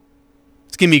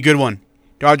 Let's give me a good one.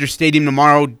 Dodger Stadium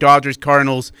tomorrow, Dodgers,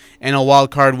 Cardinals, and a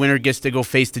wild card winner gets to go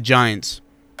face the Giants.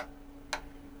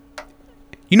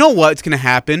 You know what's going to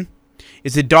happen?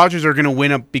 Is the Dodgers are going to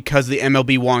win up because the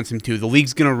MLB wants them to. The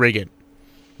league's going to rig it,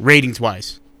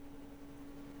 ratings-wise.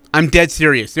 I'm dead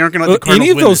serious. They aren't going to let the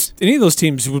Cardinals win this. Any of those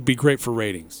teams would be great for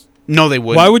ratings. No, they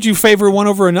wouldn't. Why would you favor one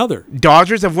over another?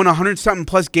 Dodgers have won 100-something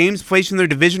plus games, facing their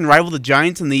division rival, the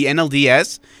Giants, in the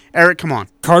NLDS. Eric, come on.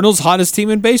 Cardinals, hottest team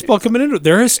in baseball coming into it.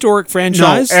 They're a historic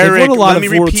franchise. No, Eric, They've won a lot let of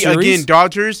me World repeat Series. again.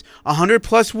 Dodgers,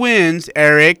 100-plus wins,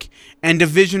 Eric, and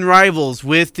division rivals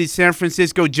with the San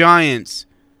Francisco Giants.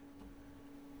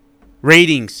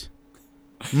 Ratings.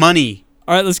 Money.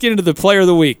 All right, let's get into the player of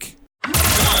the week. Time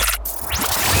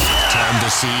to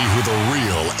see who the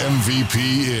real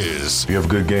MVP is. If you have a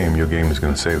good game, your game is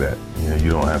going to say that.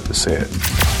 You don't have to say it.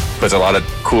 Puts a lot of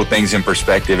cool things in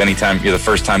perspective anytime you're the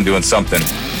first time doing something.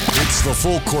 It's the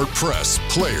Full Court Press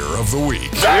Player of the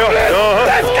Week.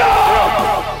 Let's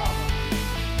go!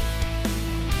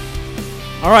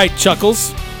 All right,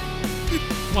 Chuckles.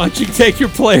 Why don't you take your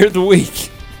player of the week?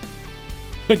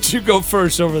 Why don't you go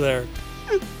first over there?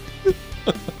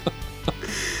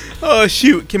 Oh,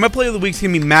 shoot. Okay, my player of the week's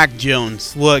going to be Mac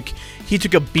Jones. Look, he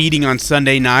took a beating on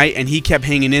Sunday night, and he kept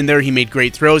hanging in there. He made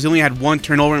great throws. He only had one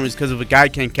turnover, and it was because of a guy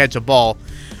can't catch a ball.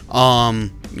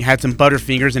 He had some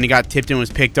butterfingers, and he got tipped and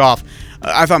was picked off.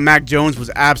 I thought Mac Jones was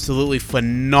absolutely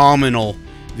phenomenal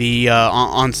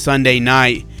on Sunday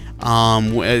night,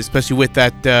 especially with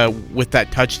that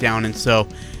touchdown. And so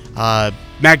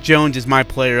Mac Jones is my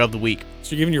player of the week.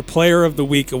 So you're giving your player of the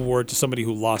week award to somebody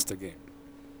who lost a game.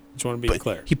 Just want to be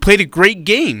clear. He played a great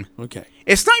game. Okay.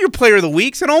 It's not your player of the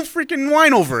week, so don't freaking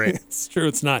whine over it. It's true,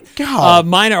 it's not. God.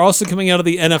 Mine are also coming out of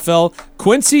the NFL.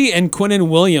 Quincy and Quinnen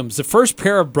Williams, the first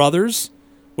pair of brothers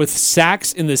with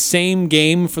sacks in the same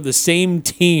game for the same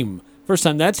team. First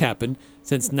time that's happened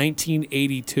since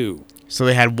 1982. So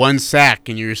they had one sack,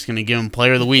 and you're just going to give them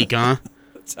player of the week, huh?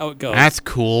 That's how it goes. That's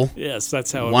cool. Yes,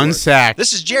 that's how it One works. sack.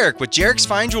 This is Jarek with Jarek's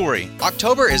Fine Jewelry.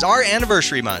 October is our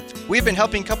anniversary month. We've been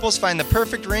helping couples find the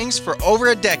perfect rings for over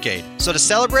a decade. So to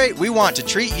celebrate, we want to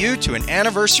treat you to an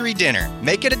anniversary dinner.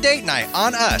 Make it a date night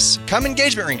on us. Come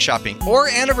engagement ring shopping or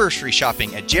anniversary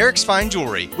shopping at Jarek's Fine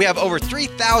Jewelry. We have over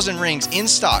 3,000 rings in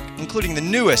stock, including the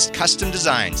newest custom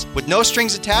designs. With no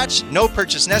strings attached, no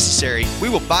purchase necessary, we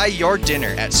will buy your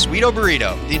dinner at Sweeto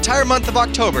Burrito. The entire month of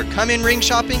October, come in ring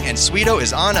shopping and Sweeto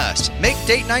is on us. Make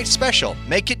date night special.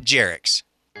 Make it Jarek's.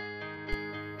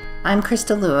 I'm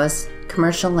Krista Lewis,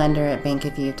 commercial lender at Bank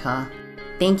of Utah.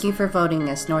 Thank you for voting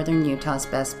us Northern Utah's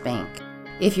best bank.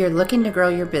 If you're looking to grow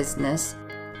your business,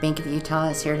 Bank of Utah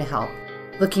is here to help.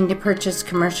 Looking to purchase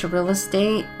commercial real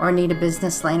estate or need a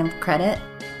business line of credit?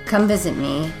 Come visit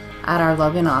me at our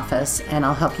Logan office and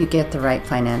I'll help you get the right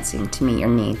financing to meet your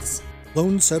needs.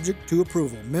 Loan subject to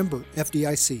approval. Member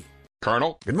FDIC.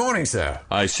 Colonel? Good morning, sir.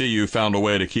 I see you found a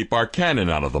way to keep our cannon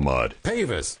out of the mud.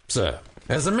 Pavers, sir.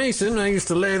 As a mason, I used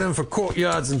to lay them for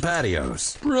courtyards and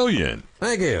patios. Brilliant.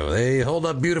 Thank you. They hold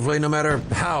up beautifully no matter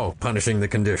how punishing the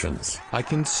conditions. I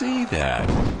can see that.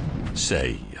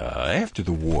 Say, after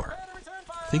the war,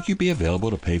 think you'd be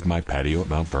available to pave my patio at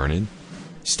Mount Vernon?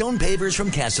 Stone pavers from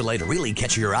Castellite really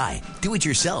catch your eye. Do it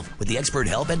yourself with the expert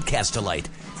help at Castellite.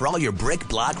 For all your brick,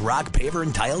 block, rock, paver,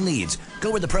 and tile needs,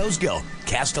 go where the pros go.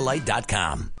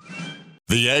 Castellite.com.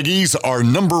 The Aggies are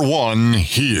 #1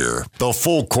 here. The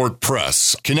Full Court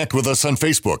Press. Connect with us on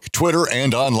Facebook, Twitter,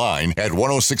 and online at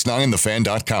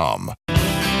 1069thefan.com.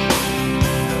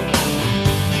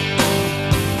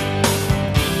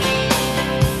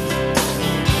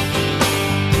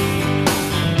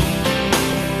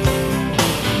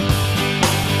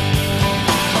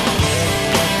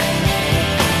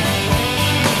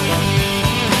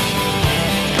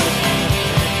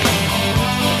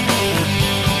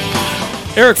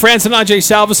 Eric Frandsen, Ajay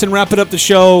Salvesen, wrapping up the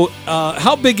show.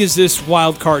 How big is this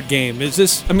wild card game?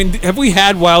 Have we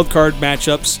had wild card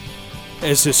matchups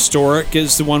as historic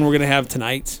as the one we're going to have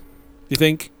tonight? Do you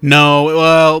think? No,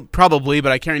 well, probably,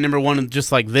 but I can't remember one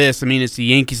just like this. I mean, it's the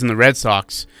Yankees and the Red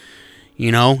Sox.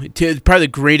 You know, it's probably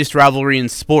the greatest rivalry in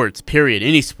sports, period,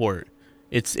 any sport.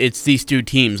 It's these two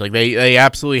teams. Like, they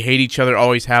absolutely hate each other,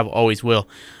 always have, always will.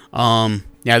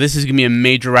 Yeah, this is going to be a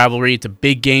major rivalry. It's a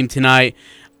big game tonight.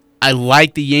 I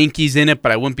like the Yankees in it,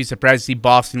 but I wouldn't be surprised to see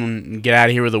Boston get out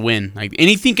of here with a win. Like,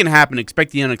 anything can happen.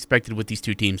 Expect the unexpected with these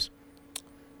two teams.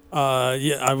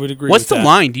 Yeah, I would agree. What's with the that.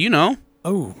 line? Do you know?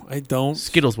 Oh, I don't.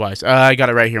 Skittles-wise. I got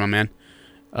it right here, my man.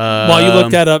 While you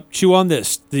look that up, chew on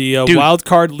this. The wild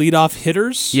card leadoff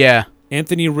hitters. Yeah.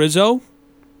 Anthony Rizzo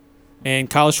and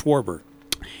Kyle Schwarber.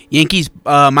 Yankees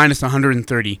minus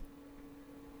 130.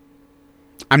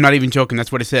 I'm not even joking.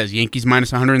 That's what it says. Yankees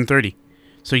minus 130.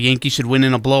 So Yankees should win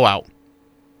in a blowout.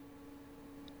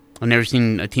 I've never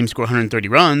seen a team score 130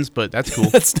 runs, but that's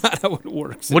cool. That's not how it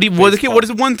works. What does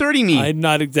 130 mean? I'm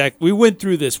not exact. We went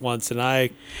through this once, and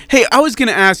Hey, I was going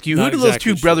to ask you, who do those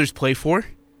two brothers play for?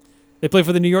 They play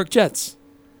for the New York Jets.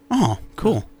 Oh,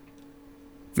 cool.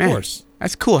 Man, Of course.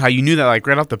 That's cool how you knew that like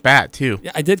right off the bat, too.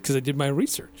 Yeah, I did because I did my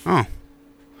research. Oh.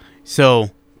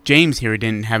 So, James here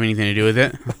didn't have anything to do with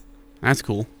it. That's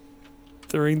cool.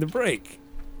 During the break.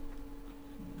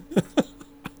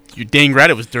 You're dang right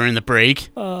it was during the break.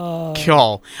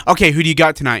 Cool. Okay, who do you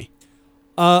got tonight?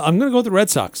 I'm going to go with the Red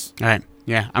Sox. All right.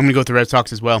 Yeah, I'm going to go with the Red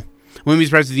Sox as well. Wouldn't be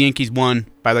surprised if the Yankees won,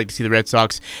 but I'd like to see the Red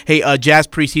Sox. Hey, Jazz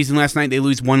preseason last night, they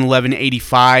lose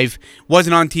 111-85.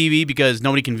 Wasn't on TV because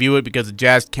nobody can view it because the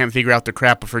Jazz can't figure out their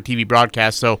crap for TV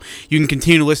broadcast. So you can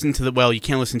continue to listen to well, you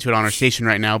can't listen to it on our station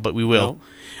right now, but we will.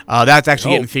 No. That's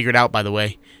actually getting figured out, by the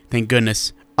way. Thank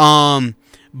goodness. Yeah,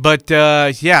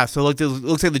 so it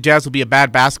looks like the Jazz will be a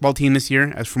bad basketball team this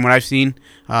year, as from what I've seen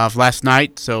last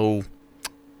night. So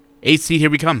 8th seed, here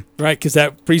we come. Right, because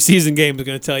that preseason game is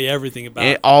going to tell you everything about it.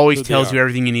 It always tells you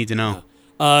everything you need to know.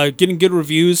 Getting good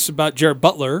reviews about Jared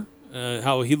Butler,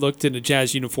 how he looked in a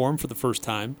Jazz uniform for the first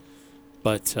time.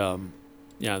 But,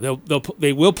 yeah,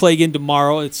 they will play again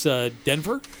tomorrow. It's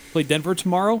Denver. Play Denver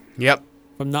tomorrow. Yep.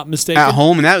 If I'm not mistaken. At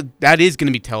home, and that is going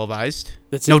to be televised.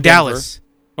 That's no, Dallas.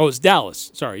 Oh, it's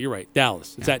Dallas. Sorry, you're right.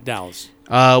 Dallas. It's at Dallas.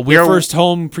 Our first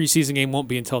home preseason game won't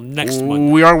be until next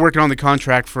Monday. We are working on the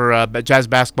contract for Jazz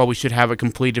basketball. We should have it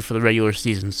completed for the regular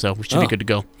season, so we should be good to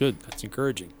go. Good. That's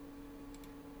encouraging.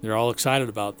 They're all excited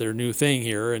about their new thing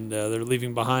here, and they're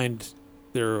leaving behind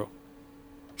their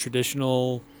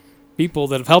traditional people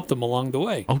that have helped them along the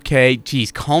way. Okay,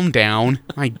 geez, calm down.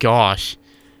 My gosh.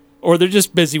 Or they're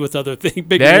just busy with other things.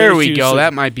 There we go.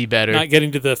 That might be better. Not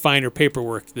getting to the finer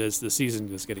paperwork as the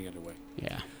season is getting underway.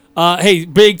 Yeah. Hey,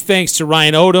 big thanks to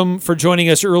Ryan Odom for joining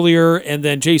us earlier, and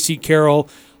then J.C. Carroll.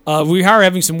 We are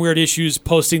having some weird issues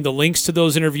posting the links to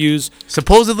those interviews.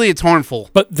 Supposedly it's harmful.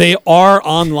 But they are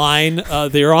online.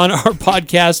 They're on our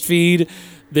podcast feed.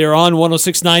 They're on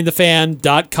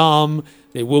 1069thefan.com.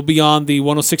 They will be on the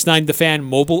 1069 The Fan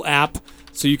mobile app,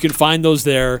 so you can find those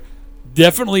there.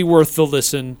 Definitely worth the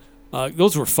listen.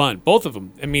 Those were fun, both of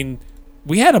them. I mean,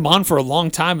 we had them on for a long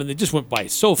time, and they just went by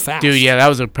so fast. Dude, yeah, that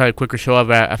was probably a quicker show I've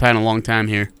had in a long time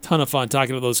here. Ton of fun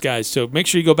talking to those guys. So make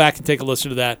sure you go back and take a listen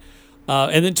to that.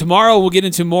 And then tomorrow we'll get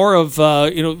into more of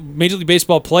Major League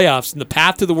Baseball playoffs and the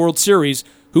path to the World Series.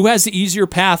 Who has the easier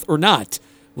path or not?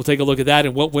 We'll take a look at that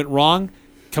and what went wrong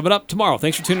coming up tomorrow.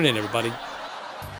 Thanks for tuning in, everybody.